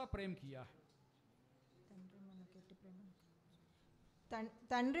कैसा प्रेम किया है।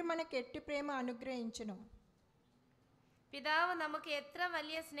 తండ్రి మనకి ఎట్టి ప్రేమ అనుగ్రహించును പിതാവ് നമുക്ക് എത്ര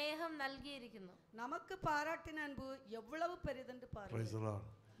വലിയ സ്നേഹം നൽകിയിരിക്കുന്നു. நமக்கு பாராட்டின அன்பு எவ்வளவு பெரிதென்று Praise பாருங்கள். the Lord.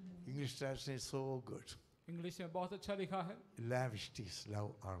 English translation is so good. English में बहुत अच्छा लिखा है, Lavished his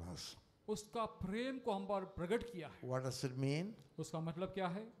love on us. उसका प्रेम को हम पर प्रकट किया है। What does it mean? उसका मतलब क्या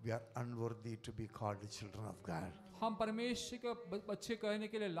है? We are unworthy to be called the children of God. हम परमेश्वर के बच्चे कहने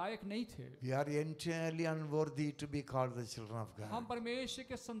के लिए लायक नहीं थे। We are entirely unworthy to be called the children of हम God. परमेश्वर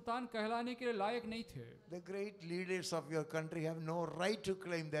के संतान कहलाने के लिए लायक नहीं थे। The great leaders of your country have no right to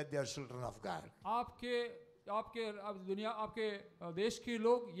claim that they are children of God. आपके आपके अब दुनिया आपके देश के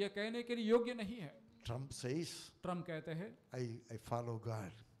लोग ये कहने के लिए योग्य नहीं है। Trump says, ट्रम्प कहते हैं, I follow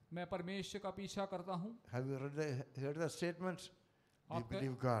God. मैं परमेश्वर का पीछा करता हूँ। Have you heard the statement? We आपके-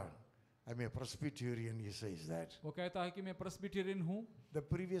 believe God. I'm a Presbyterian, he says that. वो कहता है कि मैं प्रेस्बिटेरियन हूँ। The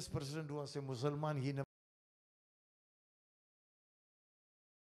previous president was a Muslim, he never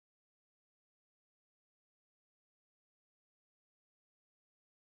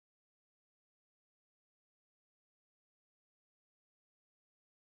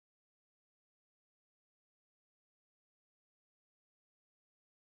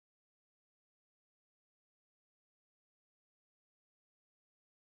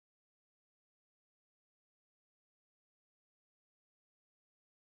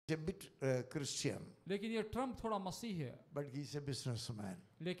a bit Christian, लेकिन ये ट्रम्प थोड़ा मसीह है, but he's a businessman.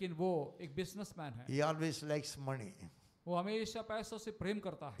 लेकिन वो एक बिजनेसमैन है। He always likes money. वो हमेशा पैसों से प्रेम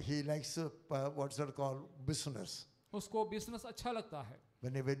करता है, He likes what's that called business. उसको बिजनेस अच्छा लगता है।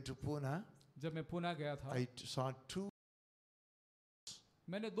 When I went to Pune, जब मैं पुणे गया था, I saw two,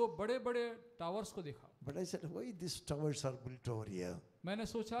 मैंने दो बड़े बड़े टावर्स को देखा। but I said, why these towers are built over here? मैंने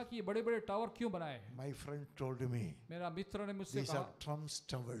सोचा कि ये बड़े बड़े टावर क्यों बनाए हैं। My friend told me, मेरा मित्र ने मुझसे these कहा, are Trump's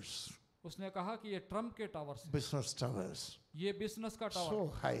towers, उसने कहा कि ये ट्रम्प के टावर्स हैं। business towers. ये बिजनेस का टावर, So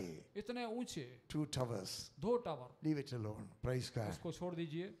high, इतने ऊंचे, 2 towers. दो tower, Leave it alone. Praise God. उसको छोड़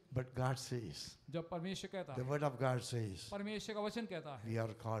दीजिए। But God says, जब परमेश्वर कहता the है, word of God says, परमेश्वर का वचन कहता है, we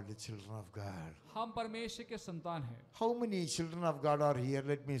are called the children of God. हम परमेश्वर के संतान हैं। How many children of God are here?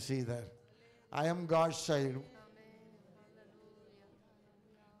 Let me see that. I am God's child.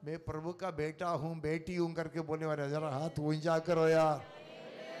 मैं प्रभु का बेटा हूँ, बेटी हूँ करके बोलने वाले जरा हाथ ऊंचा करो यार.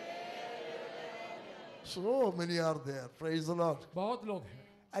 So many are there. Praise the Lord. बहुत लोग हैं।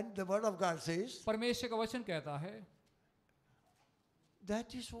 And the word of God says, परमेश्वर का वचन कहता है,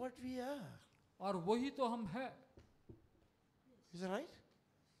 that is what we are. और वही तो हम हैं। Is that right?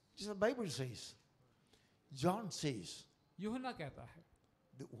 It is the Bible says. John says. यूहन्ना कहता है।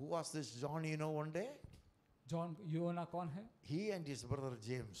 Who was this John, you know, one day? John, यूहन्ना कौन है? He and his brother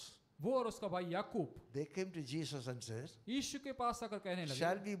James, वो और उसका भाई याकूब they came to Jesus and said, यीशु के पास आकर कहने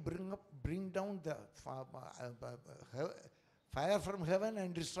shall लगे, we bring down the fire from heaven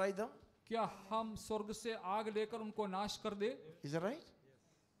and destroy them? क्या हम स्वर्ग से आग लेकर उनको नाश कर दे? Is that right?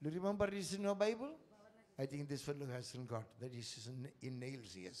 Do you remember this in your Bible? I think this fellow hasn't got. That is in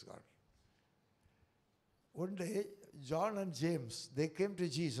nails he has got. One day, John and James, they came to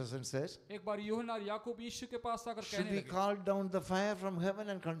Jesus and said, एक बार यूहन्ना और याकूब यीशु के पास आकर should कहने we लगे, call down the fire from heaven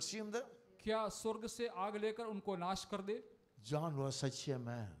and consume them? क्या स्वर्ग से आग लेकर उनको नाश कर दे? John was such a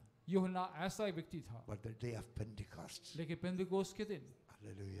man. यूहन्ना ऐसा एक व्यक्ति था, But the day of Pentecost, लेकिन पेंतिकोस्त के दिन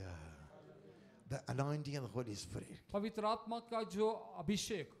hallelujah, the anointing of the Holy Spirit पवित्र आत्मा का जो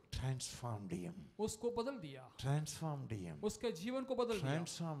अभिषेक transformed him. उसको बदल दिया, Transformed him. उसके जीवन को बदल दिया,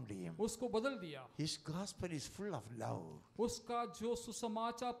 Transformed him. उसको बदल दिया। His gospel is full of love. उसका जो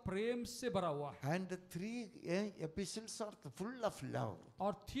सुसमाचार प्रेम से भरा हुआ है, And the 3 epistles are full of love.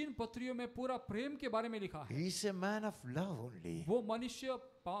 और 3 पत्रियों में पूरा प्रेम के बारे में लिखा है। He is a man of love only. वो मनुष्य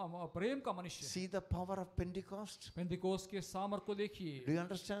प्रेम का मनुष्य है। See the power of Pentecost? पेंतिकोस्त के सामर्थ को देखिए, Do you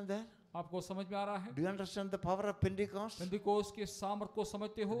understand that? आपको समझ में आ रहा है? Do you understand the power of Pentecost? पेंतिकोस्त के सामर्थ को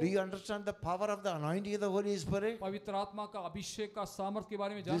समझते हो? Do you understand the power of the anointing of the Holy Spirit? पवित्र आत्मा का अभिषेक का सामर्थ के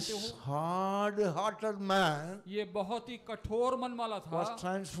बारे में जानते This हो? hard-hearted man ये बहुत ही कठोर मन वाला था, was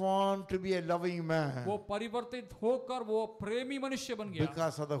transformed to be a loving man वो परिवर्तित होकर वो प्रेमी मनुष्य बन गया।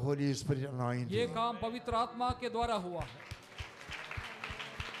 because of the Holy Spirit ये anointing. काम पवित्र आत्मा के द्वारा हुआ है।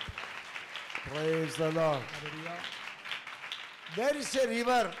 Praise the Lord. There is a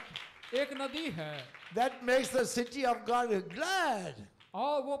river एक नदी है that makes the city of God glad.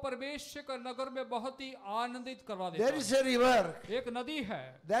 और वो परमेश्वर का नगर में बहुत ही आनंदित करवा देता There है। is a river एक नदी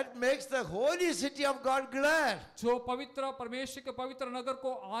है that makes the holy city of God glad. जो पवित्र परमेश्वर के पवित्र नगर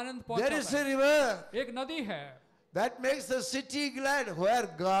को आनंद There is पहुंचाता a है। river एक नदी है that makes the city glad where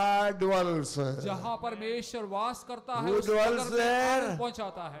God dwells. जहाँ परमेश्वर वास करता है, Who उस dwells नगर में there? आनंद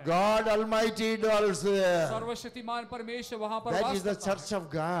पहुंचाता है। God Almighty dwells there. सर्वशक्तिमान परमेश्वर वहाँ पर That वास is the करता church है। of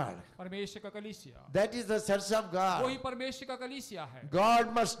God. परमेश्वर का कलीसिया, That is the church of वही God. परमेश्वर का कलीसिया है।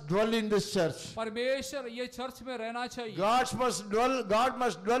 God must dwell in this church. परमेश्वर ये चर्च में रहना चाहिए। God must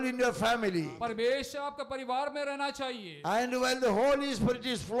dwell in your family. परमेश्वर आपके परिवार में रहना चाहिए। And when the Holy Spirit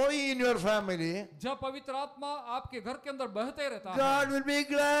is flowing in your family, जब पवित्र आत्मा आपके घर के अंदर बहते रहता है, God will be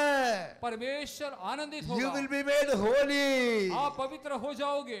glad. परमेश्वर आनंदित You होगा, will be made holy. आप पवित्र हो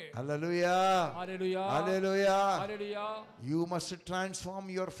जाओगे। Hallelujah. Hallelujah, Hallelujah. Hallelujah. You must transform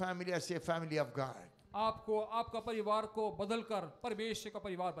your family as a family of God. आपको आपका परिवार को बदलकर परमेश्वर का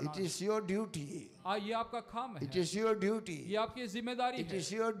परिवार It banana, is your duty. ये आपका काम It है, is your duty. ये आपकी जिम्मेदारी It है,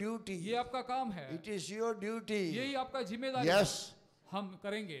 is your ये duty. आपका काम है, It is your duty. यही आपका जिम्मेदारी है। Yes, हम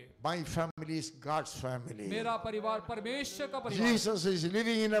करेंगे। my family is God's family. मेरा परिवार परमेश्वर का परिवार, Jesus is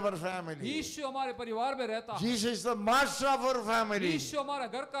living in our family. यीशु हमारे परिवार में रहता है, Jesus is the master of our family. यीशु हमारा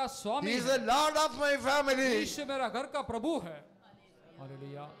घर का स्वामी He is है, the Lord of my family. यीशु मेरा घर का प्रभु है।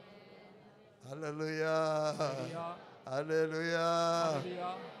 Hallelujah, Hallelujah. Hallelujah, Hallelujah. Hallelujah,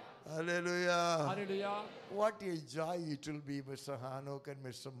 Hallelujah. Hallelujah. What a joy it will be, Mr. Hanok and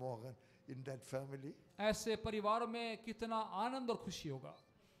Mr. Mohan, in that family. ऐसे परिवारों में कितना आनंद और खुशी होगा।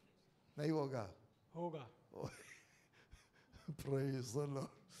 नहीं होगा? होगा। Praise the Lord.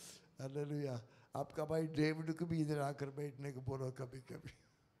 Hallelujah. आपका भाई डेविड को भी इधर आकर बैठने को बोलो कभी कभी.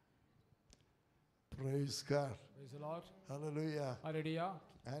 Praise God. Praise the Lord. Hallelujah. Hallelujah.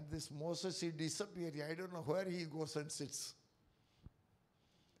 And this Moses, he disappeared. I don't know where he goes and sits.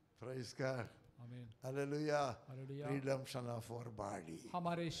 Praise God. Amen. Hallelujah. Hallelujah. Redemption of our body.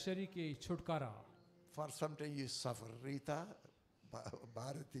 हमारे शरीर की छुटकारा. For some time you suffer. Rita,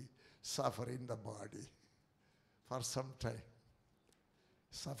 Bharati, suffer in the body. For some time.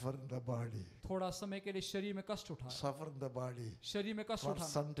 Suffer in the body. थोड़ा समय के लिए शरीर में कष्ट उठाए. Suffer in the body. शरीर में कष्ट For उठाना.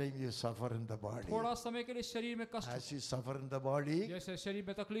 some time you suffer in the body. थोड़ा समय के लिए शरीर में कष्ट. As you suffer in the body, जैसे शरीर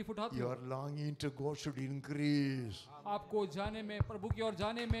में तकलीफ उठाते your longing to go should increase. आपको जाने में, प्रभु की ओर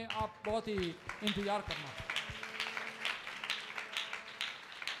जाने में आप बहुत ही इंतजार करना.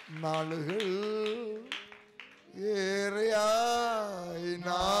 നാളുകൾ ഏറെയായി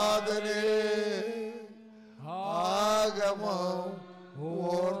നാഥനെ ആഗമം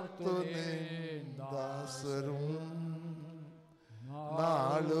ഓർത്തു ദാസരും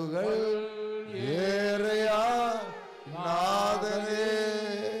നാളുകൾ ഏറെയായി നാഥനെ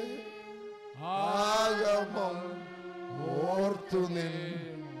ആഗമം ഓർത്തു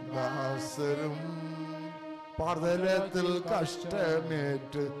ദാസരും പാർതലത്തിൽ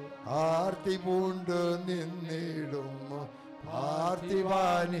കഷ്ടമേറ്റ് ആർത്തി പൂണ്ട് നിന്നിടുന്നു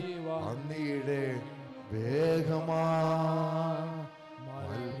പാർത്ഥിവാനി വന്നിടെ വേഗമാ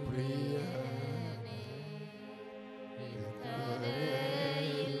പ്രിയ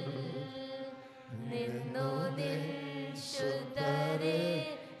നിന്നു നിൻ ശുദ്ധരെ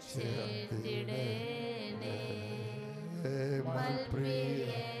ചേർത്തിടേണേ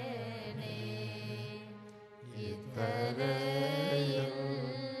മൽപ്രിയനേ ഇത്തരയിൽ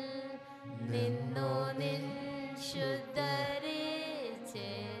നിന്നു നിൻ ശുദ്ധരെ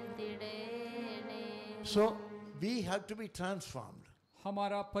ചേർത്തിടേണേ. So we have to be transformed.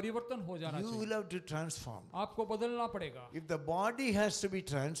 हमारा परिवर्तन हो जाना You will चाहिए. have to transform. आपको बदलना पड़ेगा. If the body has to be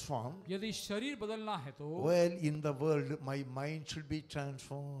transformed, यदि शरीर बदलना है तो well, in the world, my mind should be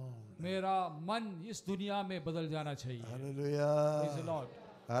transformed. मेरा मन इस दुनिया में बदल जाना चाहिए. Hallelujah. Praise the Lord.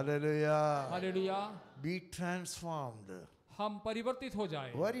 Hallelujah. Hallelujah. Be transformed. हम परिवर्तित हो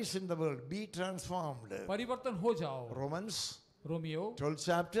जाए. What is in the world? Be transformed. परिवर्तन हो जाओ. Romans रोमियो 12th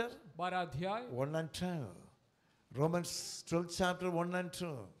chapter 12 अध्याय 1 and 2. Romans 12th chapter 1 and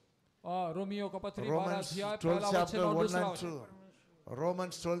 2. Romeo का पत्री 12 Romans अध्याय 12th पहला वचन chapter और 1 दूसरा and वचन. 2.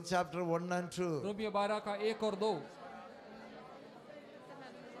 Romans 12th chapter 1 and 2. Romeo 12 का 1 और 2.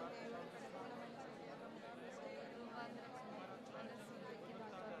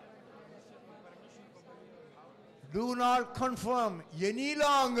 Do not conform any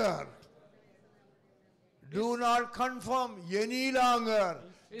longer. Do not conform any longer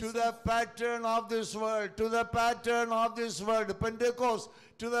to the pattern of this world, to the pattern of this world. Pentecost,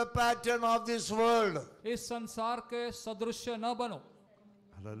 to the pattern of this world. इस संसार के सदृश्य न बनो.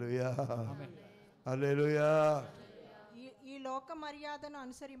 Hallelujah. Amen. Hallelujah. ఈ లోక మర్యాదను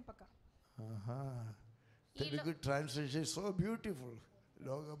అనుసరింపక. Telugu translation is so beautiful.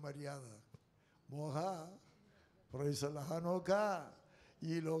 Loga Maryada. Moha. Praise Allah. Hanoka.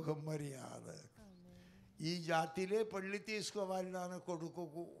 Ee Loga Maryada. ఈ జాతిలే పెళ్లి తీసుకోవాలి నాన్న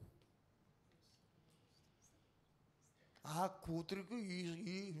కొడుకుకు, ఆ కూతురికి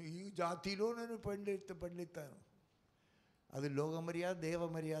ఈ జాతిలో నేను పెళ్ళిస్తాను. అది లోక మర్యాద దేవ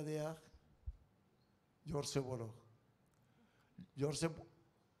మర్యాదయా? जोर से बोलो, जोर से.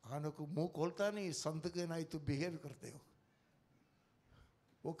 आने को मुंह खोलता नहीं, संत के नहीं तो बिहेव करते हो.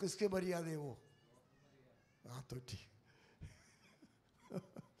 वो किसके मर्यादे वो? हाँ तो ठीक.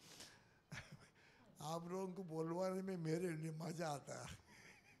 आप लोगों को बोलवाने में मेरे लिए मजा आता है,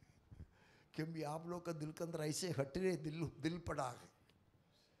 क्योंकि आप लोग का दिल के अंदर ऐसे हटरे दिल पड़ा है.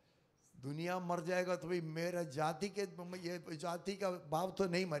 दुनिया मर जाएगा तो भाई मेरा जाति के ये जाति का भाव तो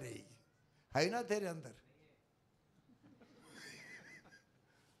नहीं मरेगी, है ना तेरे अंदर?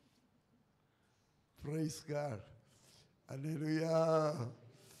 Praise God. Hallelujah.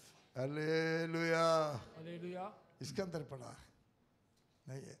 Hallelujah. Hallelujah. इसके अंदर पड़ा है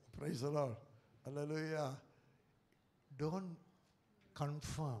नहीं है. Praise the Lord. Hallelujah. Don't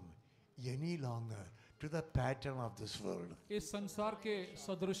conform any longer to the pattern of this world, इस संसार के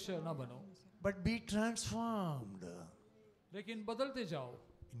सदृश्य न बनो, but be transformed लेकिन बदलते जाओ.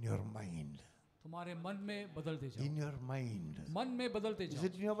 in your mind. तुम्हारे मन में बदलते जाओ. In your mind. मन में बदलते Is जाओ.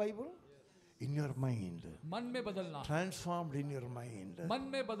 it in your Bible? In your mind. मन में बदलना है. Transformed in your mind. मन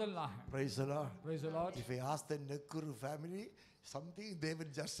में बदलना है. Praise the Lord. Praise the Lord. If I ask the Nekuru family something, they will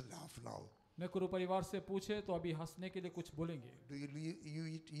just laugh now. नेकुरु परिवार से पूछे तो अभी हंसने के लिए कुछ बोलेंगे. Do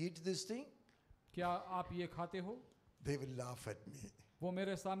you eat this thing? क्या आप ये खाते हो? They will laugh at me. वो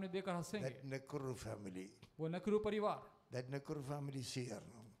मेरे सामने देखकर हंसेंगे. That Nekuru family. वो नेकुरु परिवार. That Nekuru family is here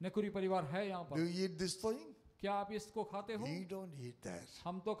now. नेकुरी परिवार है यहाँ Do पर, you eat this thing? क्या आप इसको खाते हो? We don't eat that.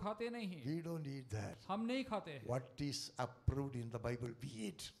 हम तो खाते नहीं, We don't eat that. हम नहीं खाते हैं। What is approved in the Bible, we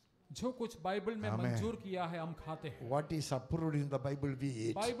eat. जो कुछ बाइबल में Amen. मंजूर किया है हम खाते हैं। What is approved in the Bible, we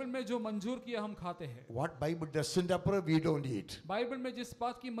eat. Bible में जो मंजूर किया हम खाते हैं। What Bible doesn't approve, we don't eat. Bible में जिस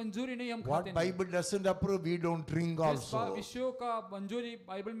बात की मंजूरी नहीं हम What खाते नहीं। Bible doesn't approve, we don't drink जिस also. विषयों का मंजूरी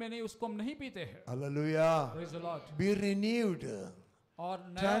बाइबल में नहीं उसको हम नहीं पीते हैं। Hallelujah. Praise the Lord। Be renewed, और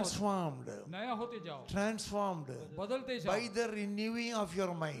नया होते जाओ, transformed बदलते जाओ by the renewing of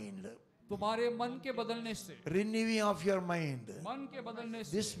your mind. तुम्हारे मन के बदलने से, Renewing of your mind. मन के बदलने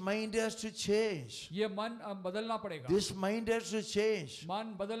से। This mind has to change. ये मन अब बदलना पड़ेगा। This mind has to change.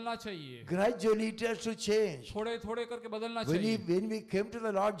 मन बदलना चाहिए, Gradually it has to change. थोड़े थोड़े करके बदलना When चाहिए। we came to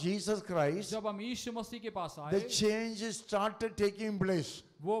the Lord Jesus Christ, जब हम यीशु मसीह के पास the आए, change started taking place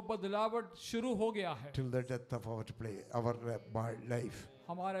वो बदलावट शुरू हो गया है। till the death of our life.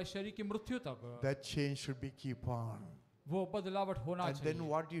 हमारे शरीर की मृत्यु तक That change should be keep on. वो बदलावट होना And then चाहिए।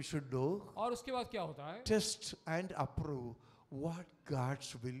 what you should do? और उसके बाद क्या होता है? Test and approve what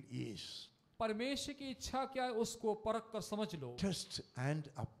God's will is. परमेश्वर की इच्छा क्या है उसको परख कर समझ लो। Test and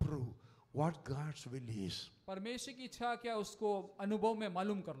approve what God's will is. परमेश्वर की इच्छा क्या है उसको अनुभव में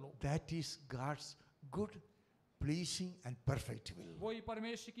मालूम कर लो। That is God's good, pleasing and perfect will. वही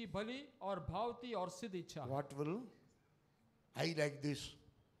परमेश्वर की भली और भावती और सिद्ध इच्छा है। What will? I like this.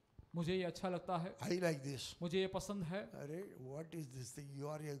 मुझे ये अच्छा लगता है, I like this. मुझे ये पसंद है। Arey, what is this thing? You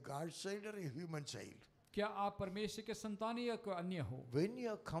are a God's child or a human child? क्या आप परमेश्वर के संतान या कोई अन्य हो? When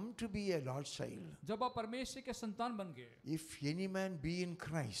you come to be a Lord's child, जब आप परमेश्वर के संतान बन गए, if any man be in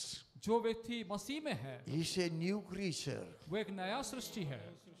Christ, जो व्यक्ति मसीह में है, he is a new creature. वो एक नया सृष्टि है।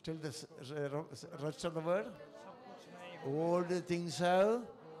 Tell the rest of the word. Old things have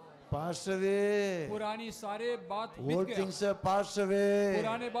passed away. पुरानी सारे बात बीत Old गया, things have passed away.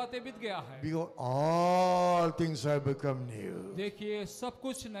 पुराने बातें बीत गया है। Behold, all things have become new. देखिए सब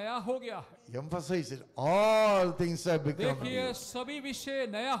कुछ नया हो गया है। Emphasize it. All things have become देखिए new. सभी विषय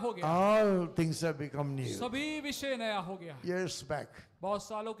नया हो गया, All things have become new. सभी विषय नया हो गया है। Years back, बहुत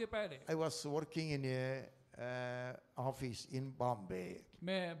सालों के पहले I was working in a office in Bombay,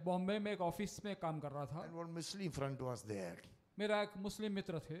 मैं बॉम्बे में एक ऑफिस में काम कर रहा था। and one Muslim friend was there, मेरा एक मुस्लिम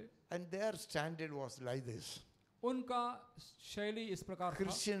मित्र थे, and their standard was like this: उनका शैली इस प्रकार था,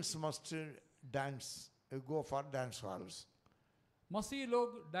 Christians must dance, go for dance halls. मसीह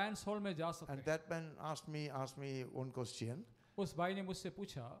लोग डांस हॉल में जा सकते And हैं। that man asked me one question: उस भाई ने मुझसे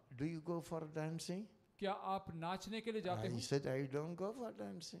पूछा, Do you go for dancing? क्या आप नाचने के लिए जाते I हो? said, I don't go for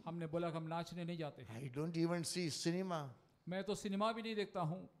dancing. हमने बोला कि हम नाचने नहीं जाते हैं। I don't even see cinema. मैं तो सिनेमा भी नहीं देखता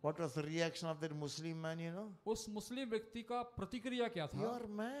हूँ। What was the reaction of that Muslim man, you know? उस मुस्लिम व्यक्ति का प्रतिक्रिया क्या You था? are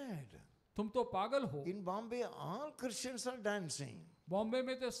mad. तुम तो पागल हो। In Bombay, all Christians are dancing. Bombay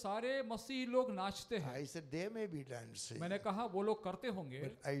में तो सारे मसीही लोग नाचते हैं। I said, they may be dancing, मैंने कहा वो लोग करते होंगे,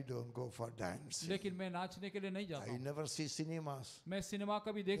 but I don't go for dancing. लेकिन मैं नाचने के लिए नहीं जाता I हूँ। never see cinemas. मैं सिनेमा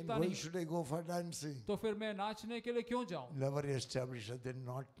कभी Then देखता why नहीं, should I go for dancing? तो फिर मैं नाचने के लिए क्यों जाऊं? Never establish the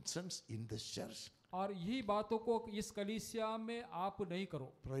nonsense in this church. और यही बातों को इस कलीसिया में आप नहीं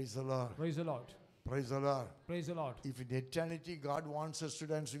करो। Praise the Lord. Praise the Lord. Praise the Lord. Praise the Lord. If in eternity God wants us to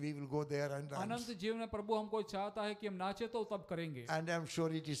dance, we will go there and Anant dance. जीवन में प्रभु हमको चाहता है कि हम नाचे तो तब करेंगे। And I'm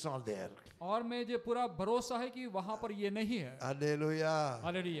sure it is not there. और मैं जो पूरा भरोसा है कि वहां पर ये नहीं है। Hallelujah.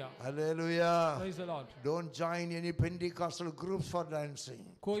 Hallelujah. Hallelujah. Praise the Lord. Don't join any Pentecostal groups for dancing.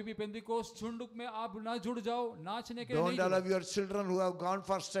 कोई भी पेंतिकोस झुंड में आप ना जुड़ जाओ, नाचने के लिए Don't नहीं allow judo. your children who have gone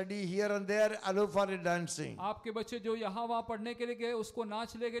for study here and there, allow for dancing. आपके बच्चे जो यहाँ वहाँ पढ़ने के लिए गए उसको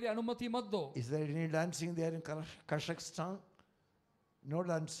नाचने के लिए अनुमति मत दो। Is there any dancing there in Kazakhstan? No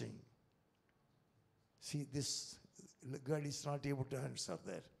dancing. See, this girl is not able to answer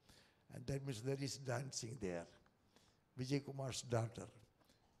that. And that means there is dancing there. Vijay Kumar's daughter.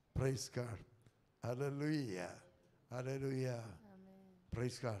 Praise God. Hallelujah. Hallelujah.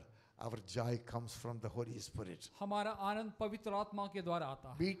 Praise God. Our joy comes from the Holy Spirit. हमारा आनंद पवित्र आत्मा के द्वारा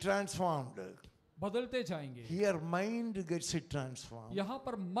आता है। Be transformed. बदलते जाएंगे। Here mind gets it transformed यहाँ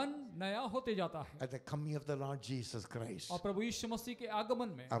पर मन नया होते जाता है। at the coming of the Lord Jesus Christ. और प्रभु यीशु मसीह के आगमन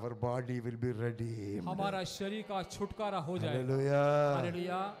में Our body will be redeemed. हमारा शरीर का छुटकारा हो जाएगा। Hallelujah.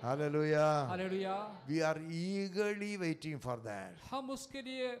 Hallelujah, Hallelujah. Hallelujah. We are eagerly waiting for that. हम उसके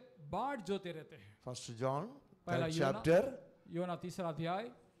लिए बाट जोते रहते हैं। First John, पहला third यूहन्ना, chapter. यूहन्ना तीसरा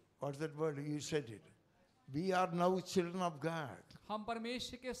अध्याय। What's that word? You said it. We are now children of God. हम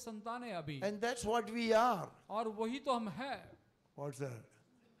परमेश्वर के संतान हैं अभी, And that's what we are. और वही तो हम हैं। What's that?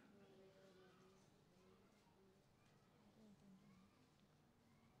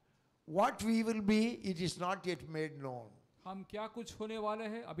 What we will be, it is not yet made known. हम क्या कुछ होने वाले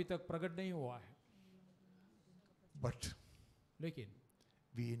हैं अभी तक प्रकट नहीं हुआ है, But लेकिन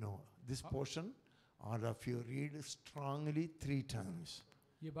we know this portion, all of you read strongly 3 times.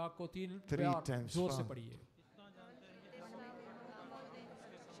 ये बात को 3 Three बार times जोर से strong. पढ़िए.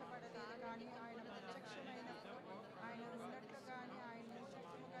 ప్రత్యక్షపడలేదు కానీ ఆయన ప్రత్యక్షమైనప్పుడు ఆయన ఉన్నట్లు కానీ ఆయన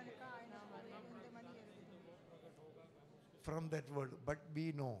శక్తిము కనుక ఆయన ఉందమని ఎరుగుదుము. From that word, but we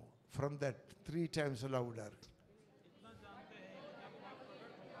know. From that 3 times louder.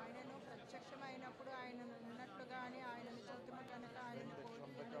 ఆయనను ప్రత్యక్షమైనప్పుడు ఆయన ఉన్నట్లు కానీ ఆయనను చూతుము కనుక ఆయనను పోలి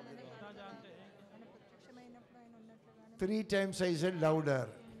ఉన్నదని ఆయన ప్రత్యక్షమైనప్పుడు ఆయన ఉన్నట్లు కానీ 3 times I said louder.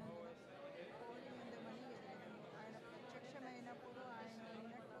 పోలి ఉందమని ఎరుగుదుము. ఆయన ప్రత్యక్షమైనప్పుడు ఆయన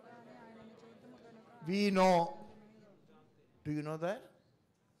ఉన్నట్లు కానీ ఆయనను చూతుము కనుక We know. Do you know that?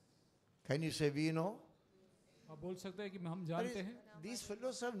 Can you say we know? आप बोल सकते हैं कि हम जानते हैं. These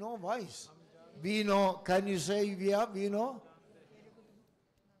fellows have no voice. We know. Can you say we know?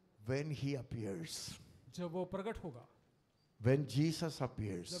 When he appears, जब वो प्रकट होगा, when Jesus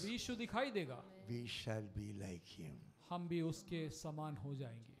appears, जब यीशु दिखाई देगा, we shall be like him. हम भी उसके समान हो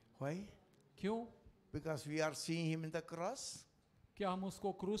जाएंगे. Why? क्यों? Because we are seeing him in the cross. क्या हम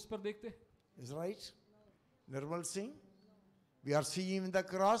उसको क्रूस पर देखते हैं? Is right? Nirmal Singh. We are seeing him in the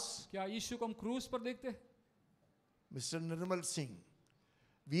cross. क्या यीशु को हम क्रूस पर देखते हैं? Mr. Nirmal Singh.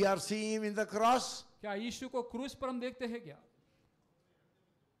 We are seeing him in the cross. क्या यीशु को क्रूस पर हम देखते हैं क्या?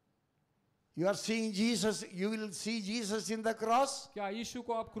 You are seeing Jesus. You will see Jesus in the cross. क्या यीशु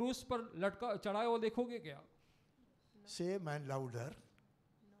को आप क्रूस पर लटका चढ़ाए हुए देखोगे क्या? Say man louder.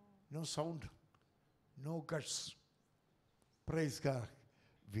 No sound. No guts. Praise God.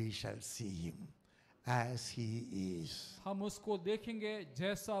 We shall see him as he is. हम उसको देखेंगे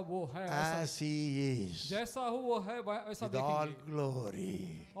जैसा वो है, As he is. जैसा हो वो है वैसा With all देखेंगे,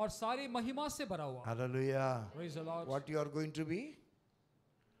 glory. और सारी महिमा से भरा हुआ. Hallelujah. Praise the Lord. What you are going to be?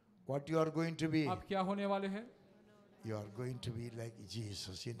 What you are going to be? आप क्या होने वाले हैं? You are going to be like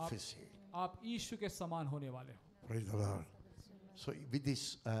Jesus in आप- physique. आप यीशु के समान होने वाले हो. Praise the Lord. So with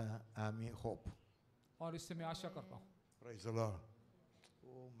this, I hope. और इससे मैं आशा करता हूँ. Praise the Lord.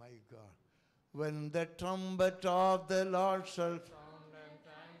 Oh my God. When the trumpet of the Lord shall sound and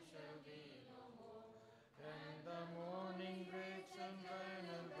time shall be no more, and the morning breaks and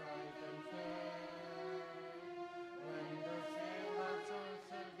banner bright and fair, when the saints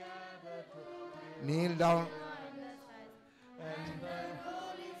shall gather to kneel down, and the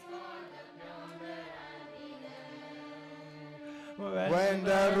roll is called up yonder, when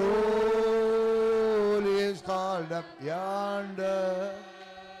the roll is called up yonder,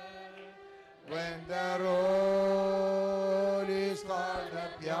 when the roll is called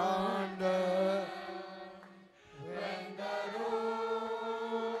up yonder, when the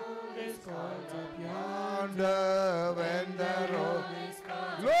roll is called up yonder, when the roll is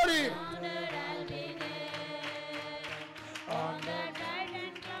called glory on the dead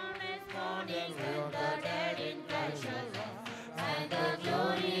and countless mornings when the dead in Christ shall rise, and the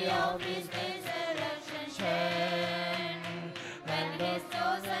glory of his resurrection shine, when his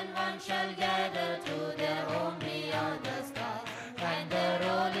chosen one shall gather to their home beyond the sky, when the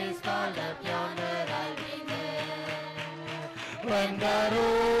roll is called up yonder, I'll be there. When the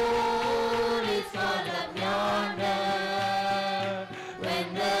roll is called up yonder, when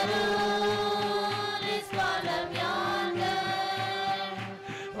the roll is called up yonder,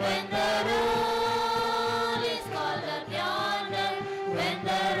 when the roll is called up yonder, when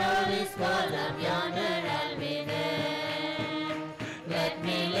the roll is called up yonder, I'll be there. Let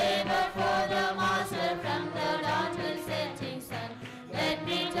me labor for the Master from the dawn till setting sun. Let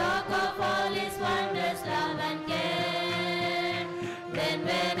me talk of all his wonders, love and care. Then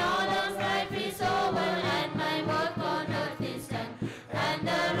when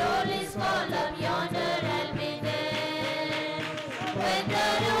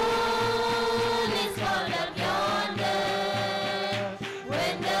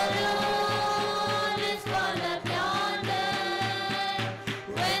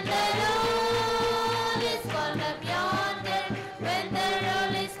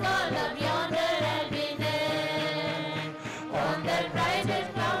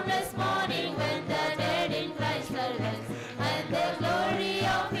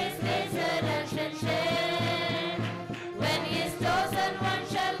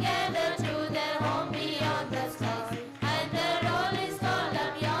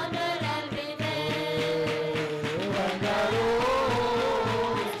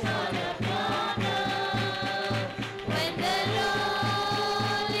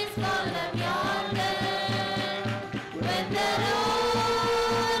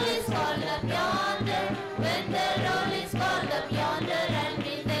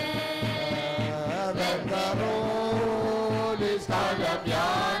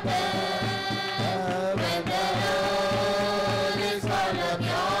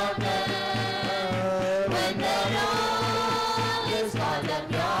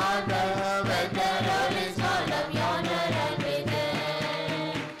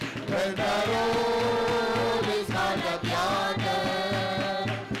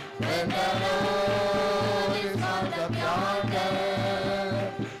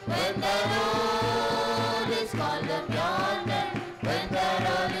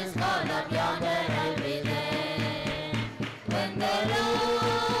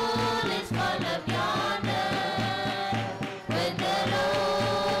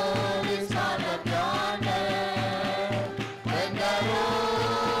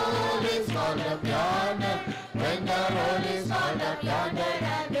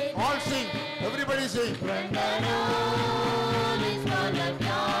Everybody sing. When the roll is called up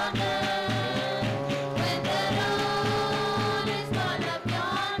yonder, when the roll is called up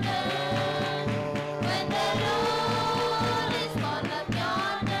yonder, when the roll is called up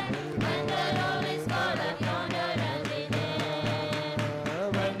yonder, when the roll is called up yonder, I'll be there.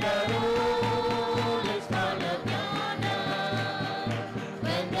 When the roll is called up yonder,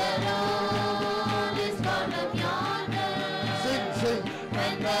 when the roll is called up yonder, Sing, sing.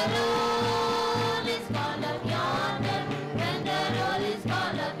 when the roll is called up yonder, when the roll is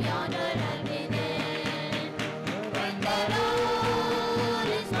called up yonder, I'll be there. When the roll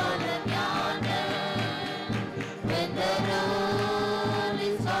is called up yonder, when the roll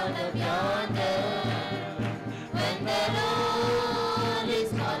is called up yonder, when the roll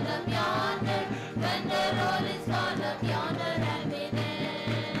is called up yonder, when the roll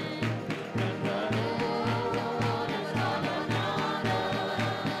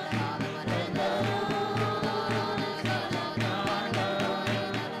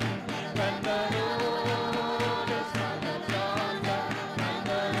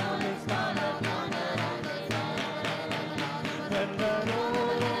is called up yonder, I'll be there. When the roll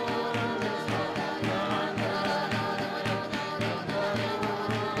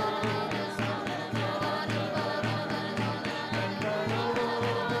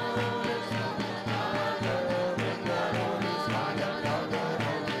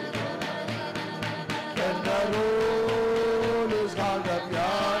is called up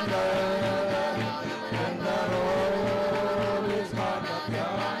yonder, when the roll is called up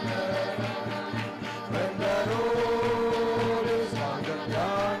yonder, when the roll is called up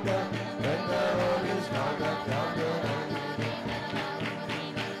yonder, when the roll is called up yonder, I'll be there.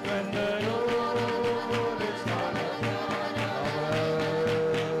 When the roll is called up yonder,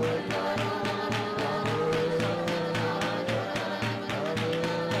 When the roll is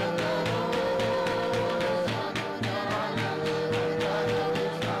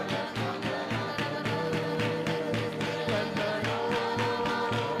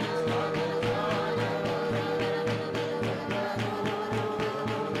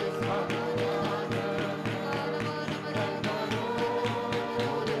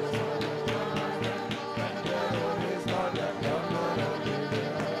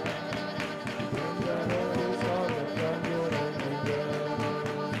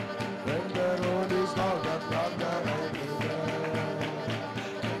called up yonder, when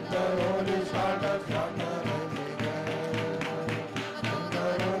the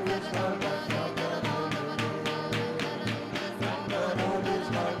roll is called up yonder, when the roll is called up yonder, when the roll is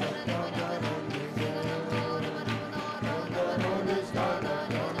called up yonder, when the roll is called up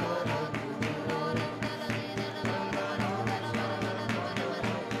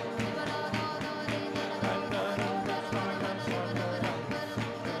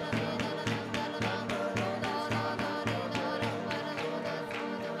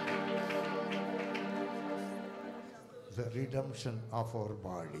the redemption of our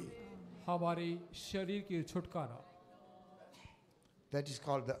body. हमारी शरीर की छुटकारा, That is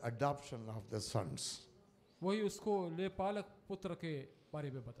called the adoption of the sons. वही उसको लेपालक पुत्र के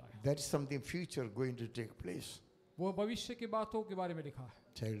बारे में बताया. That is something future going to take place. वो भविष्य की बातों के बारे में लिखा है.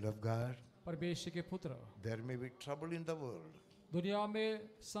 Child of God, परमेश्वर के पुत्र, there may be trouble in the world. दुनिया में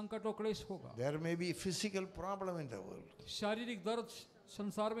संकट और क्लेश होगा, There may be physical problem in the world. शारीरिक दर्द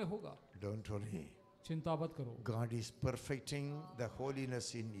संसार में होगा. Don't worry. चिंता मत करो. God is perfecting the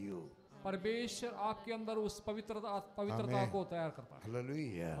holiness in you. परमेश्वर आपके अंदर उस पवित्रता Amen. को तैयार करता है.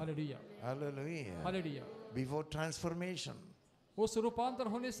 Hallelujah. Hallelujah, Hallelujah. Hallelujah. Before transformation, उस रूपांतर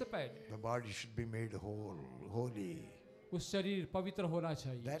होने से पहले the body should be made whole, holy. उस शरीर पवित्र होना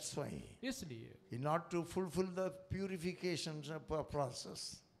चाहिए. That's why, इसलिए in order to fulfill the purification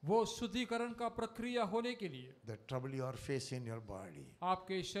process, वो शुद्धिकरण का प्रक्रिया होने के लिए the trouble you are facing in your body,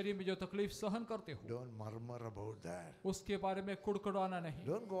 आपके शरीर में जो तकलीफ सहन करते हो, don't murmur about that. उसके बारे में कुड़कुड़ाना नहीं.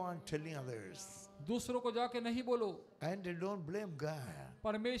 Don't go on telling others. दूसरों को जाके नहीं बोलो. And don't blame God.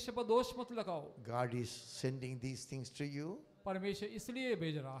 परमेश्वर पर दोष मत लगाओ. God is sending these things to you परमेश्वर इसलिए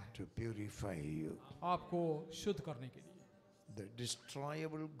भेज रहा है to purify you. आपको शुद्ध करने के लिए. The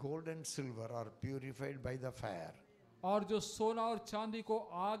destroyable gold and silver are purified by the fire. और जो सोना और चांदी को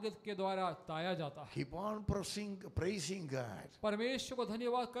आग के द्वारा ताया जाता है. Keep on praising God. परमेश्वर को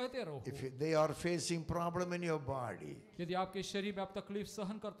धन्यवाद कहते रहो. If they are facing problem in your body, यदि आपके शरीर में आप तकलीफ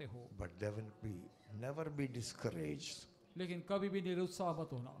सहन करते हो, but never be discouraged. लेकिन कभी भी निरुत्साह मत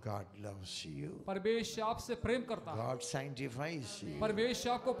होना. God loves you. परमेश्वर आपसे प्रेम करता है. God sanctifies you.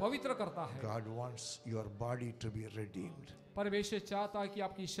 परमेश्वर आपको पवित्र करता है. God wants your body to be redeemed. परमेश्वर चाहता है कि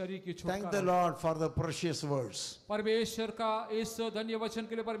आपकी शरीर की Thank the छुटकारा। Lord for the precious words. परमेश्वर का इस धन्य वचन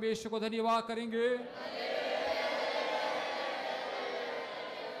के लिए परमेश्वर को धन्यवाद करेंगे।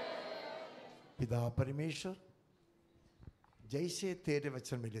 पिता परमेश्वर, जैसे तेरे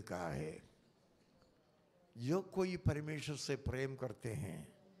वचन में लिखा है, जो कोई परमेश्वर से प्रेम करते हैं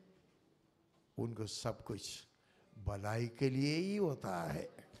उनको सब कुछ भलाई के लिए ही होता है।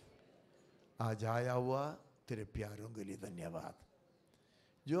 आज आया हुआ तेरे प्यारों के लिए धन्यवाद।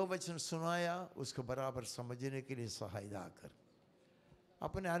 जो वचन सुनाया उसको बराबर समझने के लिए सहायता कर,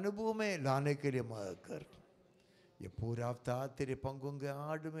 अपने अनुभव में लाने के लिए मदद कर। ये पूरा हफ्ता तेरे पंखों के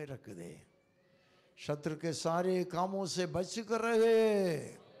आड़ में रख दे, शत्रु के सारे कामों से बच कर रहे,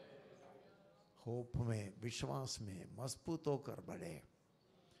 होप में, विश्वास में मजबूत होकर बढ़े।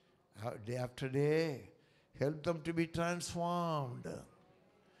 Day after day help them to be transformed,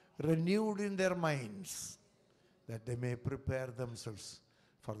 renewed in their minds, that they may prepare themselves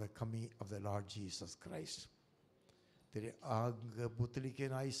for the coming of the Lord Jesus Christ. तेरे आग पुतली के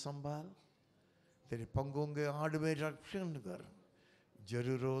नाई संभाल, तेरे पंखों के आड़ में रक्षण कर,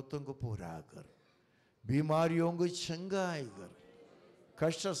 जरूरतों को पूरा कर, बीमारियों को चंगाई कर,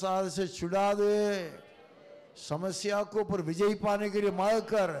 कष्ट साल से छुड़ा दे, समस्या को पर विजय पाने के लिए मदद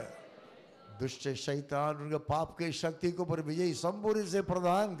कर। दुष्ट शैतान उनके पाप के शक्ति को पर विजय संपूर्ण से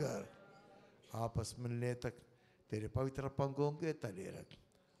प्रदान कर। आपस मिलने तक तेरे पवित्र पंखों के तले रख।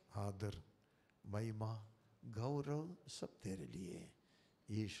 आदर, महिमा, गौरव सब तेरे लिए,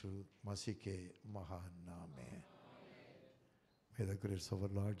 यीशु मसीह के महान नाम में। May the grace of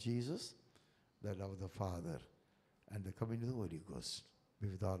our Lord Jesus, the love of the Father, and the communion of the Holy Ghost be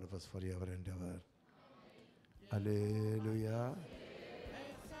with all of us forever and ever. Hallelujah.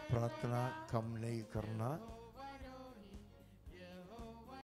 प्रार्थना कम नहीं करना।